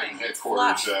Welker at Biden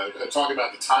headquarters, talking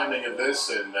about the timing of this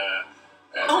and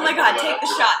oh my God, take the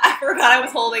shot. I forgot I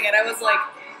was holding it. I was like,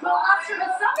 Well, to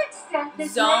some extent,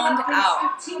 this zoned may have been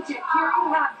out. strategic. Here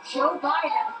you have Joe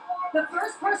Biden, the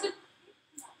first person.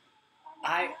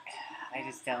 I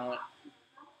just don't.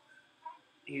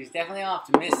 He was definitely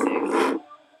optimistic.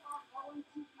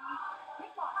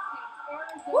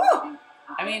 Woo!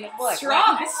 I mean, look.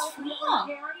 Strong. It's strong.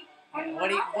 Yeah,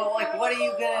 what are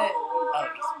you gonna? Oh,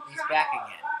 he's back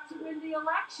again. To win the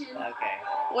election. Okay.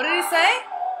 What did he say?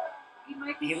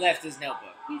 He left his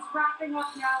notebook. He's wrapping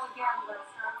up now again, Lester.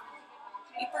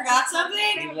 He forgot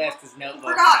something? He left his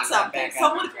notebook. Forgot something.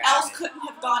 Someone else couldn't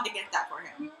have gone to get that for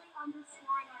him.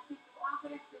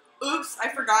 Oops, I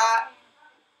forgot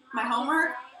my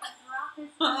homework. They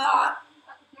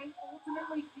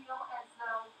ultimately feel as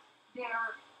though their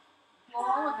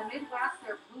wall in the Midwest,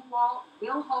 their blue wall,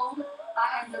 will hold.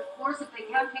 And of course, if they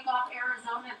can pick off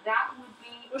Arizona, that would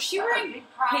be. Was she wearing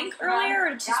pink earlier, or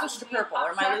did she switch to purple?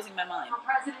 Or am I losing my mind? For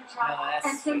President Trump. No, that's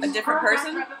and so a different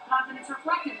person? That type of confidence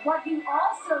reflected. What he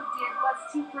also did was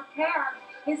to prepare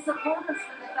his supporters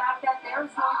for the fact that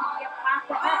there's going to be a path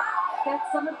ahead. That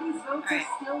some of these votes are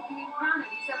still being counted.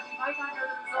 He said we might not know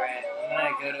the results. Alright,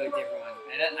 I'm gonna go to a different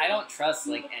one. I don't trust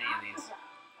like any of these.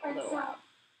 A little loud.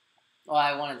 Well,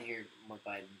 I wanted to hear what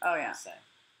Biden had to say.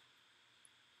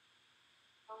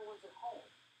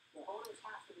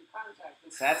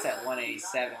 So that's at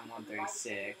 187,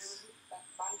 136.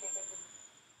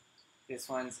 This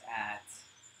one's at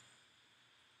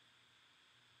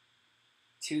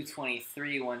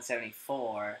 223,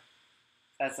 174.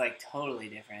 That's like totally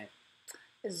different.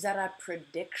 Is that a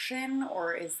prediction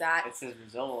or is that It says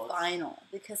results. final?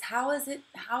 Because how is it?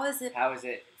 How is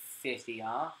it 50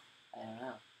 off? I don't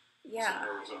know. Yeah.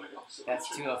 That's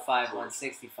 205,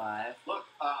 165. Look,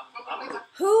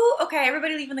 Who? Okay,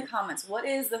 everybody leave in the comments. What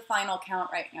is the final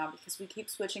count right now? Because we keep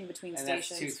switching between And that's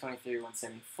stations. 223,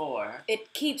 174.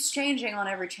 It keeps changing on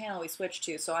every channel we switch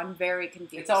to, so I'm very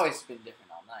confused. It's always been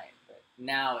different all night, but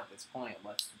now at this point,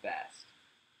 what's the best?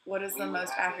 What is the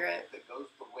most accurate? If it goes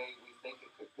the way we think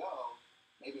it could go,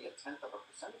 maybe a tenth of a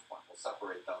percentage point will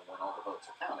separate them when all the votes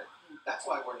are counted. That's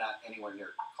why we're not anywhere near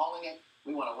calling it.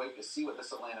 We want to wait to see what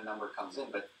this Atlanta number comes in.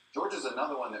 But Georgia's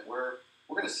another one that we're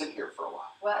going to sit here for a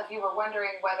while. Well, if you were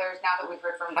wondering whether, now that we've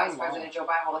heard from Vice President Joe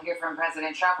Biden, we'll hear from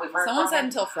President Trump. We've heard Someone from said him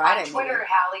until Friday. on Twitter,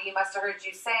 Hallie. You must have heard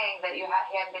you saying that he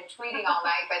hadn't been tweeting all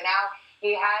night, but now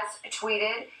he has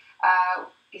tweeted.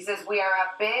 He says, "We are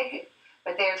up big,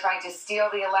 but they are trying to steal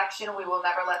the election. We will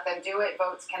never let them do it.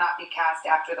 Votes cannot be cast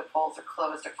after the polls are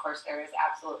closed." Of course, there is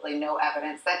absolutely no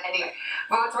evidence that any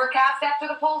votes were cast after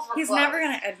the polls were He's closed. never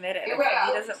going to admit it. If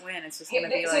he doesn't win, it's just going to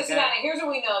be So, like Savannah, here's what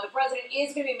we know. The president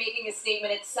is going to be making a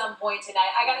statement at some point tonight.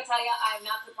 I got to tell you, I'm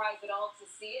not surprised at all to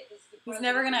see it. he's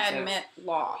never going to admit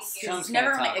loss. Trump's He's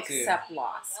never gonna going to talk, too. accept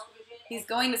loss. He's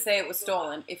going to say it was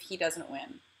stolen if he doesn't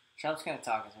win. Trump's going to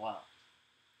talk as well.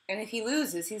 And if he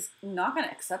loses, he's not going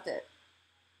to accept it.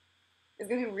 It's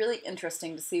going to be really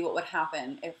interesting to see what would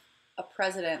happen if a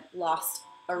president lost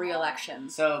a re-election.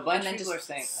 So a bunch and then of people just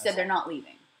are saying said they're not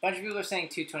leaving. A bunch of people are saying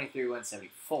 223,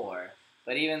 174,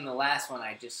 but even the last one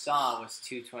I just saw was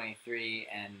 223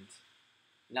 and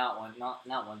not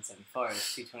 174.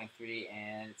 It's 223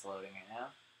 and it's loading right now.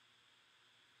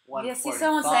 Yeah, see,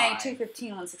 someone's saying 215,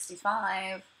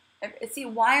 165. See,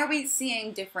 why are we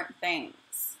seeing different things?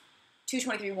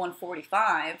 223,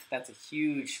 145. That's a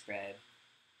huge spread.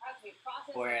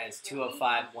 Whereas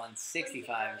 205,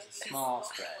 165 is a small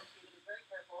spread.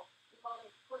 We call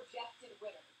them projected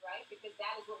winners, right? Because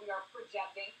that is what we are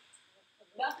projecting.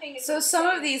 Nothing is So some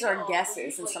of set in these are stone. guesses and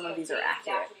Usually some of a these are day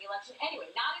accurate. after the election. Anyway,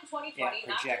 not in 2020. Yeah, not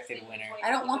just projected in winner. 2020, I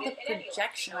don't want the but in any election,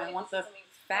 projection. I right? want This the is something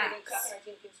I think Chuck facts. and our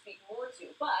team can speak more to.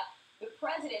 But the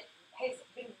president has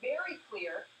been very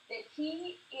clear that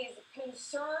he is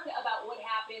concerned about what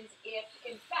happens if,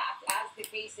 in fact, as the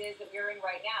case is that we're in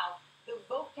right now, the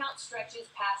vote count stretches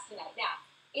past tonight. Now,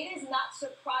 it is not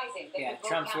surprising that Yeah, the vote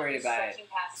Trump's count worried is about it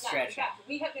stretching past tonight. In stretching. fact,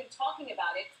 we have been talking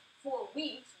about it for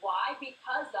weeks. Why?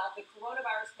 Because of the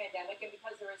coronavirus pandemic and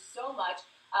because there is so much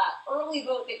early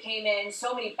vote that came in,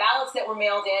 so many ballots that were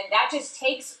mailed in. That just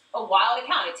takes a while to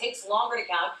count. It takes longer to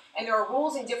count. And there are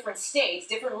rules in different states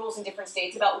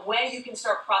about when you can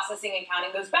start processing and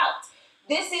counting those ballots.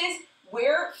 This is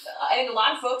where I think a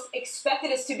lot of folks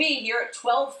expected us to be here at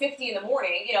 12:50 in the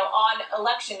morning, on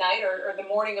election night or the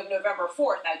morning of November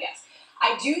 4th, I guess.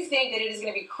 I do think that it is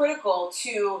going to be critical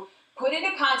to put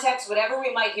into context whatever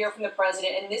we might hear from the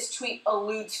president, and this tweet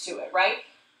alludes to it, right?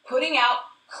 Putting out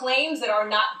claims that are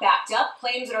not backed up,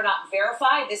 claims that are not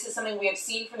verified. This is something we have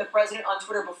seen from the president on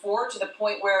Twitter before, to the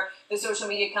point where the social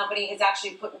media company has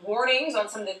actually put warnings on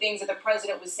some of the things that the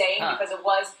president was saying because it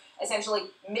was essentially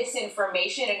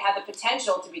misinformation and had the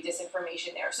potential to be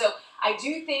disinformation there. So I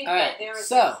do think that there is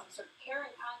some sort of care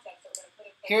and context that we're going to put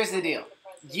in place. Here's the deal.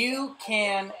 You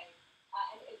can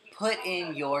put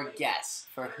in your guess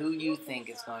for who you think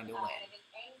is going to win.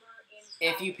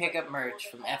 If you pick up merch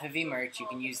from FFV Merch, you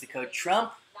can use the code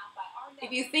TRUMP.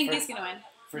 If you think he's going to win.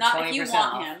 For Not 20% if you want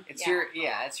off. him.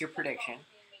 It's your prediction.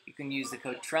 You can use the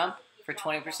code TRUMP for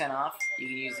 20% off. You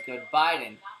can use the code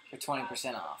Biden for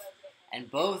 20% off. And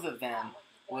both of them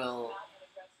will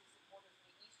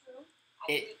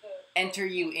enter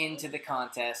you into the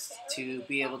contest to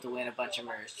be able to win a bunch of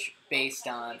merch based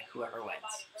on whoever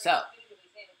wins. So,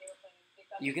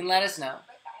 you can let us know.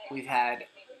 We've had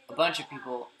a bunch of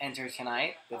people enter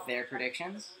tonight with their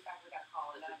predictions.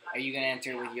 Are you going to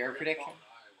enter with your prediction?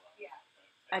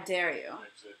 I dare you.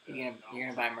 You're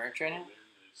gonna buy merch right now?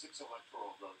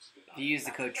 If you use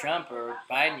the code Trump or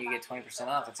Biden, you get 20%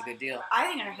 off. It's a good deal. I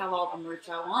think I have all the merch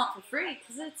I want for free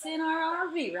because it's in our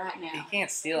RV right now. You can't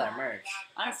steal our merch.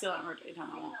 I don't steal our merch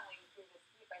anytime I want.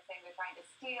 They're trying to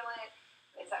steal it,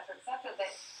 etc., etc. That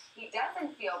he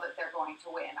doesn't feel that they're going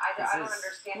to win. I don't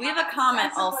understand. We have a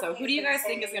comment also. Who do you guys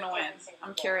think is going to win?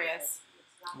 I'm curious.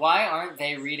 Why aren't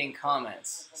they reading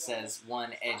comments? Says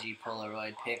one edgy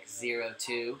Polaroid pic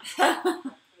 02.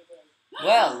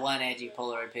 Well, one edgy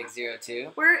Polaroid pic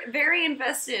 02. We're very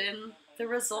invested in the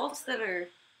results that are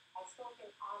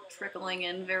trickling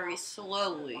in very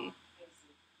slowly.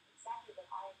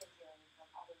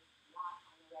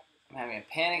 I'm having a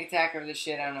panic attack over this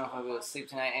shit. I don't know if I'll be able to sleep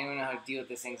tonight. Anyone know how to deal with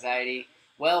this anxiety?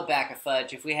 Well, back a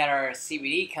fudge. If we had our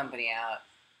CBD company out,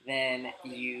 then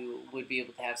you would be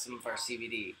able to have some of our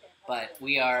CBD. But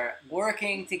we are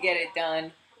working to get it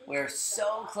done. We're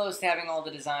so close to having all the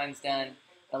designs done.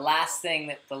 The last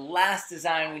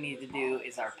design we need to do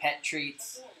is our pet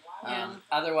treats.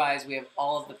 Otherwise, we have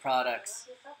all of the products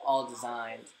all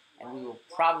designed, and we will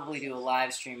probably do a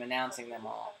live stream announcing them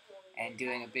all and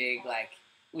doing a big,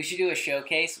 we should do a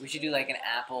showcase. We should do an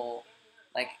Apple,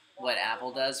 what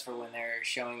Apple does for when they're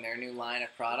showing their new line of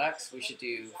products. We should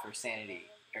do for Sanity.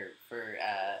 Or for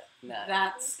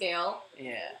that scale.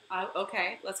 Yeah.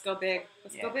 Okay, let's go big.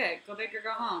 Let's go big. Go big or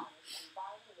go home.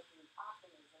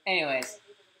 Anyways,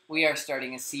 we are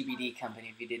starting a CBD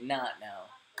company if you did not know.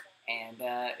 And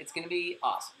it's going to be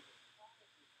awesome.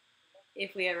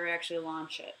 If we ever actually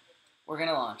launch it. We're going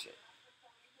to launch it.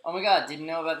 Oh my god, didn't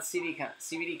know about the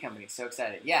CBD company. So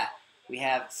excited. Yeah, we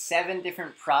have 7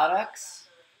 different products.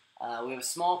 We have a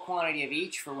small quantity of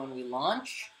each for when we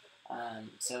launch.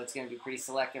 So it's going to be pretty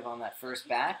selective on that first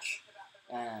batch.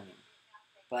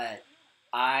 But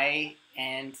I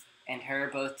and her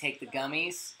both take the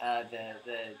gummies,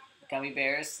 the gummy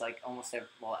bears, almost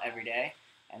every day,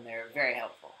 and they're very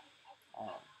helpful.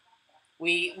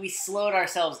 We slowed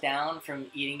ourselves down from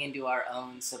eating into our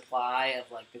own supply of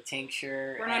the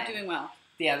tincture. We're not doing well.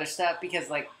 The other stuff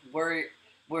because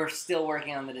we're still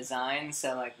working on the design,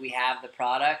 so we have the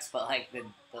products, but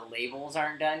the labels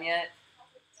aren't done yet.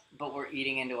 But we're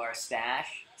eating into our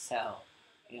stash, so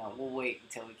we'll wait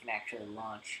until we can actually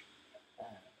launch.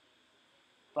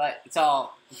 But it's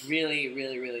all really,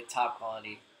 really, really top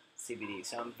quality CBD,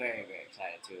 so I'm very, very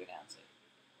excited to announce it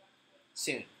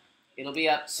soon. It'll be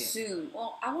up soon.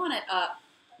 Well, I want it up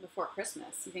before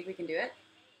Christmas. You think we can do it?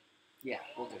 Yeah,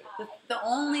 we'll do it. The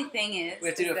only thing is we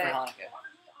have to do it for Hanukkah.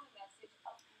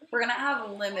 We're gonna have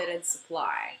a limited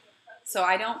supply. So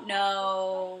I don't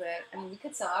know that. I mean, we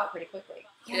could sell out pretty quickly.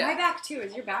 Yeah. My back too.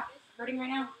 Is your back hurting right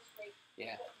now?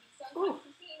 Yeah. Ooh.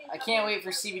 I can't wait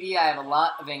for CBD. I have a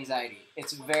lot of anxiety.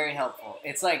 It's very helpful.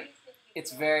 It's like,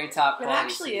 it's very top It quality.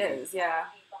 actually CBD. is, yeah.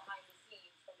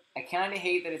 I kind of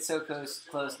hate that it's so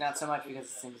close, not so much because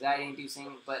it's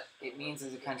anxiety-inducing, but it means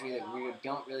as a country that we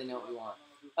don't really know what we want.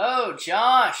 Oh,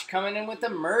 Josh, coming in with the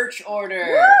merch order.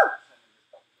 Woo!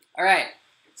 All right,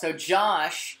 so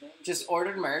Josh just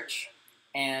ordered merch,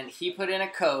 and he put in a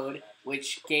code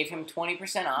which gave him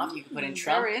 20% off. You could put in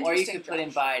Trump, or you could put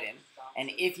in Biden.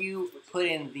 And if you put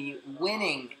in the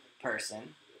winning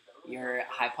person, your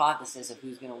hypothesis of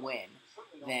who's going to win,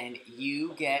 then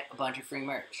you get a bunch of free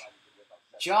merch.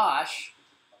 Josh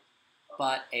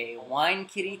bought a Wine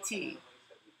Kitty tee,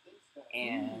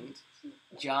 and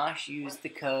Josh used the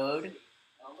code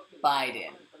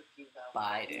Biden.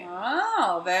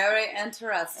 Oh, very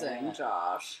interesting,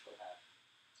 Josh.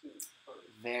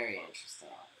 Very interesting.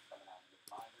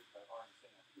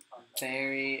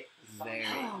 Very, very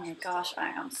Oh my gosh, I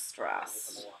am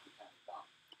stressed.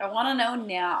 I want to know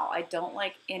now. I don't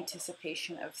like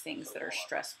anticipation of things that are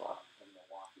stressful.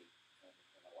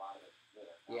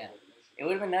 Yeah. It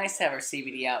would have been nice to have our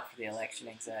CBD out for the election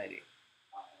anxiety.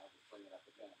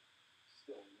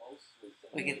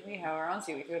 We have our own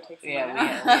CBD. We could take some Yeah,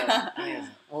 out. we have.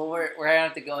 Well, we're going to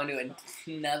have to go into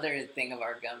another thing of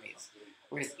our gummies.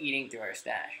 We're just eating through our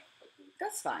stash.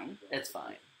 That's fine. It's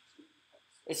fine.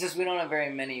 It's just we don't have very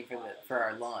many for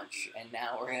our lunch, and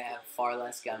now we're going to have far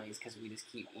less gummies because we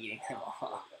just keep eating them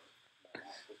all.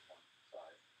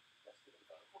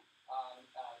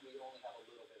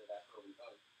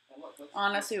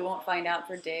 Honestly, we won't find out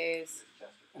for days.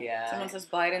 Yeah. Someone says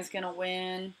Biden's going to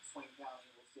win.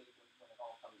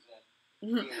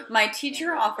 My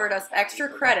teacher offered us extra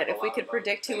credit if we could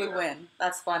predict who would win.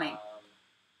 That's funny.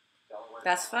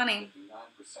 That's funny.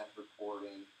 9%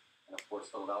 reporting, and of course,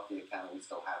 Philadelphia County, we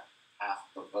still have half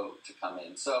the vote to come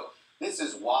in. So this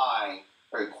is why,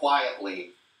 very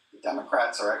quietly, the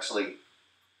Democrats are actually,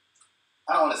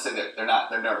 I don't want to say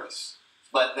they're nervous,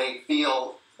 but they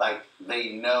feel like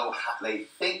they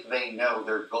think they know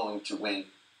they're going to win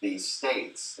these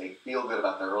states. They feel good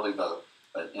about their early vote,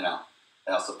 but, you know,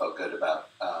 they also felt good about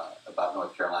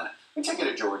North Carolina. Let me take you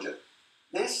to Georgia.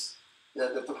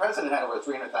 The president had over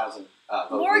 300,000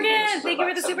 votes. Morgan, thank you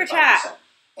for the super chat.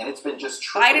 And it's been just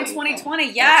trickling. Biden 2020,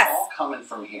 and yes. it's all coming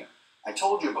from here. I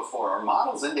told you before, our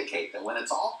models indicate that when it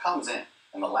all comes in,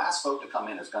 and the last vote to come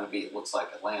in is going to be, it looks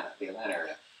like Atlanta, the Atlanta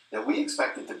area, that we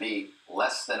expect it to be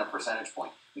less than a percentage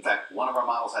point. In fact, one of our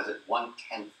models has it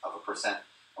 0.1%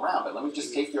 around. But let me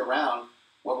just take you around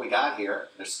what we got here.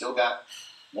 There's still got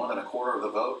more than a quarter of the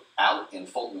vote out in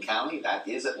Fulton County. That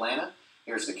is Atlanta.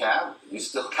 Here's the cab. You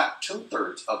still got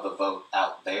 2/3 of the vote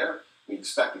out there. We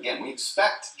expect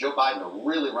Joe Biden to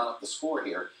really run up the score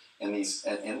here in these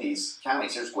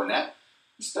counties. Here's Gwinnett.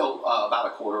 Still about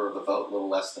a quarter of the vote, a little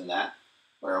less than that.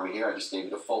 Where are we here? I just gave you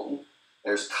to Fulton.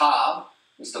 There's Cobb.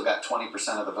 We still got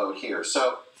 20% of the vote here.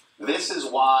 So this is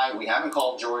why we haven't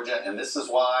called Georgia, and this is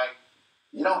why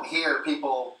you don't hear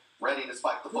people ready to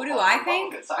spike the football. Who do I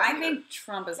think? I think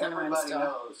Trump is going to win still.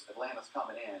 Everybody knows Atlanta's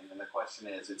coming in, and the question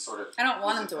is, it's sort of... I don't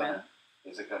want him to win.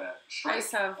 Is it going to shrink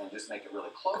and just make it really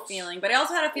close? A feeling. But I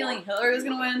also had a feeling Hillary was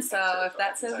going to win, so if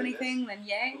that says anything, then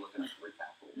yay.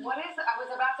 What is it? I was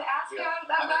about to ask you that.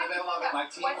 My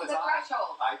team What's the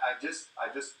threshold?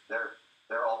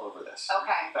 They're all over this.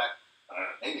 Okay. In fact,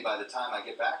 maybe by the time I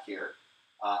get back here,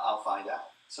 I'll find out.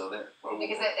 So there.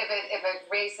 Because if a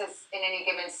race is in any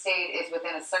given state is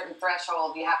within a certain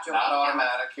threshold, you have to. Not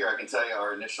automatic here. I can tell you,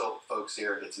 our initial folks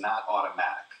here, it's not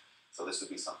automatic. So this would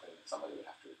be something that somebody would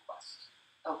have to request.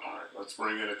 Okay. All right, let's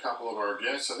bring in a couple of our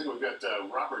guests. I think we've got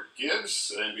Robert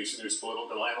Gibbs, NBC News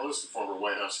political analyst and former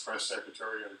White House press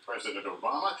secretary under President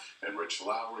Obama, and Rich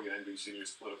Lowry, an NBC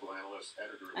News political analyst,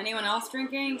 editor. Anyone else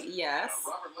drinking? Yes.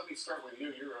 Robert, let me start with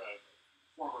you. You're a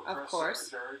former press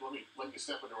secretary. Let me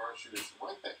step into our shoes.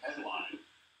 Write the headline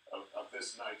of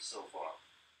this night so far.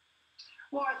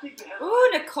 Well, I think the Ooh,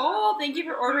 Nicole, thank you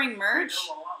for ordering merch.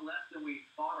 A lot less than we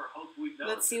thought or hoped we'd know.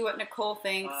 Let's see what Nicole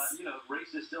thinks.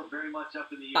 Race is still very much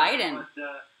up in the air. Biden.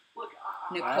 But, look,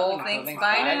 Nicole thinks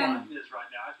Biden. Is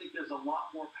right now. I think there's a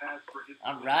lot more paths for him.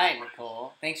 All right,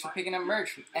 Nicole. Thanks for picking up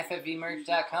merch from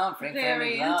FFVmerch.com.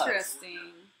 Very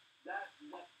interesting.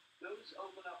 Those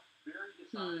open up very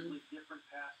decidedly different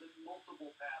paths and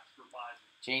multiple paths for Biden.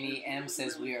 Janie M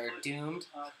says we are doomed.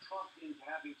 Trump is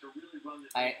having to really run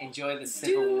this. I enjoy the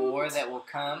civil war that will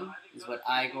come, is what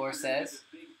Igor says.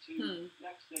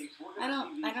 I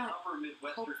don't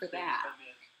hope for that.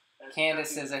 Candace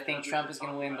says, I think Trump is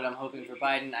going to win, but I'm hoping for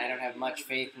Biden. I don't have much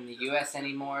faith in the U.S.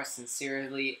 anymore.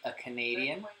 Sincerely, a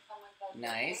Canadian.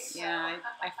 Nice. Yeah,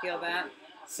 I feel that.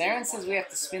 Saren says we have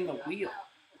to spin the wheel.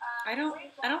 I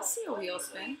don't see a wheel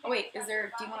spin. Oh wait, is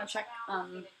there? Do you want to check?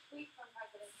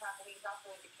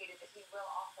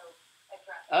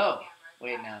 Oh,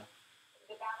 wait, no.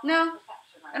 No,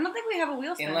 I don't think we have a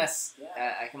wheel spin. Unless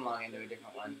I can log into a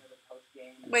different one.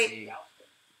 Wait, see.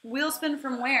 Wheel spin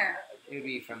from where? It would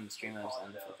be from Streamlabs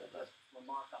Unfiltered.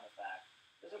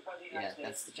 Yeah,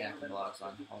 that's the Jaclyn Vlogs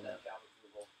one. Hold up.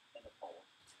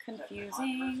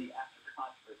 Confusing.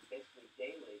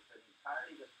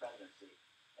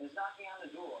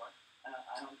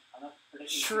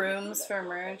 Shrooms for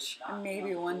merch.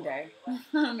 Maybe one day.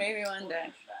 Maybe one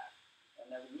day.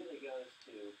 And that really goes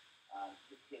to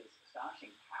his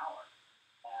astonishing power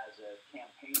as a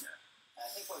campaigner. And I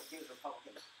think what gives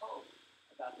Republicans hope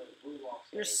about those blue wall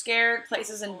states. You're scared.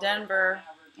 Places in Denver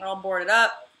are all boarded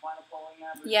up.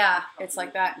 Yeah, it's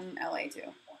like that in LA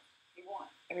too.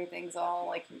 Everything's all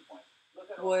like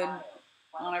wood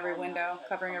on every window,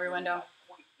 covering every window.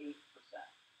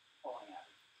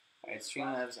 Alright,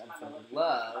 Streamlabs Unfiltered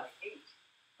Love.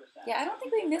 Yeah, I don't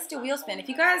think we missed a wheel spin. If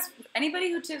you guys,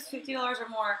 anybody who tips $50 or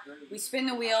more, we spin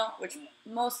the wheel, which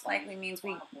most likely means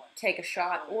we take a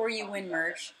shot, or you win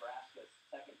merch,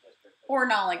 or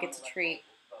Nala gets a treat,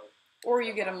 or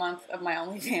you get a month of my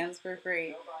OnlyFans for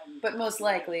free. But most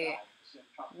likely,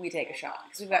 we take a shot.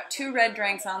 Because we've got 2 red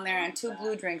drinks on there and 2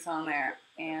 blue drinks on there.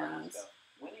 And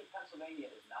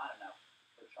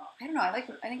I don't know, I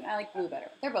think I like blue better.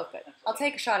 They're both good. I'll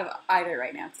take a shot of either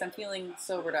right now because I'm feeling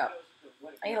sobered up.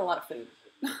 I ate a lot of food.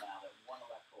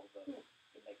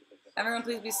 Everyone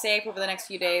please be safe over the next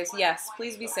few days. Yes,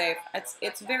 please be safe.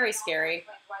 It's very scary.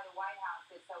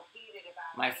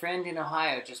 My friend in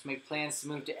Ohio just made plans to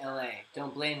move to LA.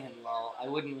 Don't blame him, lol. I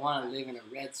wouldn't want to live in a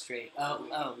red state.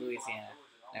 Oh, Louisiana.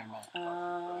 Never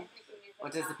mind.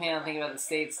 What does the panel think about the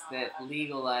states that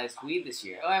legalized weed this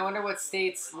year? Oh, I wonder what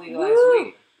states legalized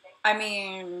weed. I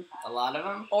mean, a lot of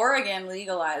them. Oregon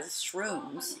legalized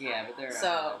shrooms. Yeah, but they're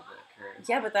so.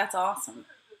 Yeah, but that's awesome.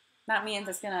 That means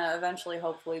it's gonna eventually,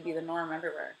 hopefully, be the norm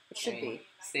everywhere. It should be.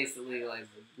 States that legalize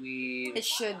weed. It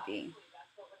should be.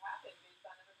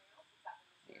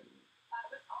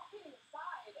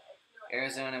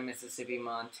 Arizona, Mississippi,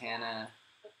 Montana.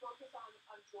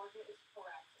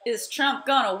 Is Trump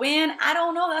gonna win? I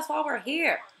don't know. That's why we're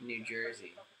here. New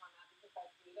Jersey.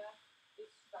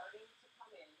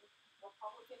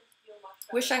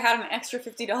 Wish I had an extra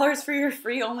 $50 for your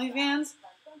free OnlyFans.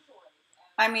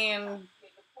 I mean,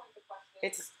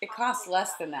 it costs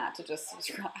less than that to just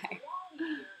subscribe.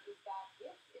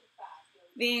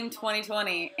 Theme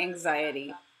 2020,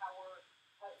 anxiety.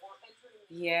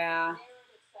 Yeah.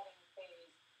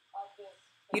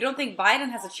 You don't think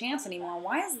Biden has a chance anymore?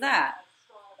 Why is that?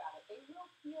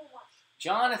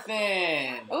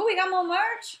 Jonathan! Oh, we got more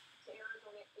merch?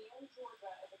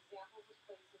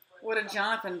 What did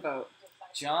Jonathan vote?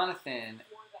 Jonathan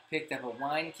picked up a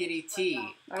Wine Kitty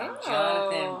tee, and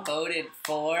Jonathan voted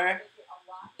for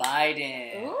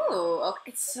Biden. Ooh, okay.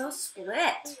 It's so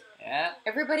split. Yeah.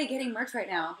 Everybody getting merch right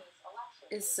now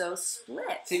is so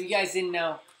split. So if you guys didn't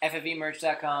know,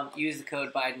 ffvmerch.com, use the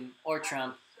code Biden or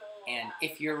Trump, and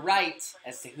if you're right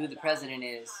as to who the president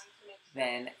is,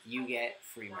 then you get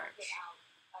free merch.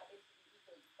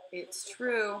 It's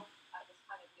true.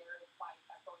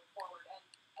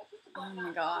 Oh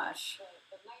my gosh.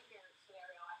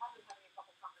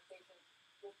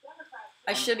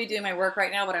 I should be doing my work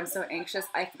right now, but I'm so anxious.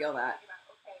 I feel that.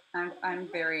 I'm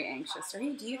very anxious. Do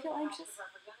you feel anxious?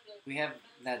 We have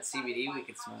that CBD we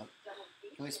could smoke.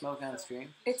 Can we smoke on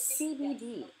stream? It's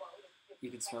CBD. You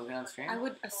could smoke it on stream? I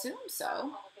would assume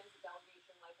so.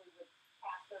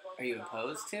 Are you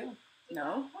opposed to?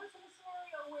 No.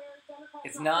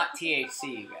 It's not THC,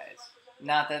 you guys.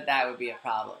 Not that that would be a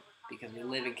problem, because we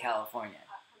live in California.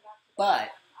 But,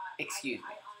 excuse me.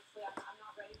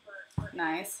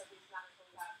 Nice.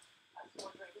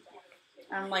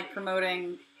 I'm like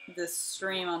promoting this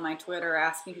stream on my Twitter,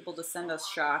 asking people to send us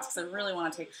shots, because I really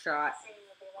want to take a shot.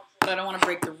 But I don't want to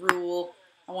break the rule.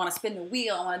 I want to spin the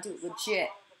wheel. I want to do it legit.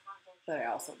 But I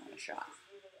also want a shot.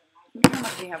 How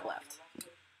much do we have left?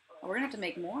 Oh, we're going to have to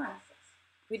make more.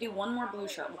 If we do one more blue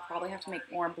shot, we'll probably have to make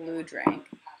more blue drink.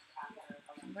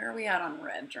 Where are we at on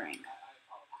red drink?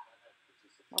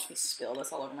 Let me spill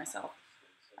this all over myself.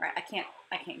 Alright, I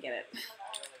can't get it.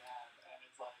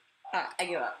 I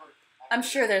give up. I'm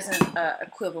sure there's an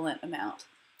equivalent amount.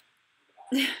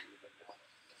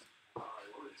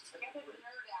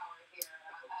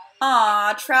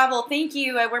 Aw, travel, thank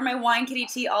you. I wear my Wine Kitty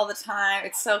tee all the time.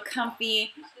 It's so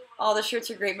comfy. All the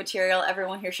shirts are great material.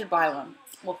 Everyone here should buy one.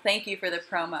 Well, thank you for the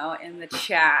promo in the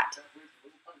chat.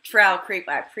 Travel Creep,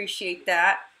 I appreciate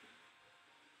that.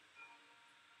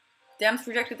 Dems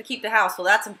projected to keep the House. Well,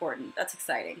 that's important. That's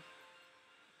exciting.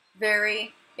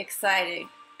 Very exciting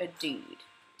indeed.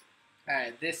 All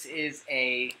right, this is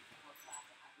a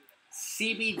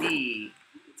CBD.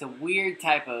 It's a weird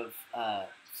type of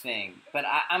thing, but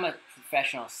I'm a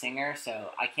professional singer,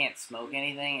 so I can't smoke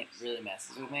anything. It really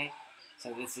messes with me.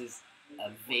 So this is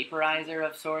a vaporizer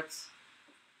of sorts,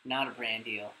 not a brand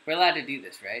deal. We're allowed to do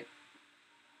this, right?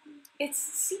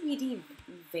 It's CBD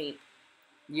vape.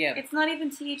 Yeah. It's not even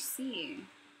THC.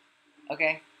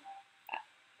 Okay.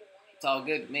 It's all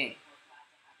good with me.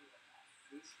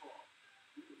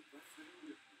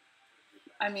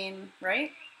 I mean,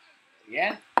 right?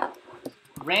 Yeah.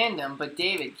 Random, but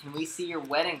David, can we see your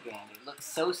wedding band? It looks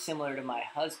so similar to my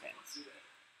husband's.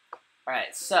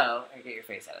 Alright, so, get your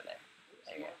face out of there.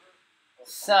 There you go.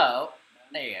 So,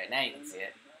 there you go, now you can see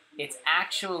it. It's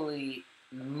actually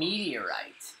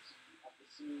meteorite.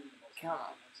 Come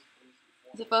on.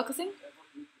 Is it focusing?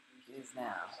 It is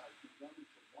now.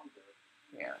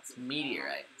 Yeah, it's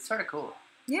meteorite. It's sort of cool.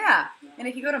 Yeah, and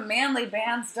if you go to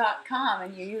manlybands.com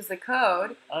and you use the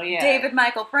code David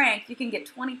Michael Frank, you can get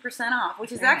 20% off,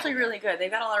 which is actually really good.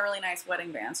 They've got a lot of really nice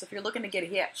wedding bands, so if you're looking to get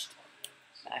hitched,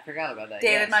 I forgot about that.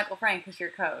 David Michael Frank is your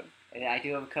code. I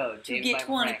do have a code. You David get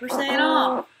Michael 20% Frank.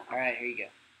 off. All right, here you go.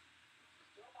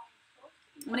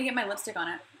 I'm gonna get my lipstick on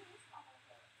it.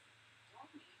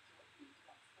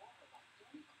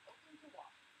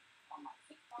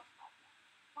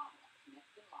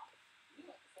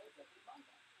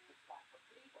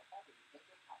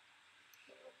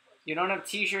 You don't have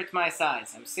t-shirts my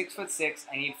size. I'm 6'6".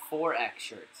 I need 4X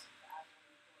shirts.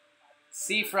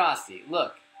 See Frosty.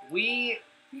 Look, we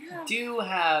do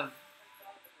have.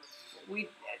 We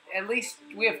have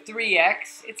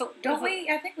 3X. It's a. Don't we?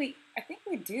 I think we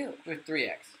do. We have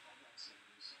 3X.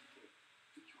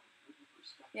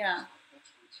 Yeah.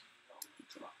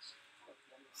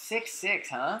 6'6",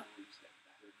 huh?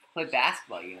 Play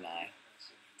basketball, you and I.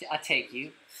 I'll take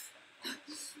you.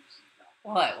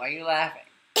 What? Why are you laughing?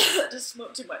 Just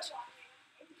smoked too much.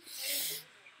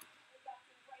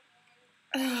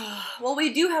 Well,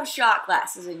 we do have shot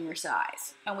glasses in your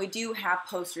size, and we do have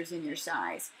posters in your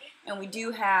size, and we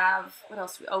do have, what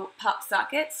else? Oh, pop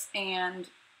sockets and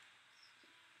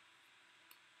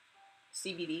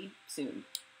CBD soon,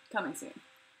 coming soon.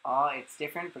 Oh, it's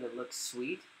different, but it looks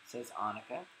sweet. It says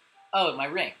Annika. Oh, my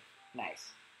ring.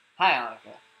 Nice. Hi,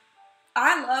 Annika.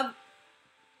 I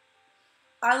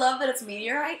love that it's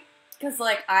meteorite. Because,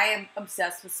 like, I am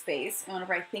obsessed with space, and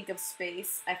whenever I think of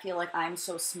space, I feel like I'm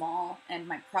so small, and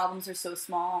my problems are so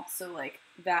small, so, like,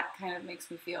 that kind of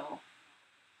makes me feel,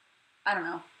 I don't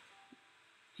know,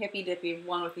 hippy-dippy,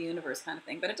 one with the universe kind of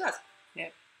thing, but it does.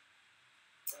 Yep.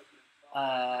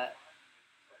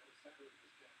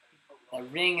 The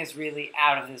ring is really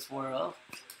out of this world.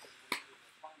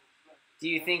 Do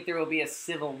you think there will be a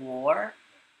civil war?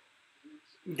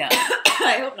 No.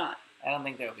 I hope not. I don't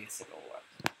think there will be a civil war.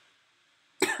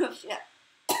 Shit.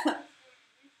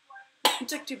 You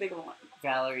took too big of a one.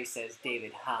 Valerie says,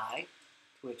 David, hi.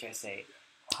 To which I say,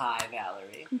 hi,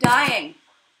 Valerie. I'm dying.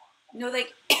 No,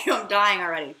 I'm dying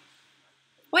already.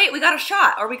 Wait, we got a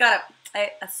shot. Or we got a...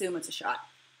 I assume it's a shot.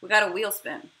 We got a wheel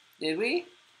spin. Did we?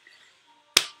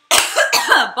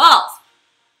 Balls.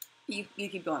 You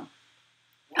keep going.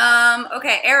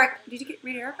 Okay, Eric. Did you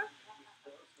read Erica?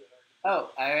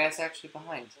 Oh, IRS actually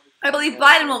behind. I believe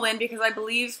Biden will win because I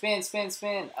believe... Spin.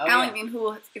 Oh, Alan Bean, who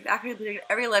will actually predict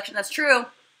every election. That's true.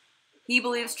 He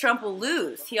believes Trump will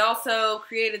lose. He also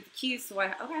created the keys to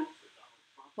White House. Okay.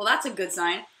 Well, that's a good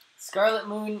sign. Scarlet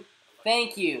Moon,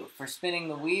 thank you for spinning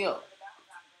the wheel.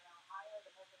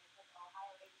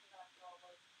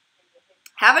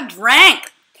 Have a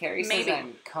drink. Carrie says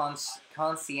I'm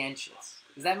conscientious.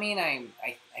 Does that mean I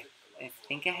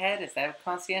think ahead? Is that what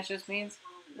conscientious means?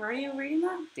 Where are you reading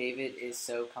that? David is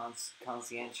so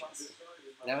conscientious. Is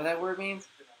that what that word means?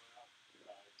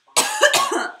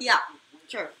 Yeah,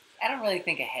 sure. I don't really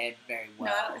think ahead very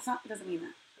well. No, it's not. It doesn't mean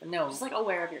that. No. Just like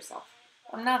aware of yourself.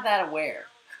 I'm not that aware.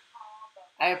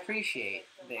 I appreciate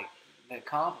the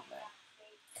compliment.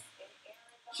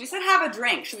 She said have a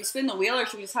drink. Should we spin the wheel or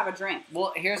should we just have a drink?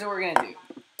 Well, here's what we're going to do.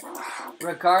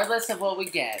 Regardless of what we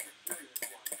get,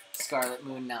 Scarlet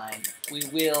Moon 9, we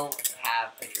will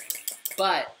have a drink.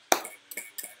 But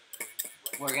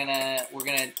we're gonna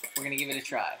give it a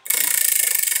try.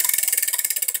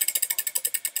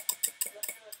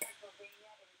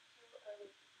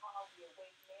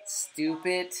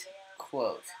 Stupid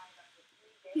quote.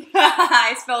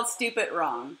 I spelled stupid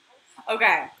wrong.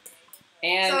 Okay.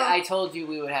 And so, I told you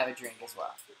we would have a drink as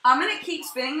well. I'm going to keep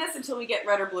spinning this until we get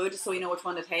red or blue, just so we know which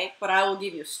one to take, but I will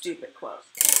give you a stupid quote.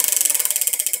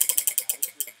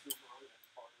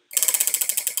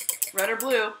 Red or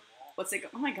blue? What's it?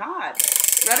 Oh my God.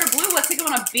 Red or blue? What's it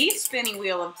going on? A beef spinning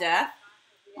wheel of death.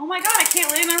 Oh my God, I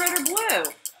can't land on red or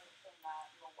blue.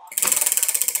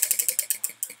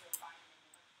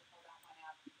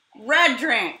 Red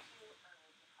drink.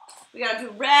 We gotta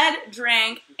do red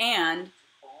drink and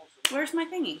where's my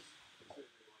thingy?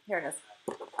 Here it is.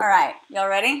 All right, y'all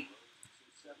ready?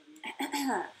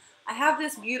 I have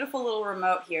this beautiful little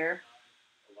remote here.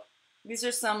 These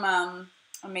are some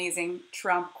amazing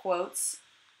Trump quotes.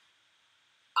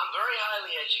 I'm very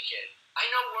highly educated. I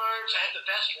know words. I have the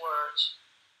best words.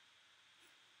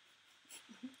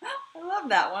 I love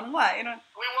that one. What? You know?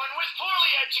 We won with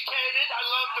poorly educated. I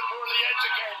love the poorly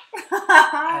educated.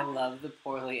 I love the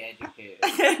poorly educated.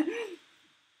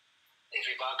 If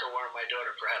Ivanka weren't my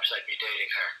daughter, perhaps I'd be dating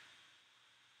her.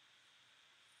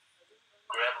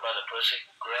 Grab him by the pussy.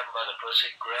 Grab him by the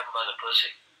pussy. Grab him by the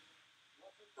pussy.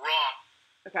 Wrong.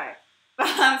 Okay.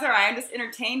 I'm sorry. I'm just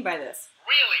entertained by this.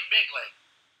 Really bigly.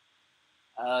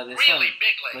 Oh, this Really one.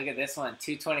 bigly. Look at this one.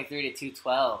 223 to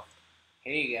 212.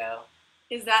 Here you go.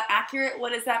 Is that accurate?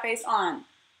 What is that based on?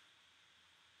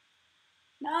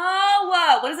 No.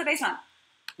 What is it based on?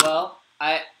 Well,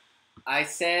 I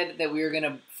said that we were going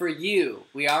to, for you,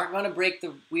 we aren't going to break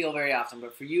the wheel very often,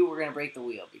 but for you, we're going to break the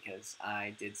wheel because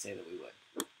I did say that we would.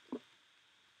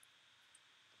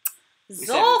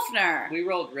 Zolfner. We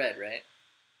rolled red, right?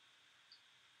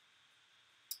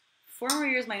 Former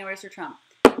years minority Trump.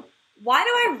 Why do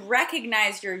I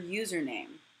recognize your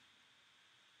username?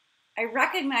 I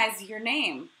recognize your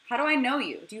name. How do I know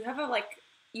you? Do you have a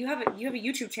you have a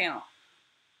YouTube channel?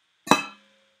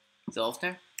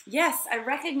 Zolfner? Yes, I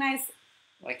recognize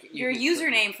Like your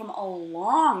username from a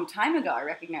long time ago. I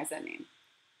recognize that name.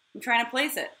 I'm trying to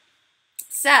place it.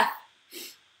 Seth.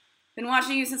 Been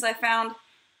watching you since I found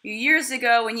you years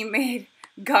ago when you made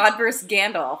God vs.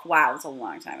 Gandalf. Wow, it's a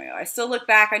long time ago. I still look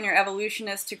back on your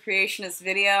evolutionist to creationist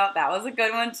video. That was a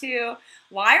good one too.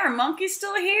 Why are monkeys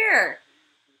still here?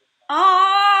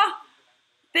 Aww!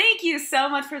 Thank you so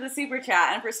much for the super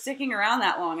chat and for sticking around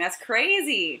that long. That's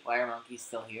crazy. Why are monkeys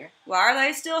still here? Why are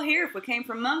they still here? If we came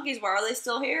from monkeys, why are they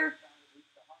still here?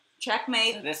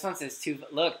 Checkmate. So this one says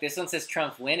look, this one says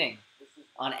Trump's winning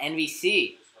on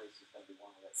NBC.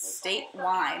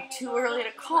 Statewide. Too early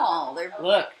to call. They're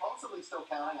look. Possibly still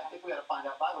counting. I think we got to find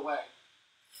out. By the way,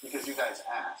 because you guys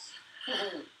asked.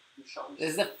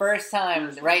 This is the first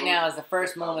time, right now is the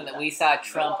first moment that we saw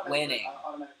Trump winning.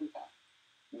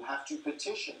 You have to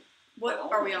petition. What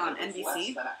are we on, NBC? Less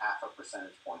than a half a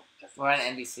percentage point difference. We're on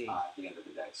NBC. At the end of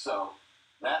the day. So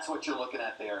that's what you're looking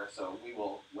at there. So we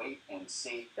will wait and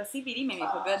see. The CBD made me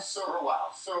feel good. For a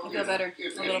while. So I feel better.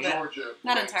 If a little bit. Georgia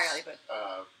Not breaks, entirely, but.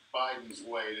 Biden's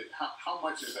way, how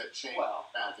much does that change the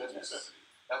path to 270?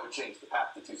 That would change the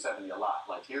path to 270 a lot.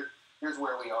 Like here's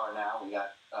where we are now. We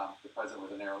got the president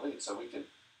with a narrow lead, so we can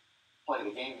play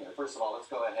the game here. First of all, let's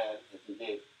go ahead. If you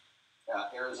did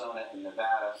Arizona and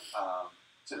Nevada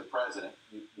to the president,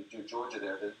 you do Georgia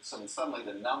there. Suddenly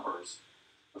the numbers.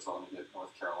 First of all, let me get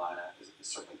North Carolina is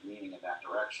certainly leaning in that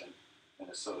direction.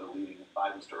 Minnesota leading in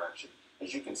Biden's direction.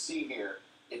 As you can see here,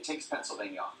 it takes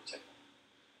Pennsylvania off the table.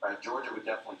 Right, Georgia would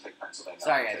definitely take Pennsylvania.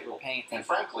 Sorry, guys, we're paying attention. And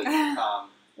frankly,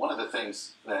 one of the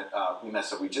things that we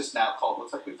messed up, we just now called.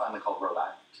 Looks like we finally called Rhode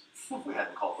Island. We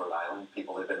hadn't called Rhode Island.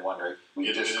 People have been wondering.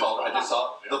 We just called. I just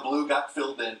saw the blue got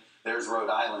filled in. There's Rhode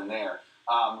Island there.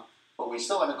 But we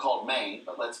still haven't called Maine.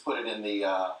 But let's put it in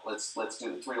the. Let's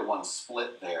do the 3-1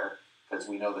 split there because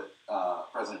we know that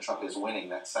President Trump is winning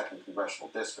that 2nd congressional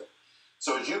district.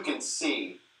 So as you can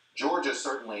see, Georgia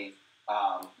certainly.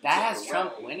 That has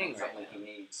Trump winning right now.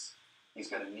 He's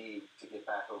going to need to get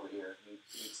back over here. Need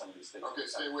some of these things. Okay,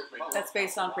 stay with me. That's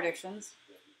based on predictions.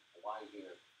 Hawaii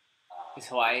here. Is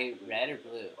Hawaii red or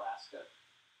blue? Nebraska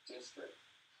district.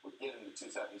 We're getting to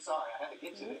 270. Sorry, I had to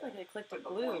get you there. It looks like I clicked it The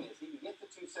blue. point is, he can get to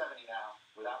 270 now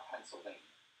without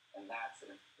Pennsylvania. And that's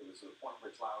it. It was the point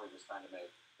Rich Lowry was trying to make.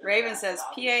 Raven says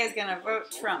PA is going to vote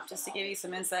Trump, just to give you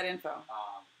some inside info.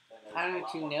 How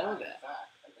did you know that?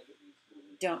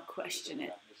 Don't question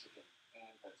it.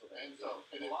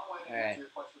 All right.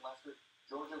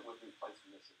 Georgia would replace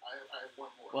Michigan. I have one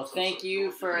more. Well, thank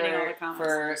you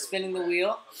for spinning the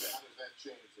wheel.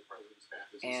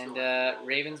 And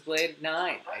Raven's Blade 9,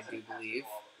 I do believe.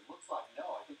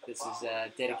 This is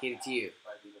dedicated to you.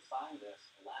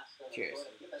 Cheers.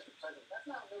 That's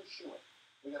not no shoeing.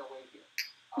 We got to wait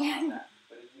here.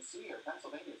 But as you see here,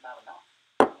 Pennsylvania is not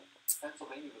enough.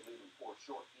 Pennsylvania would leave him 4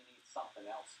 short. He needs something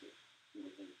else here.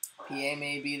 PA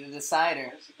may be the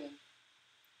decider.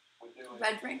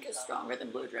 Red drink is stronger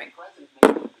than blue drink.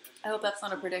 I hope that's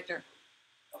not a predictor.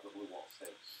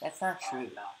 That's not true.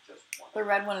 Not just one The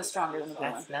red one is stronger than the blue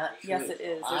That's one. not true. Yes, it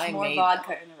is. There's I more made vodka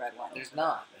that. in the red one. There's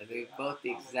not. They're both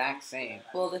the exact same.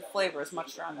 Well, the flavor is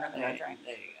much stronger than the red drink.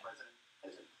 There you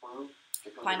go.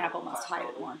 Pineapple must hide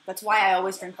it more. That's why I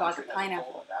always drink vodka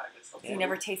pineapple. You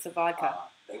never taste the vodka.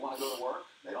 They want to go to work.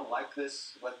 They don't like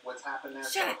this. What's happened there?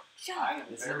 Shut up.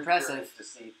 This is impressive. To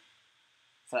see.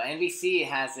 So NBC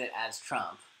has it as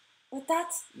Trump. But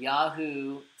that's...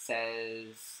 Yahoo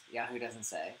says... Yahoo doesn't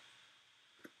say.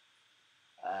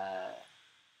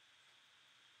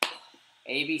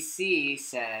 ABC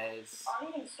says...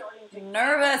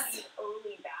 Nervous.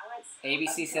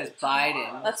 ABC says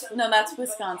Biden. That's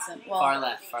Wisconsin. Well, Far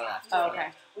left. Oh, okay.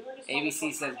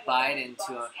 ABC says Biden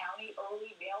to...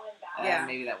 Yeah.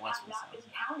 Maybe that was Wisconsin.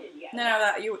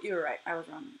 No, you were right. I was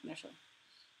wrong initially.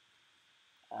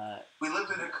 We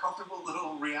lived in a comfortable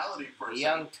little reality for a The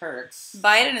second. Young Turks.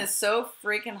 Biden is so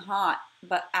freaking hot,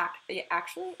 but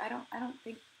actually, I don't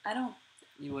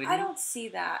You wouldn't? I don't see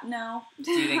that. No.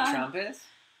 Do you think Trump is?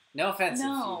 No offense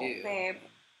No, if you do. babe.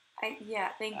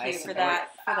 Thank I you support- for that.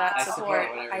 For that I support. support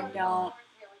whatever I you don't.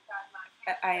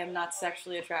 I am not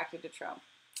sexually attracted to Trump,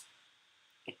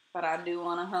 but I do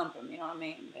want to hump him. You know what I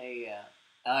mean? There you go.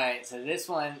 All right, so this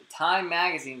one, Time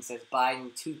Magazine says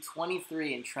Biden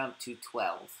 223 and Trump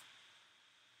 212.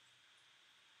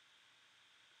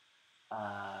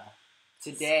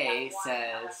 Today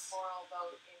says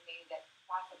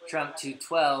Trump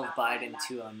 212, Biden 209.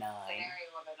 Scenario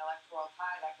of an electoral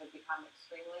tie that could become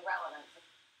extremely relevant.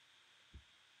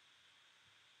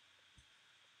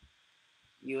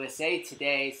 USA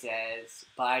Today says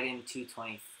Biden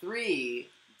 223,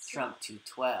 Trump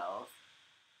 212.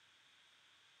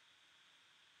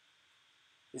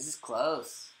 This is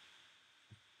close.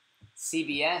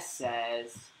 CBS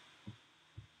says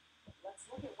Let's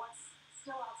look at what's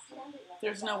still outstanding.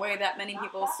 There's no way that many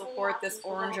people support this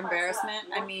orange embarrassment.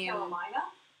 I mean,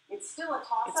 it's still a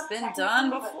toss-up. it's been done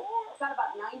but before. It's got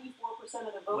about 94%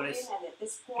 of the vote What in, is- and at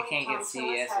this point, I can't get Tom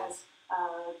Tillis CBS's. has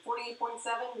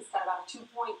 48.7. He's got about a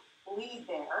 2-point lead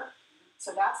there.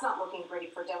 So that's not looking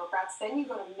great for Democrats. Then you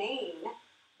go to Maine,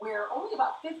 where only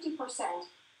about 50%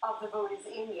 of the vote is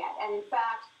in yet. And in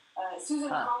fact, Susan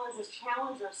Collins'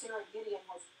 challenger, Sarah Gideon,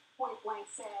 has point blank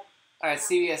said... All right,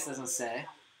 CBS doesn't say.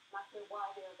 Not clear why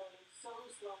they're voting so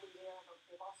slowly there, but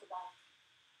they've also got...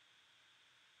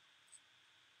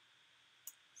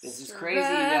 This is crazy, you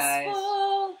guys.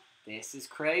 Stressful. This is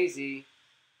crazy.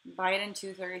 Biden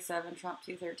 237, Trump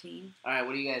 213, All right,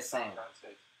 what are you guys saying?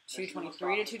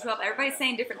 223 to 212. Everybody's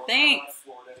saying different things.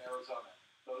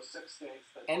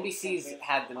 NBC's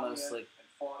had the most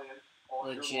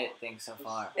legit thing so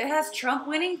far. It has Trump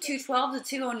winning 212 to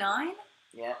 209.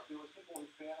 Yeah.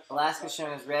 Alaska's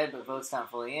showing as red, but votes not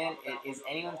fully in. It is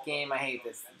anyone's game. I hate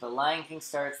this. The Lion King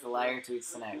starts. The liar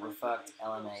tweets tonight. We're fucked.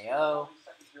 LMAO.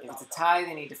 If it's a tie,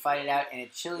 they need to fight it out in a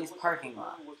Chili's parking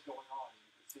lot.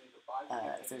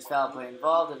 If there's foul play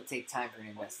involved, it'll take time for an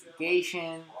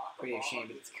investigation. Pretty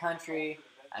ashamed of this country.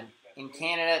 In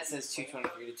Canada, it says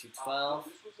 223 to 212.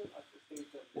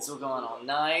 This will go on all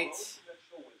night.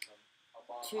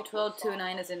 212,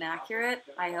 209 is inaccurate.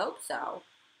 I hope so.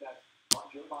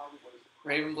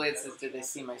 Ravenblade says, did they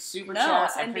see my super No, chat?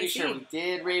 it's I'm pretty NBC. sure we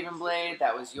did, Ravenblade.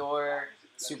 That was your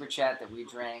super chat that we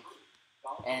drank.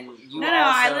 And you No, also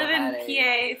I live had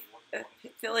in PA,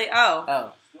 Philly. Oh.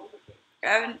 Oh.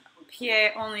 I live in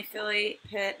PA, only Philly,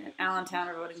 Pitt, and Allentown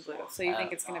are voting blue. So you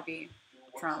think it's going to be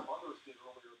Trump.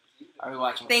 Are we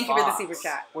watching Thank Fox? you for the super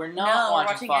chat. We're not No, we're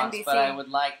watching watching Fox, NBC. but I would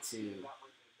like to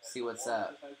see what's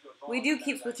up. We do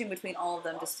keep switching between all of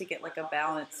them just to get like a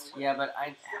balance. Yeah, but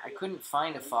I couldn't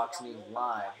find a Fox News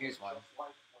Live. Here's one.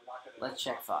 Let's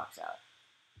check Fox out.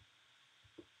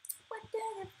 What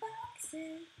does Fox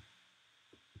say?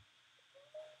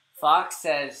 Fox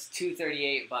says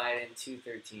 238 Biden,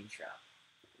 213 Trump.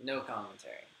 No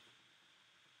commentary.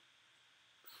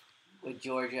 With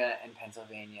Georgia and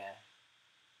Pennsylvania.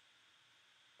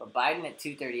 But Biden at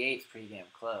 238 is pretty damn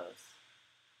close.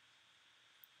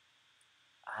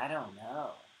 I don't know.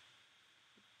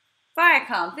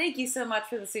 Viacom, thank you so much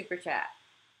for the super chat.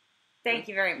 Thank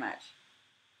you very much.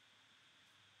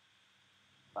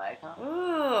 Viacom?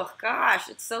 Ooh, gosh,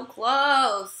 it's so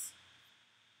close.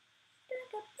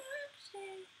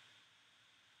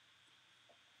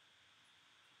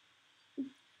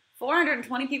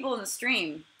 420 people in the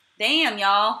stream. Damn,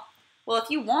 y'all. Well, if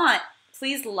you want,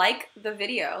 please like the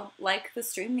video, like the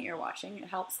stream that you're watching. It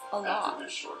helps a lot.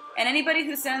 And anybody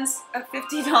who sends a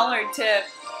 $50 tip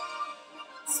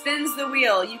spins the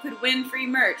wheel. You could win free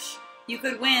merch. You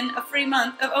could win a free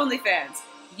month of OnlyFans.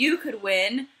 You could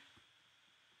win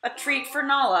a treat for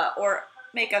Nala or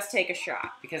make us take a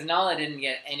shot. Because Nala didn't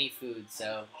get any food,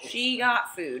 so She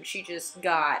got food. She just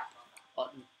got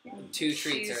 2 treats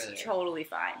she's earlier. totally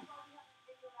fine.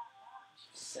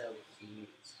 So cute.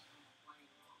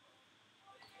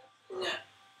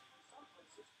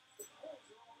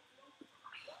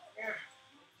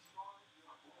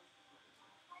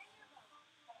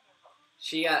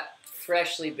 She got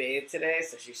freshly bathed today,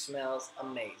 so she smells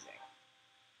amazing.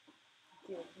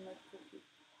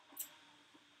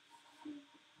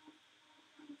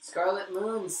 Scarlet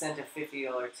Moon sent a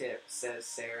 $50 tip, says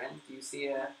Saren. Do you see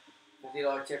a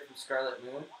 $50 tip from Scarlet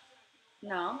Moon?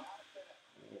 No.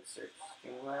 Search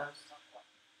Streamlabs.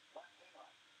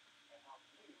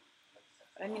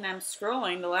 I mean, I'm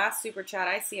scrolling. The last super chat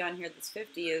I see on here that's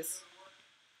 50 is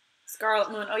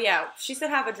Scarlet Moon. Oh, yeah. She said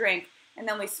have a drink, and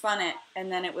then we spun it,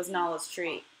 and then it was Nala's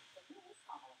treat.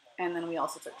 And then we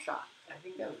also took a shot. I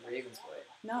think that was Raven's Way.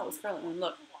 No, it was Scarlet Moon.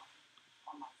 Look.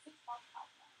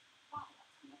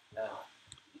 Oh.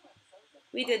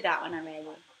 We did that one already.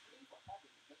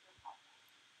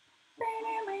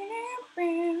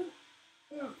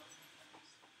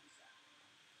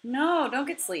 No, don't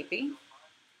get sleepy.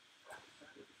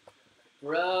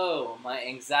 Bro, my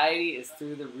anxiety is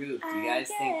through the roof. Do you guys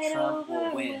think Trump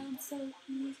will win?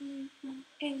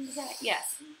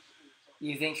 Yes.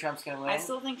 You think Trump's going to win? I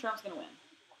still think Trump's going to win.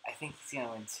 I think he's going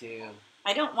to win too.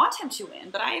 I don't want him to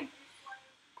win, but I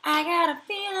got a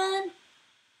feeling.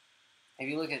 Have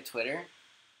you looked at Twitter?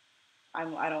 I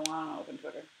don't want to open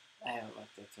Twitter. I haven't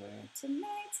looked at Twitter.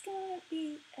 Tonight's going to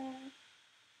be a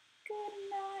good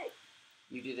night.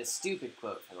 You did a stupid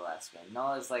quote for the last one.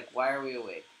 Nala's like, why are we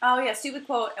awake? Oh, yeah, stupid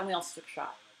quote, and we also took a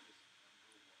shot.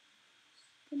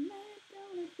 Tonight's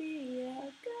going to be a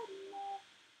good night.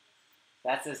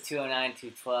 That says 209,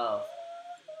 212.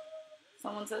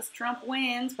 Someone says Trump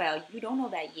wins. Well, you don't know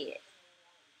that yet.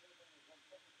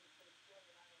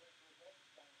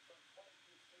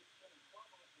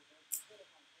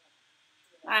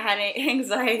 I had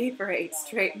anxiety for 8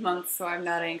 straight months, so I'm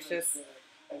not anxious.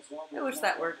 I wish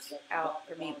that worked out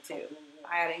for me, too.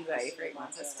 I had anxiety for 8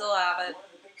 months. I still have it. One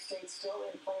of the big states still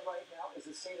in play right now is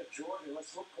the state of Georgia.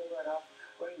 Let's pull that up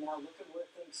right now. Look at where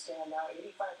things stand now.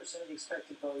 85% of the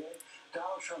expected vote in.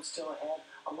 Donald Trump's still ahead.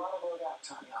 A lot of vote out,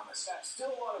 Tanya Thomas.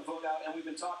 Still a lot of vote out, and we've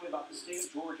been talking about the state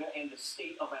of Georgia and the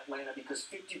state of Atlanta because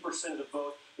 50% of the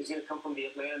vote is going to come from the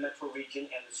Atlanta metro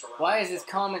region and the surrounding. Why is this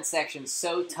comment section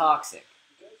so toxic?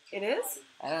 It is?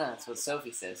 I don't know. That's what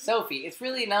Sophie says. Sophie, it's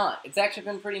really not. It's actually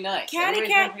been pretty nice. Everybody's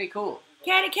been pretty cool.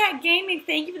 Catty Cat Gaming,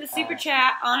 thank you for the super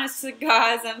chat. Honest to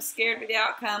God, I'm scared for the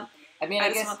outcome. I mean, I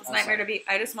just want this nightmare to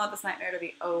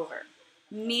be over.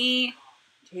 Me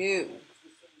too.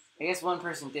 I guess one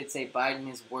person did say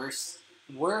Biden is worse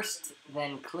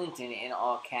than Clinton in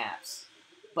all caps,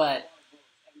 but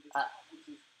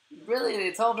really,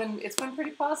 it's been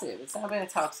pretty positive. It's not been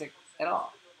toxic at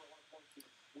all.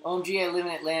 OMG, I live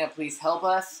in Atlanta. Please help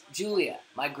us. Julia,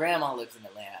 my grandma lives in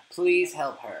Atlanta. Please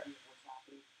help her.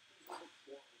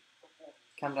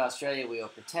 Come to Australia, we will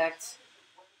protect.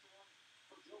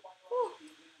 Whew,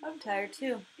 I'm tired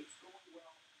too.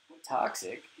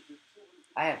 Toxic?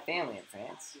 I have family in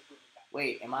France.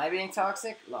 Wait, am I being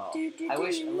toxic? Lol. I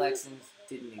wish elections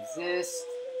didn't exist.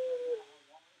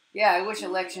 Yeah, I wish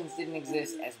elections didn't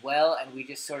exist as well, and we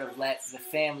just sort of let the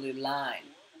family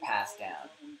line pass down.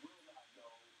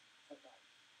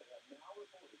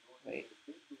 Wait.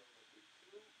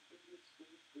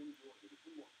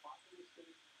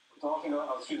 We're talking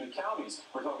about, counties.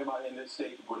 We're talking about in this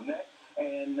state, Gwinnett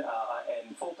and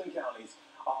Fulton counties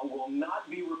will not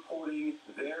be reporting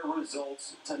their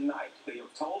results tonight. They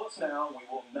have told us now we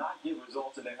will not give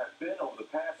results, and there have been over the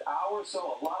past hour or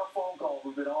so a lot of phone calls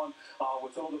we've been on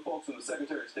with some of the folks in the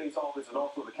Secretary of State's office and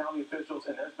also the county officials,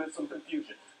 and there's been some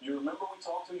confusion. You remember we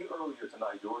talked to you earlier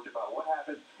tonight, George, about what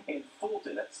happened in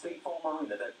Fulton at State Farm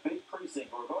Arena, that big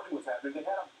precinct where voting was happening. They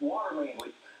had a water main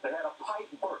leak. They had a pipe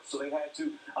burst, so they had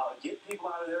to get people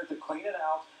out of there to clean it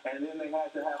out, and then they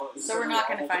had to have a... So we're not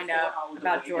going to find out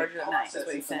about Georgia tonight, is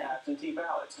what he's saying. Absentee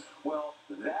ballots. Well,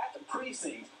 that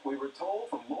precinct, we were told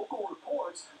from local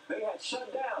reports, they had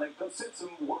shut down and sent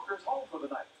some workers home for the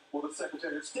night. Well, the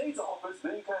Secretary of State's office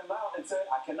then came out and said,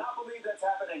 I cannot believe that's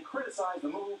happened, and criticized the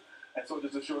move. And so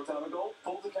just a short time ago,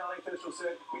 Fulton County officials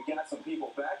said, we got some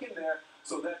people back in there,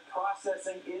 so that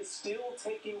processing is still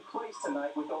taking place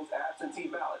tonight with those absentee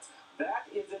ballots. That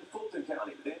is in Fulton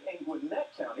County. Then in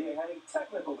Gwinnett County, they had a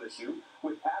technical issue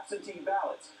with absentee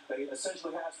ballots. They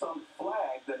essentially have some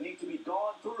flags that need to be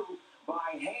gone through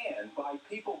by hand, by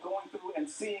people going through and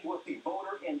seeing what the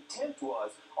voter intent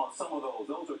was on some of those.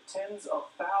 Those are tens of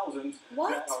thousands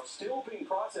that are still being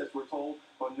processed, we're told,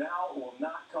 but now will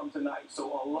not come tonight.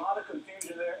 So a lot of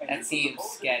confusion there. And That seems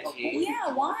sketchy.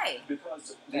 Yeah, why?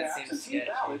 Because the absentee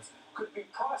ballots could be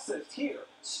processed here.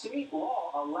 State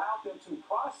law allowed them to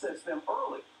process them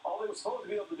early. All they were supposed to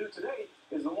be able to do today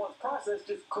is the ones processed,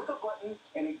 just click a button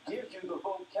and it gives you the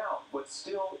vote count. But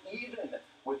still, even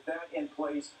with that in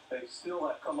place, they still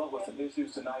have come up with some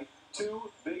issues tonight.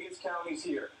 Two biggest counties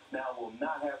here now will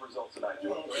not have results tonight,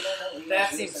 George.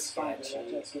 That seems sketchy.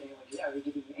 Are they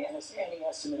giving you any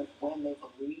estimate of when they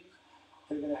believe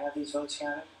they're going to have these votes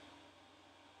counted?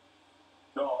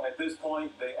 No, at this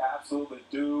point, they absolutely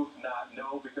do not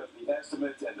know because the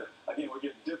estimates, and again, we're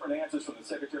getting different answers from the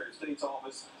Secretary of State's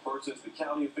office versus the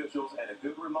county officials, and a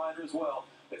good reminder as well,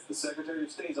 it's the Secretary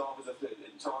of State's office that's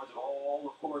in charge of all,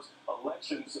 of course,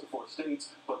 elections for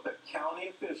states, but the county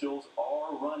officials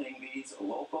are running these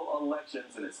local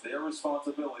elections, and it's their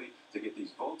responsibility to get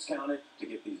these votes counted, to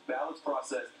get these ballots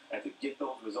processed, and to get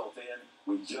those results in.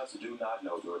 We just do not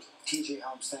know, George. TJ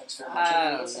Holmes, thanks very much.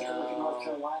 Let's take a look at North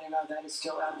Carolina now. That is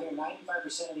still out there.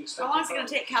 95% of the expected How long is it going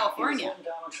to take California?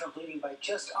 Donald Trump leading by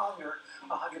just under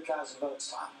 100,000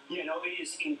 votes, Tom. You know, it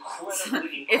is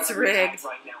incredibly It's rigged tight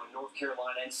right now in North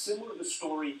Carolina. And similar to the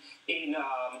story in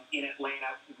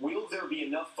Atlanta, will there be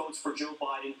enough votes for Joe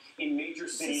Biden in major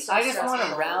cities? I just want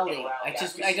to rally.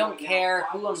 I don't care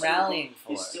who I'm rallying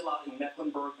for. He's still out in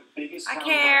Mecklenburg, the biggest I town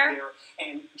care. right there.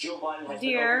 And Joe Biden has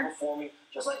been overperforming,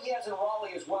 just like he has in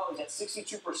Raleigh as well. He's at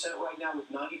 62% right now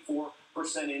with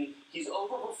 94% in. He's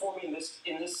overperforming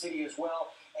in this city as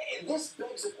well. And this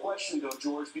begs a question, though,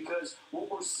 George, because what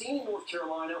we're seeing in North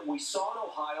Carolina, we saw in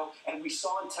Ohio, and we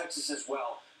saw in Texas as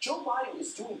well. Joe Biden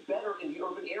is doing better in the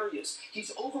urban areas.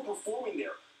 He's overperforming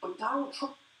there. But Donald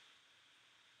Trump...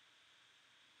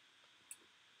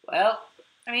 Well,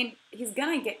 I mean, he's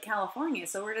going to get California,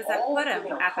 so where does that put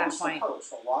him at that point?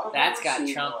 That's got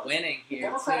Trump winning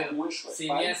here, too.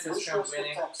 CBS says Trump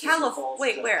winning.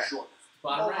 Wait, where?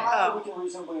 Bottom right. Ohio, we can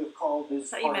reasonably have called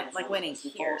this. I thought you meant like winning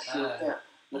here.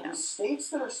 But the states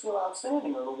that are still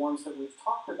outstanding are the ones that we've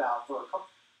talked about for a couple.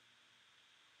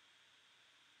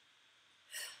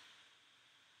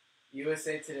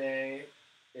 USA Today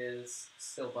is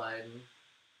still Biden.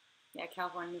 Yeah,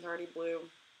 California's already blue.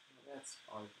 That's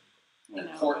fine. An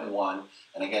important one,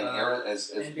 and again,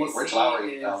 as what Rich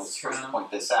Lowry was first to point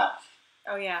this out.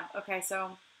 Oh yeah. Okay,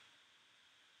 so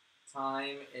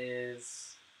Time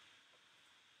is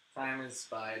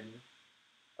Biden.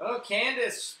 Oh,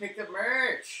 Candace picked up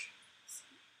merch.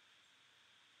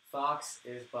 Fox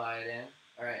is Biden.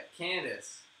 All right,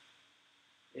 Candace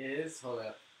is. Hold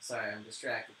up. Sorry, I'm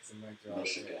distracted because I'm going through all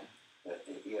this.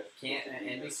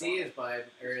 NBC is Biden,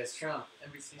 or is Trump.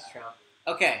 NBC's Trump.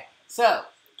 Okay, so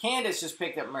Candace just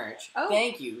picked up merch. Oh,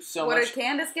 thank you so much. What did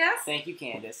Candace guess? Thank you,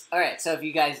 Candace. All right, so if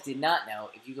you guys did not know,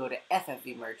 if you go to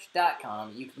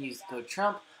ffvmerch.com, you can use the code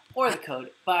Trump or the code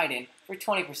Biden for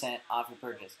 20% off your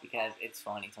purchase because it's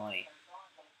 2020.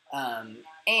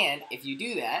 And if you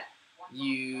do that,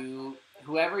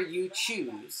 whoever you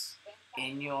choose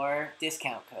in your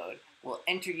discount code will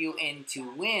enter you in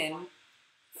to win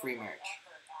free merch.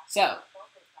 So,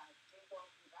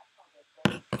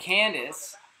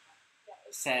 Candace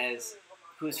says,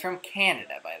 who is from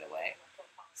Canada, by the way,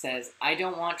 says, I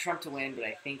don't want Trump to win, but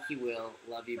I think he will.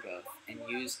 Love you both. And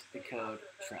used the code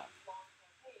Trump.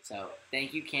 So,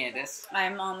 thank you, Candace.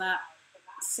 I'm on that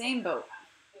same boat.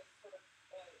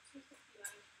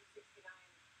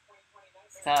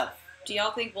 It's tough. Do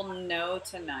y'all think we'll know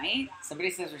tonight?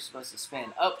 Somebody says we're supposed to spin.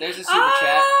 Oh, there's a super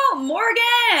chat. Oh,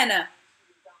 Morgan!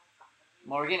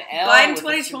 Morgan L. Biden with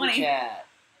 2020. a super chat.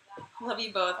 Love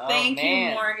you both. Oh, Thank man.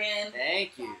 you, Morgan.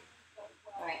 Thank you.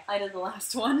 All right, I did the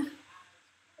last one.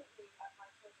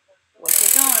 What's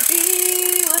it gonna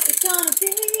be? What's it gonna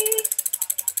be?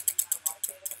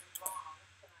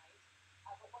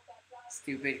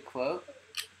 Stupid quote.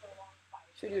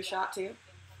 Should we do a shot too?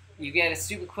 You get a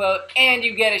stupid quote and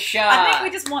you get a shot. I think we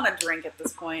just want to drink at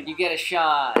this point. You get a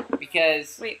shot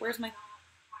because... Wait, where's my...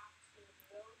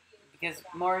 Because,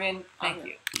 Morgan, thank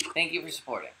you. Thank you for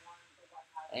supporting.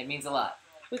 It means a lot.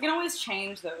 We can always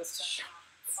change those to shots.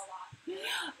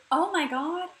 Oh my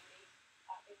god.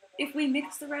 If we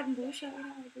mix the red and blue shot, we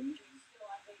have a green shot?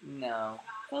 No.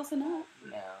 Close enough.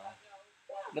 No.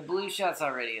 The blue shot's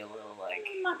already a little like...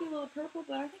 It might be a little purple,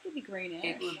 but I think it'd be greenish.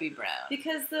 It would be brown.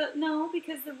 Because the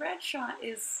red shot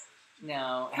is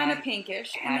kind of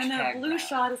pinkish, and then the blue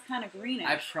shot is kind of greenish.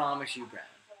 I promise you brown.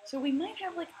 So we might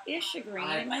have like ish a green.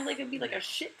 It might be like a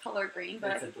shit color green,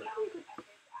 but I think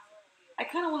I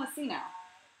kind of want to see now.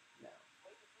 No.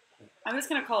 I'm just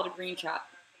gonna call it a green shot.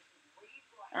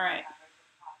 All right.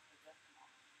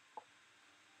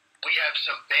 We have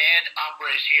some bad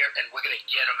hombres here, and we're gonna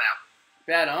get them out.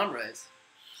 Bad hombres.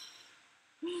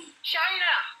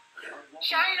 China!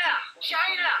 China!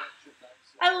 China!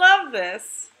 I love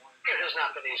this. It has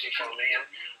not been easy for me. And,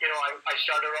 you know, I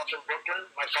started off in Brooklyn.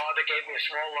 My father gave me a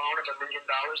small loan of $1 million.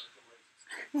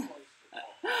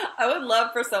 I would love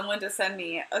for someone to send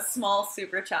me a small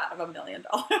super chat of $1 million.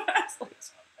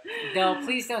 No,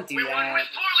 please don't do We went that. with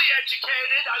poorly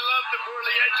educated. I love the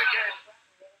poorly educated.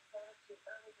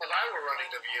 If I were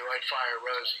running The View, I'd fire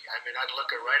Rosie. I mean, I'd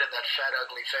look her right in that fat,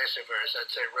 ugly face of hers.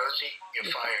 I'd say, Rosie, you're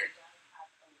fired.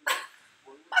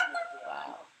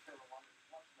 Wow.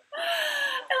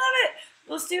 I love it.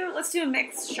 Let's do a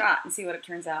mixed shot and see what it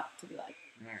turns out to be like.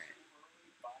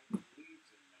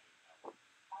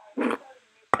 All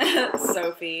right.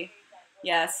 Sophie.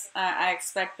 Yes, I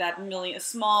expect that a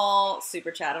small super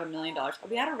chat of $1 million. Are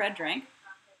we out of red drink?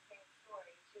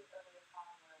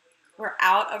 We're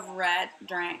out of red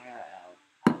drink.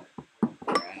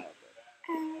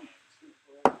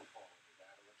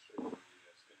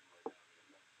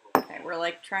 Okay, we're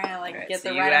like trying to like get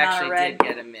the right amount of red. You actually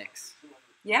did get a mix.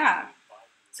 Yeah.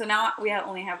 So now we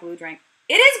only have blue drink.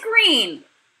 It is green.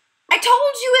 I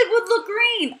told you it would look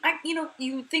green.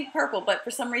 You would think purple, but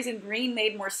for some reason green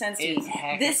made more sense to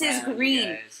me. This is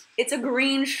green. It's a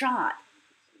green shot.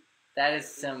 That is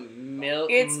some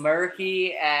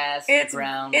murky ass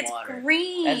brown water. It's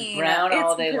green. That's brown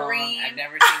all day long. I've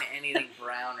never seen anything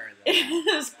browner than that.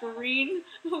 It is green.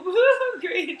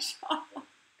 Green shot.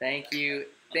 Thank you.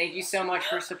 Thank you so much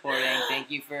for supporting.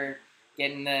 Thank you for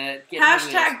getting the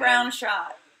hashtag brown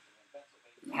shot.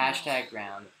 Hashtag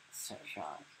brown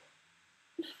shot.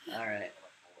 All right.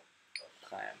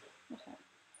 Clam. Okay.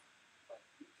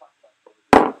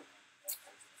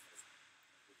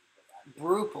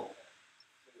 Brutal.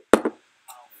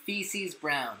 Feces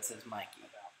brown, says Mikey.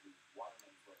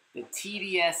 The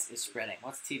TDS is spreading.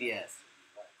 What's TDS?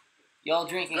 Y'all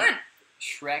drinking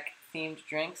Shrek-themed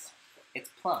drinks? It's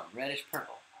plum, reddish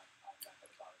purple.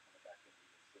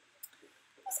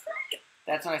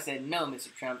 That's when I said, no,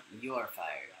 Mr. Trump, you're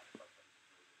fired.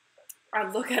 I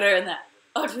look at her in that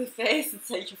ugly face and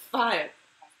say, you're fired.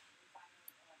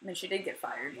 I mean, she did get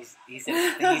fired. He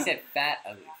said fat,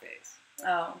 ugly face.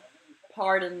 Oh,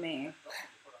 pardon me.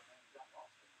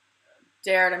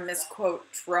 Dare to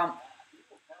misquote Trump,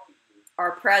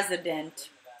 our president.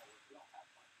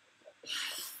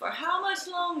 For how much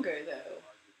longer, though?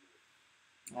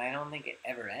 I don't think it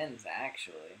ever ends,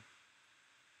 actually.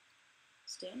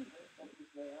 Standing.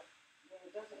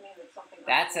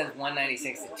 That says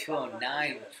 196 to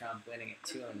 209 with Trump winning at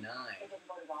 209.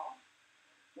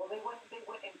 Well, they went in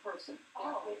person. They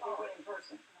went in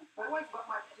person. But my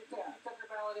took her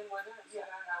ballot in with her and said,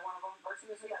 I want to vote in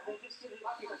person. They just did it in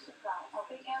person.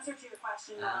 The answer to your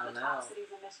question, the top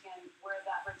cities in Michigan where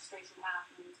that registration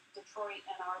happened, Detroit,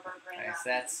 Ann Arbor, Grand Rapids.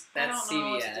 That's I don't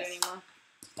know what to do CBS. anymore.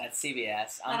 That's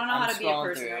CBS. I don't know how to be a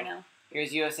person through. right now.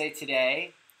 Here's USA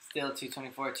Today, still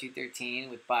 224-213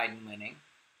 with Biden winning.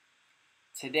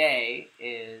 Today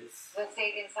is The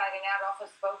State Inside and Out also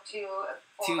spoke to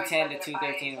 210 to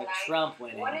 213 with Trump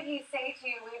winning. What did he say to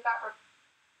you? We've got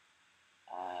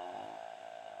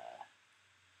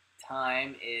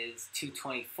time is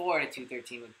 224 to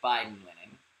 213 with Biden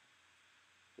winning.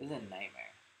 This is a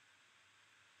nightmare.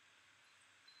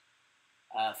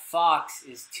 Fox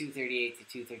is 238 to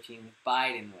 213 with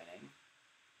Biden winning.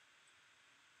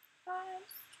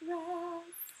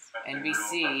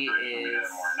 NBC is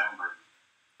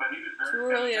too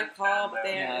early to call, but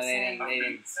they no, are they saying.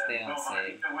 they don't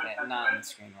say that. Not on the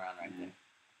screen we're on right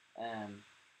there.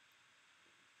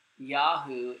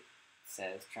 Yahoo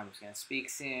says Trump's going to speak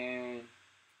soon.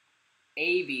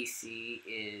 ABC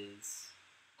is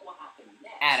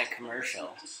at a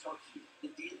commercial.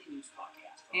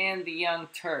 And the Young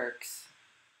Turks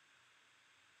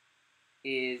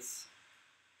is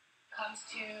comes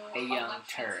to a young elections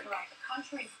Turk. throughout the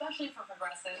country, especially for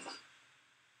progressives.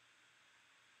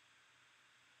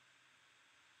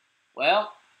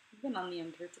 Well, I've been on the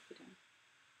Young Turks a few times.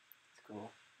 It's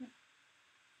cool. Yeah.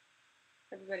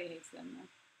 Everybody hates them though.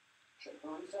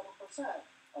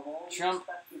 Trump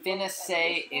finna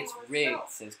say it's rigged,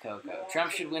 says Coco.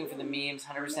 Trump should win for the memes,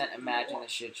 100% imagine the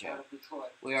shit show.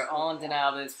 We are all in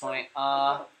denial at this point.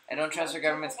 I don't trust our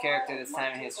government's character this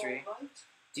time in history.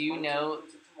 Do you know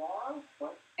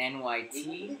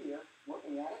NYT?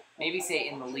 Maybe say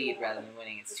in the lead rather than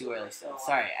winning. It's too early still.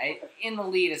 Sorry, in the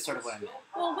lead is sort of what I meant.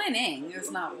 Well, winning is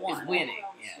not one. It's winning,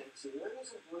 yeah.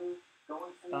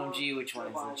 OMG, which one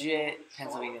is legit?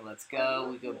 Pennsylvania, let's go.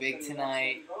 We go big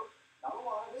tonight.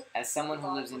 As someone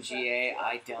who lives in GA,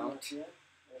 I don't.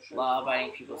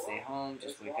 Law-abiding people stay home.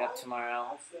 Just wake up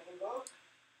tomorrow.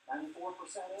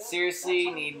 Seriously,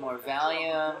 need more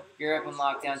Valium. Europe in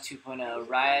lockdown 2.0.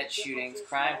 Riots, shootings,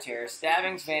 crime, terror,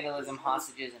 stabbings, vandalism,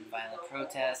 hostages, and violent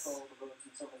protests.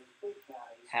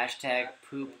 Hashtag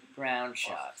poop brown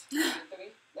shot.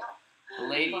 The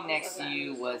lady next to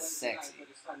you was sexy.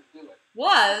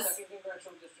 Was?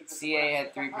 CA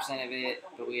had 3% of it,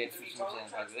 but we had 15% of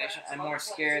the population. I'm more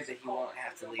scared that he won't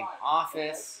have to leave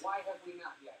office. Why have we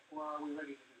not yet? Or are we ready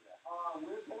to do that?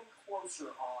 We're getting closer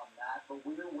on that, but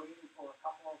we're waiting for a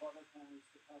couple of other counties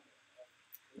to come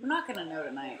in. We're not going to know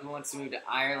tonight. Who wants to move to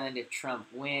Ireland if Trump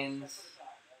wins?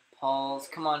 Paul's,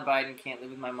 come on, Biden, can't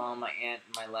live with my mom, my aunt,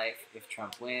 and my life if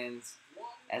Trump wins.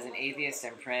 As an atheist,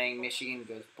 I'm praying Michigan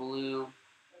goes blue.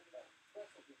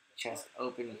 Chest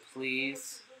open,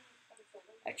 please.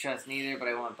 I trust neither, but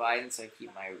I want Biden, so I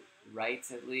keep my rights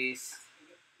at least.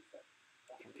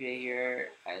 Compare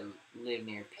here. I live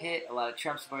near Pitt. A lot of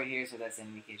Trump support here, so that's an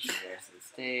indication of the rest of the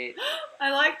state. I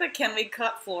like the can we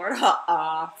cut Florida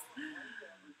off?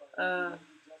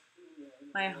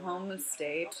 My home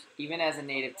state. Even as a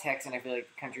native Texan, I feel like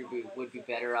the country would be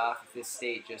better off if this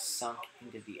state just sunk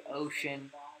into the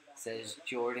ocean, says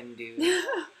Jordan Dude.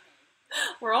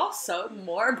 We're all so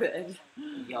morbid.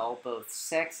 Y'all both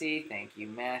sexy. Thank you,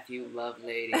 Matthew. Love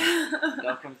lady. It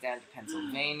all comes down to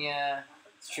Pennsylvania.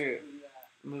 It's true.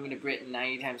 Moving to Britain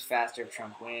 90 times faster if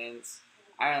Trump wins.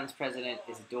 Ireland's president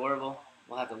is adorable.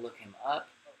 We'll have to look him up.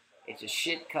 It's a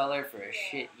shit color for a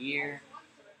shit year.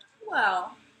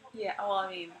 Well, yeah, well, I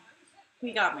mean,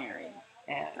 we got married.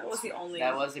 Yeah, that was the only.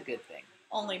 That was a good thing.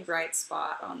 Only bright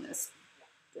spot on this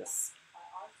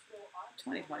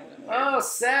 2020. Oh,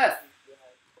 Seth.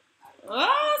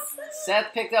 Oh,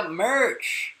 Seth picked up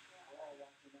merch.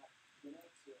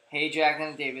 Hey, Jaclyn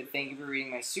and David, thank you for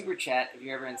reading my super chat. If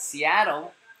you're ever in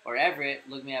Seattle or Everett,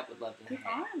 look me up. Would love to hang. We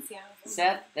are in Seattle.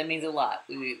 Seth, that means a lot.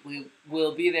 We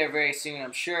will be there very soon,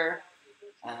 I'm sure.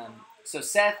 So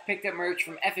Seth picked up merch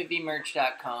from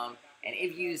ffvmerch.com, and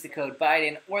if you use the code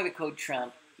Biden or the code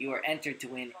Trump, you are entered to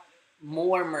win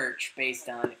more merch based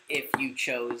on if you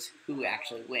chose who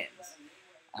actually wins.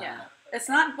 Yeah. It's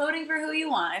not voting for who you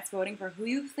want. It's voting for who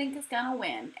you think is going to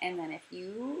win. And then if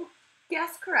you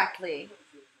guess correctly,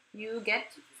 you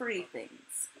get free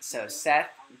things. So Seth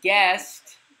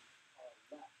guessed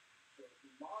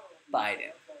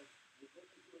Biden.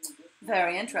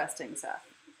 Very interesting, Seth.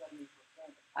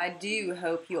 I do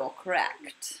hope you're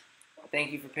correct.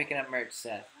 Thank you for picking up merch,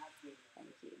 Seth.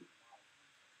 Thank you.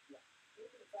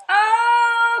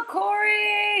 Oh,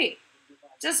 Corey!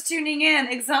 Just tuning in,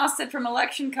 exhausted from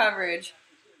election coverage.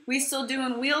 We still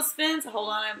doing wheel spins? Hold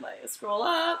on, I'm going to scroll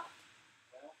up.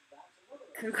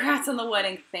 Congrats on the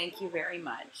wedding. Thank you very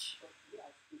much.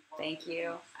 Thank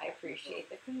you. I appreciate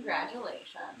the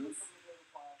congratulations.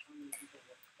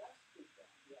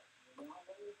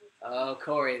 Oh,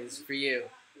 Corey, this is for you.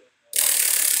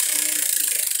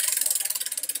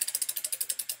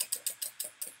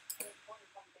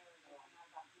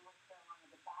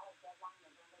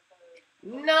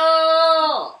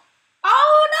 No!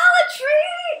 Oh, not a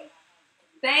treat!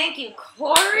 Thank you,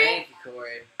 Corey. Thank you,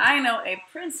 Corey. I know a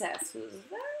princess who's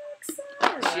very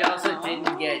excited. She also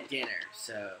didn't get dinner,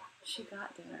 so... She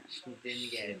got dinner. She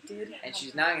didn't get it. Did and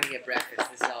she's not going to get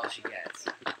breakfast. This is all she gets.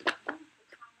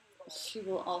 She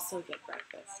will also get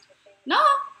breakfast. No!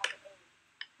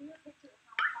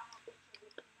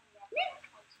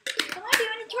 Come on, do you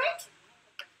want a treat?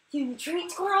 You want a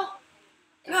treat, squirrel?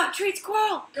 Come on, treat,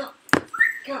 squirrel! Go.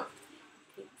 Go.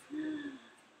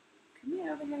 Come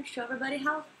here over here. Show everybody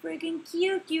how friggin'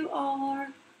 cute you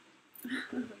are.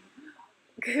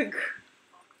 Good.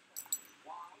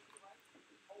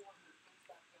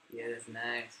 Yeah, that's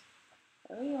nice.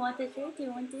 Oh, you want this treat? Do you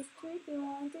want this treat? Do you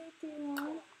want it? Do you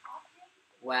want it?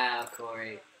 Wow,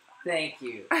 Corey. Thank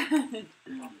you.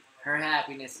 Her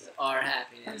happiness is our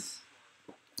happiness.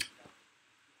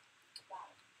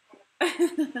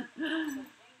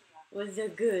 Was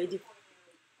it good?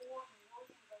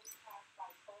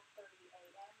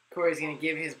 Corey's gonna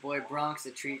give his boy Bronx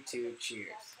a treat too.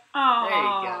 Cheers. Aww. There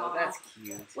you go. That's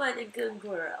cute. What a good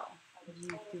girl.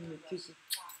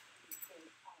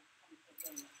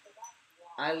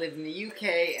 I live in the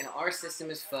UK and our system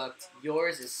is fucked.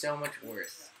 Yours is so much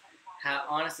worse.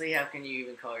 Honestly, how can you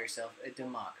even call yourself a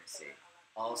democracy?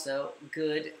 Also,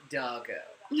 good doggo.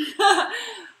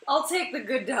 I'll take the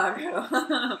good doggo.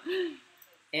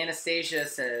 Anastasia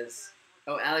says,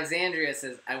 Alexandria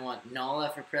says, I want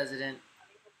Nala for president.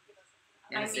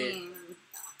 I mean,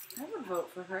 I would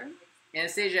vote for her.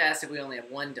 Anastasia asked if we only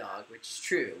have one dog, which is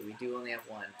true. We do only have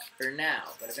one for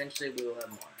now, but eventually we will have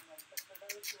more.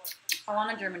 I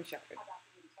want a German Shepherd.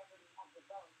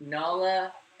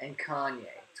 Nala and Kanye,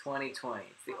 2020.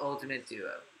 It's the ultimate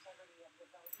duo.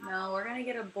 No, we're gonna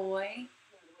get a boy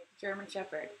German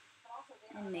Shepherd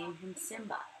and name him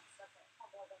Simba.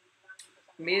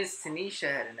 Ms. Tanisha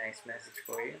had a nice message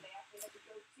for you.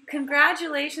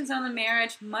 Congratulations on the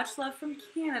marriage. Much love from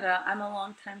Canada. I'm a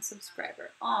long-time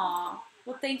subscriber. Aw.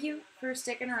 Well, thank you for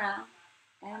sticking around.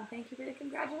 And thank you for the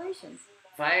congratulations.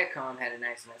 Viacom had a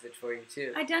nice message for you,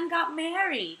 too. I done got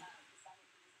married.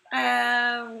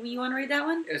 You want to read that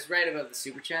one? It was right above the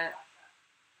super chat.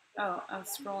 Oh, I was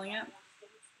scrolling up.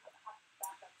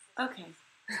 Okay.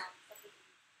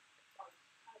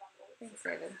 Thanks,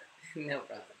 David. No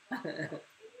problem.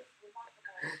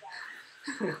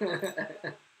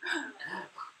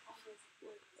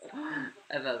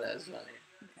 I thought that was funny.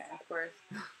 Okay, of course.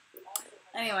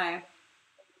 Anyway.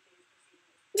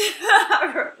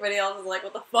 Everybody else is like,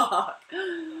 what the fuck?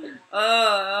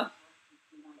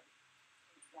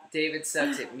 David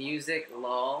sucks at music,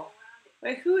 lol.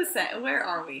 Wait, who is that? Where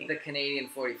are we? The Canadian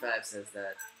 45 says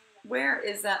that. Where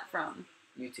is that from?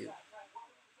 YouTube.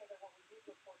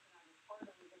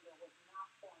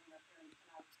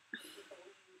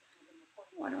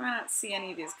 Why do I not see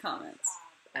any of these comments?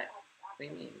 What do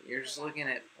you mean? You're just looking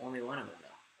at only one of them,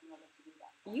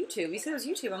 though. YouTube. You said it was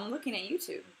YouTube. I'm looking at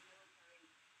YouTube.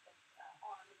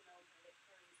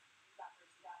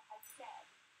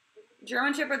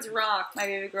 German Shepherds rock. My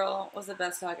baby girl was the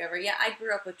best dog ever. Yeah, I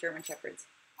grew up with German Shepherds.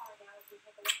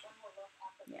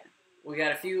 Yeah. We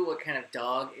got a few. What kind of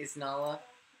dog is Nala?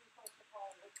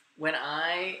 When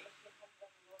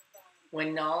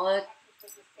Nala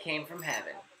came from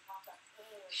heaven,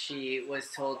 she was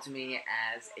told to me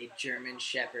as a German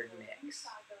Shepherd mix.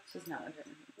 She's not a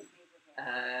German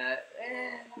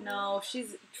Shepherd. No,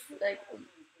 she's like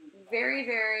very,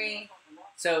 very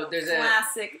so there's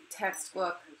classic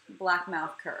textbook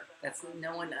black-mouth cur. That's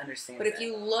no one understands. But if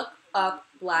you look up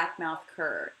black-mouth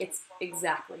cur, it's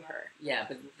exactly her. Yeah,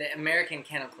 but the American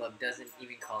Kennel Club doesn't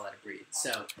even call that a breed.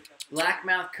 So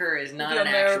black-mouth cur is not an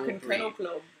actual breed, Kennel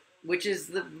Club, which is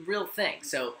the real thing.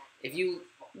 So if you,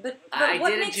 but I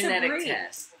what did a makes genetic breed?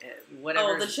 test.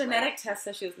 Whatever. Oh, the genetic test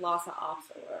says she was Lhasa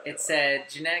Apso. It said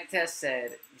genetic test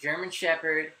said German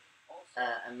Shepherd,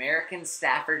 American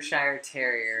Staffordshire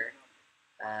Terrier,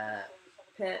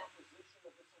 Pit.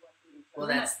 Well,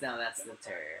 that's the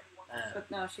terrier. But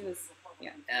no, she was,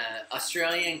 yeah.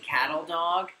 Australian cattle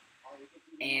dog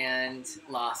and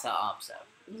Lhasa Apso.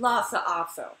 Lhasa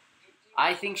Apso.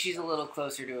 I think she's a little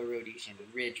closer to a Rhodesian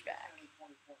Ridgeback.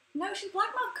 No, she's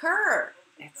black-mouth cur.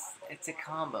 It's a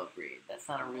combo breed. That's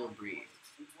not a real breed.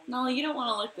 No, you don't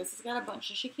want to lick this. It's got a bunch.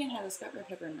 She can't have this. Got red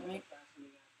pepper in it, right?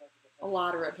 A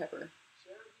lot of red pepper.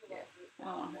 Yeah. I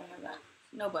don't want her to have that.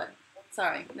 No, bud.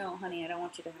 Sorry. No, honey, I don't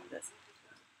want you to have this.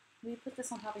 Will you put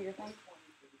this on top of your thing?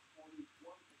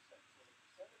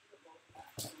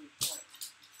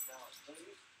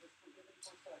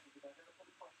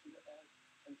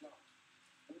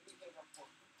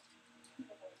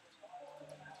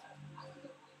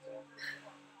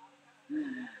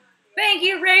 Thank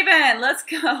you, Raven. Let's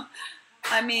go.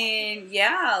 I mean,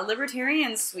 yeah,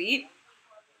 libertarian's sweet.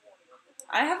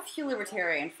 I have a few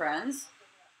libertarian friends.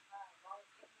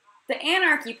 The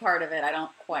anarchy part of it, I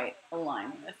don't quite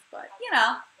align with, but, you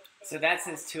know. So that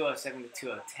says 207 to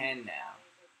 2010 now.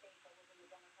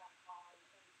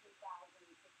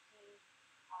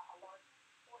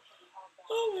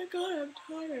 Oh my god, I'm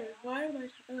tired. Why am I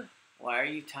tired? Why are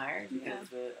you tired? Because of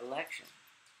the election.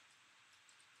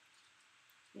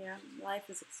 Yeah, life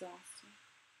is exhausting.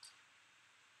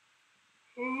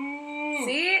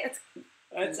 See?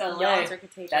 That's LA.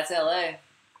 That's LA.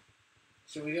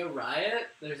 Should we go riot?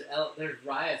 There's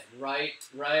riots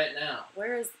right now.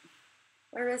 Where is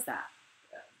that?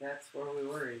 That's where we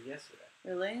were yesterday.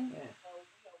 Really? Yeah.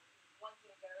 Once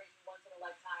in a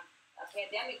lifetime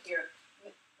pandemic here.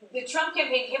 The Trump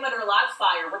campaign came under a lot of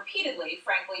fire repeatedly,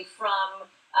 frankly, from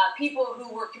people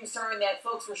who were concerned that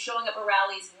folks were showing up at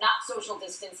rallies, not social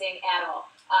distancing at all.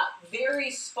 Very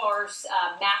sparse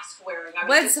mask wearing.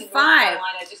 What's the 5?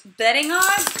 Betting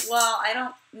odds? Well, I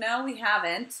don't know. We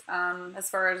haven't. As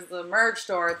far as the merge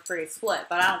store, it's pretty split,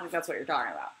 but I don't think that's what you're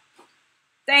talking about.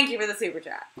 Thank you for the super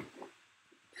chat.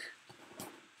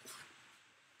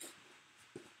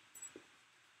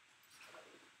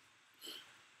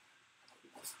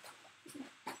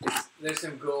 There's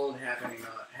some gold happening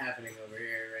over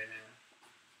here right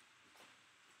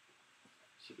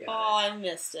now. Oh, I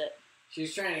missed it.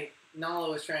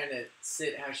 Nala was trying to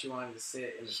sit how she wanted to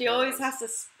sit. She always has to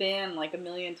spin like a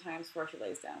million times before she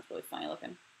lays down. It's really funny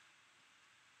looking.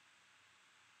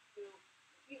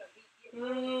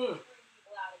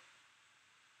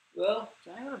 Well, do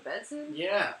you want to go to bed soon?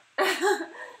 Yeah.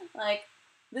 Like,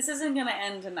 this isn't going to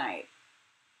end tonight.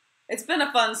 It's been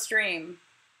a fun stream,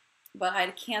 but I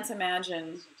can't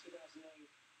imagine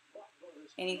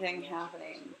anything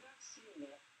happening.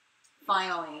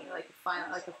 Finally, like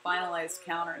a finalized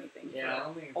count or anything for I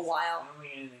don't think a while. I don't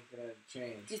think anything's gonna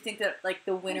change. Do you think that like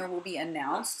the winner will be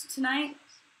announced tonight?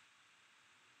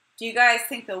 Do you guys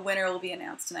think the winner will be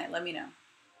announced tonight? Let me know.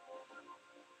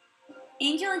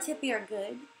 Angel and Tippy are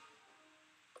good.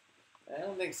 I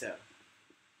don't think so.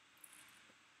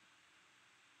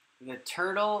 The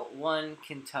Turtle won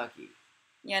Kentucky.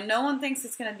 Yeah, no one thinks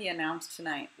it's going to be announced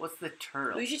tonight. What's the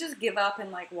Turtle? We should just give up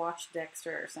and like watch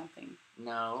Dexter or something.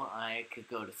 No, I could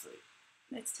go to sleep.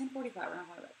 It's 10:45. We're not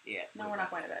going to bed. Yeah. No, we're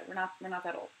not going to bed. We're not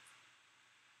that old.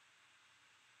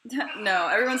 No,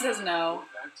 everyone says no.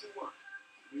 Back to work.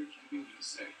 We're keeping you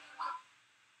safe.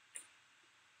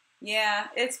 Yeah,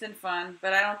 it's been fun,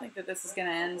 but I don't think that this is going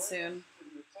to end soon.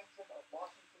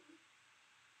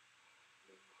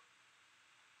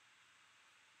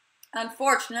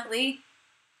 Unfortunately,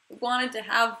 we wanted to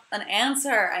have an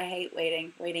answer. I hate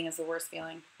waiting. Waiting is the worst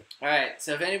feeling. All right,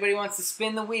 so if anybody wants to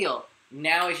spin the wheel,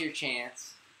 now is your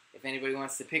chance. If anybody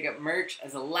wants to pick up merch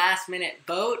as a last-minute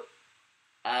vote,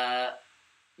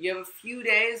 you have a few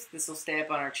days. This will stay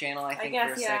up on our channel, I think,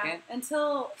 for a second.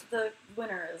 Until the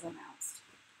winner is announced.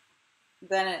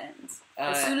 Then it ends.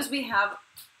 As soon as we have...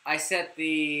 I set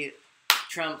the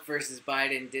Trump versus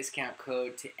Biden discount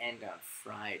code to end on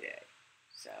Friday.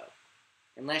 So,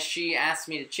 unless she asks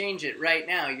me to change it right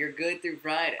now, you're good through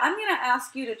Friday. I'm going to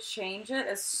ask you to change it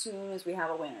as soon as we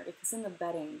have a winner, because then the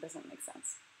betting doesn't make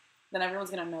sense. Then everyone's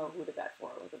going to know who to bet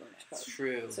for with the merch code. That's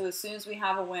true. So as soon as we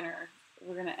have a winner,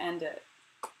 we're going to end it.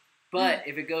 But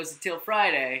if it goes until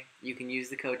Friday, you can use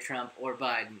the code Trump or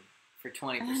Biden for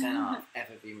 20% off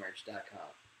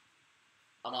ffvmerch.com.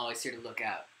 I'm always here to look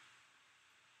out.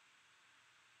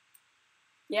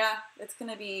 Yeah, it's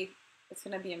gonna be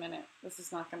a minute. This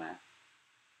is not gonna.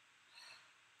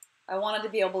 I wanted to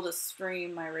be able to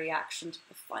stream my reaction to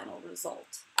the final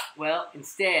result. Well,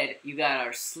 instead, you got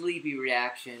our sleepy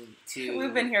reaction to.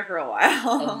 We've been here for a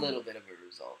while. A little bit of a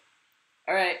result.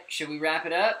 All right, should we wrap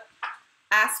it up?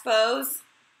 I suppose.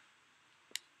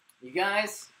 You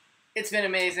guys, it's been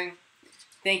amazing.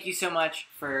 Thank you so much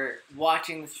for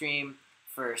watching the stream,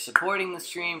 for supporting the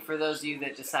stream, for those of you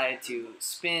that decided to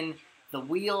spin the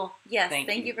wheel. Yes,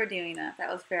 thank you for doing that. That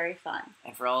was very fun.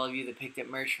 And for all of you that picked up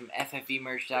merch from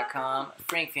ffvmerch.com,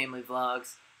 Frank Family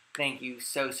Vlogs, thank you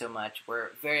so, so much.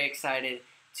 We're very excited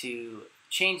to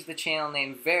change the channel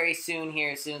name very soon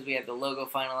here, as soon as we have the logo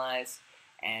finalized.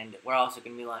 And we're also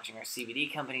going to be launching our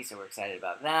CBD company, so we're excited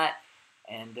about that.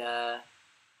 And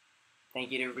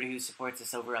thank you to everybody who supports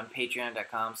us over on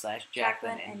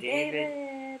patreon.com/Jaclyn and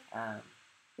David.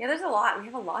 Yeah, there's a lot. We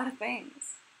have a lot of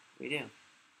things. We do.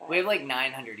 We have like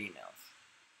 900 emails.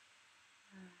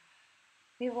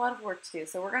 We have a lot of work to do.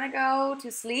 So we're going to go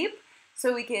to sleep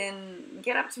so we can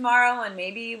get up tomorrow, and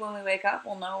maybe when we wake up,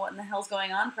 we'll know what in the hell's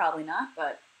going on. Probably not,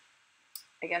 but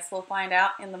I guess we'll find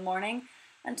out in the morning.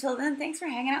 Until then, thanks for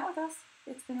hanging out with us.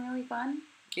 It's been really fun.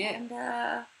 Yeah. And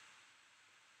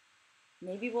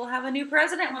maybe we'll have a new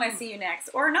president when I see you next.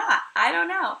 Or not. I don't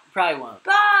know. Probably won't.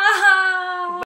 Bye!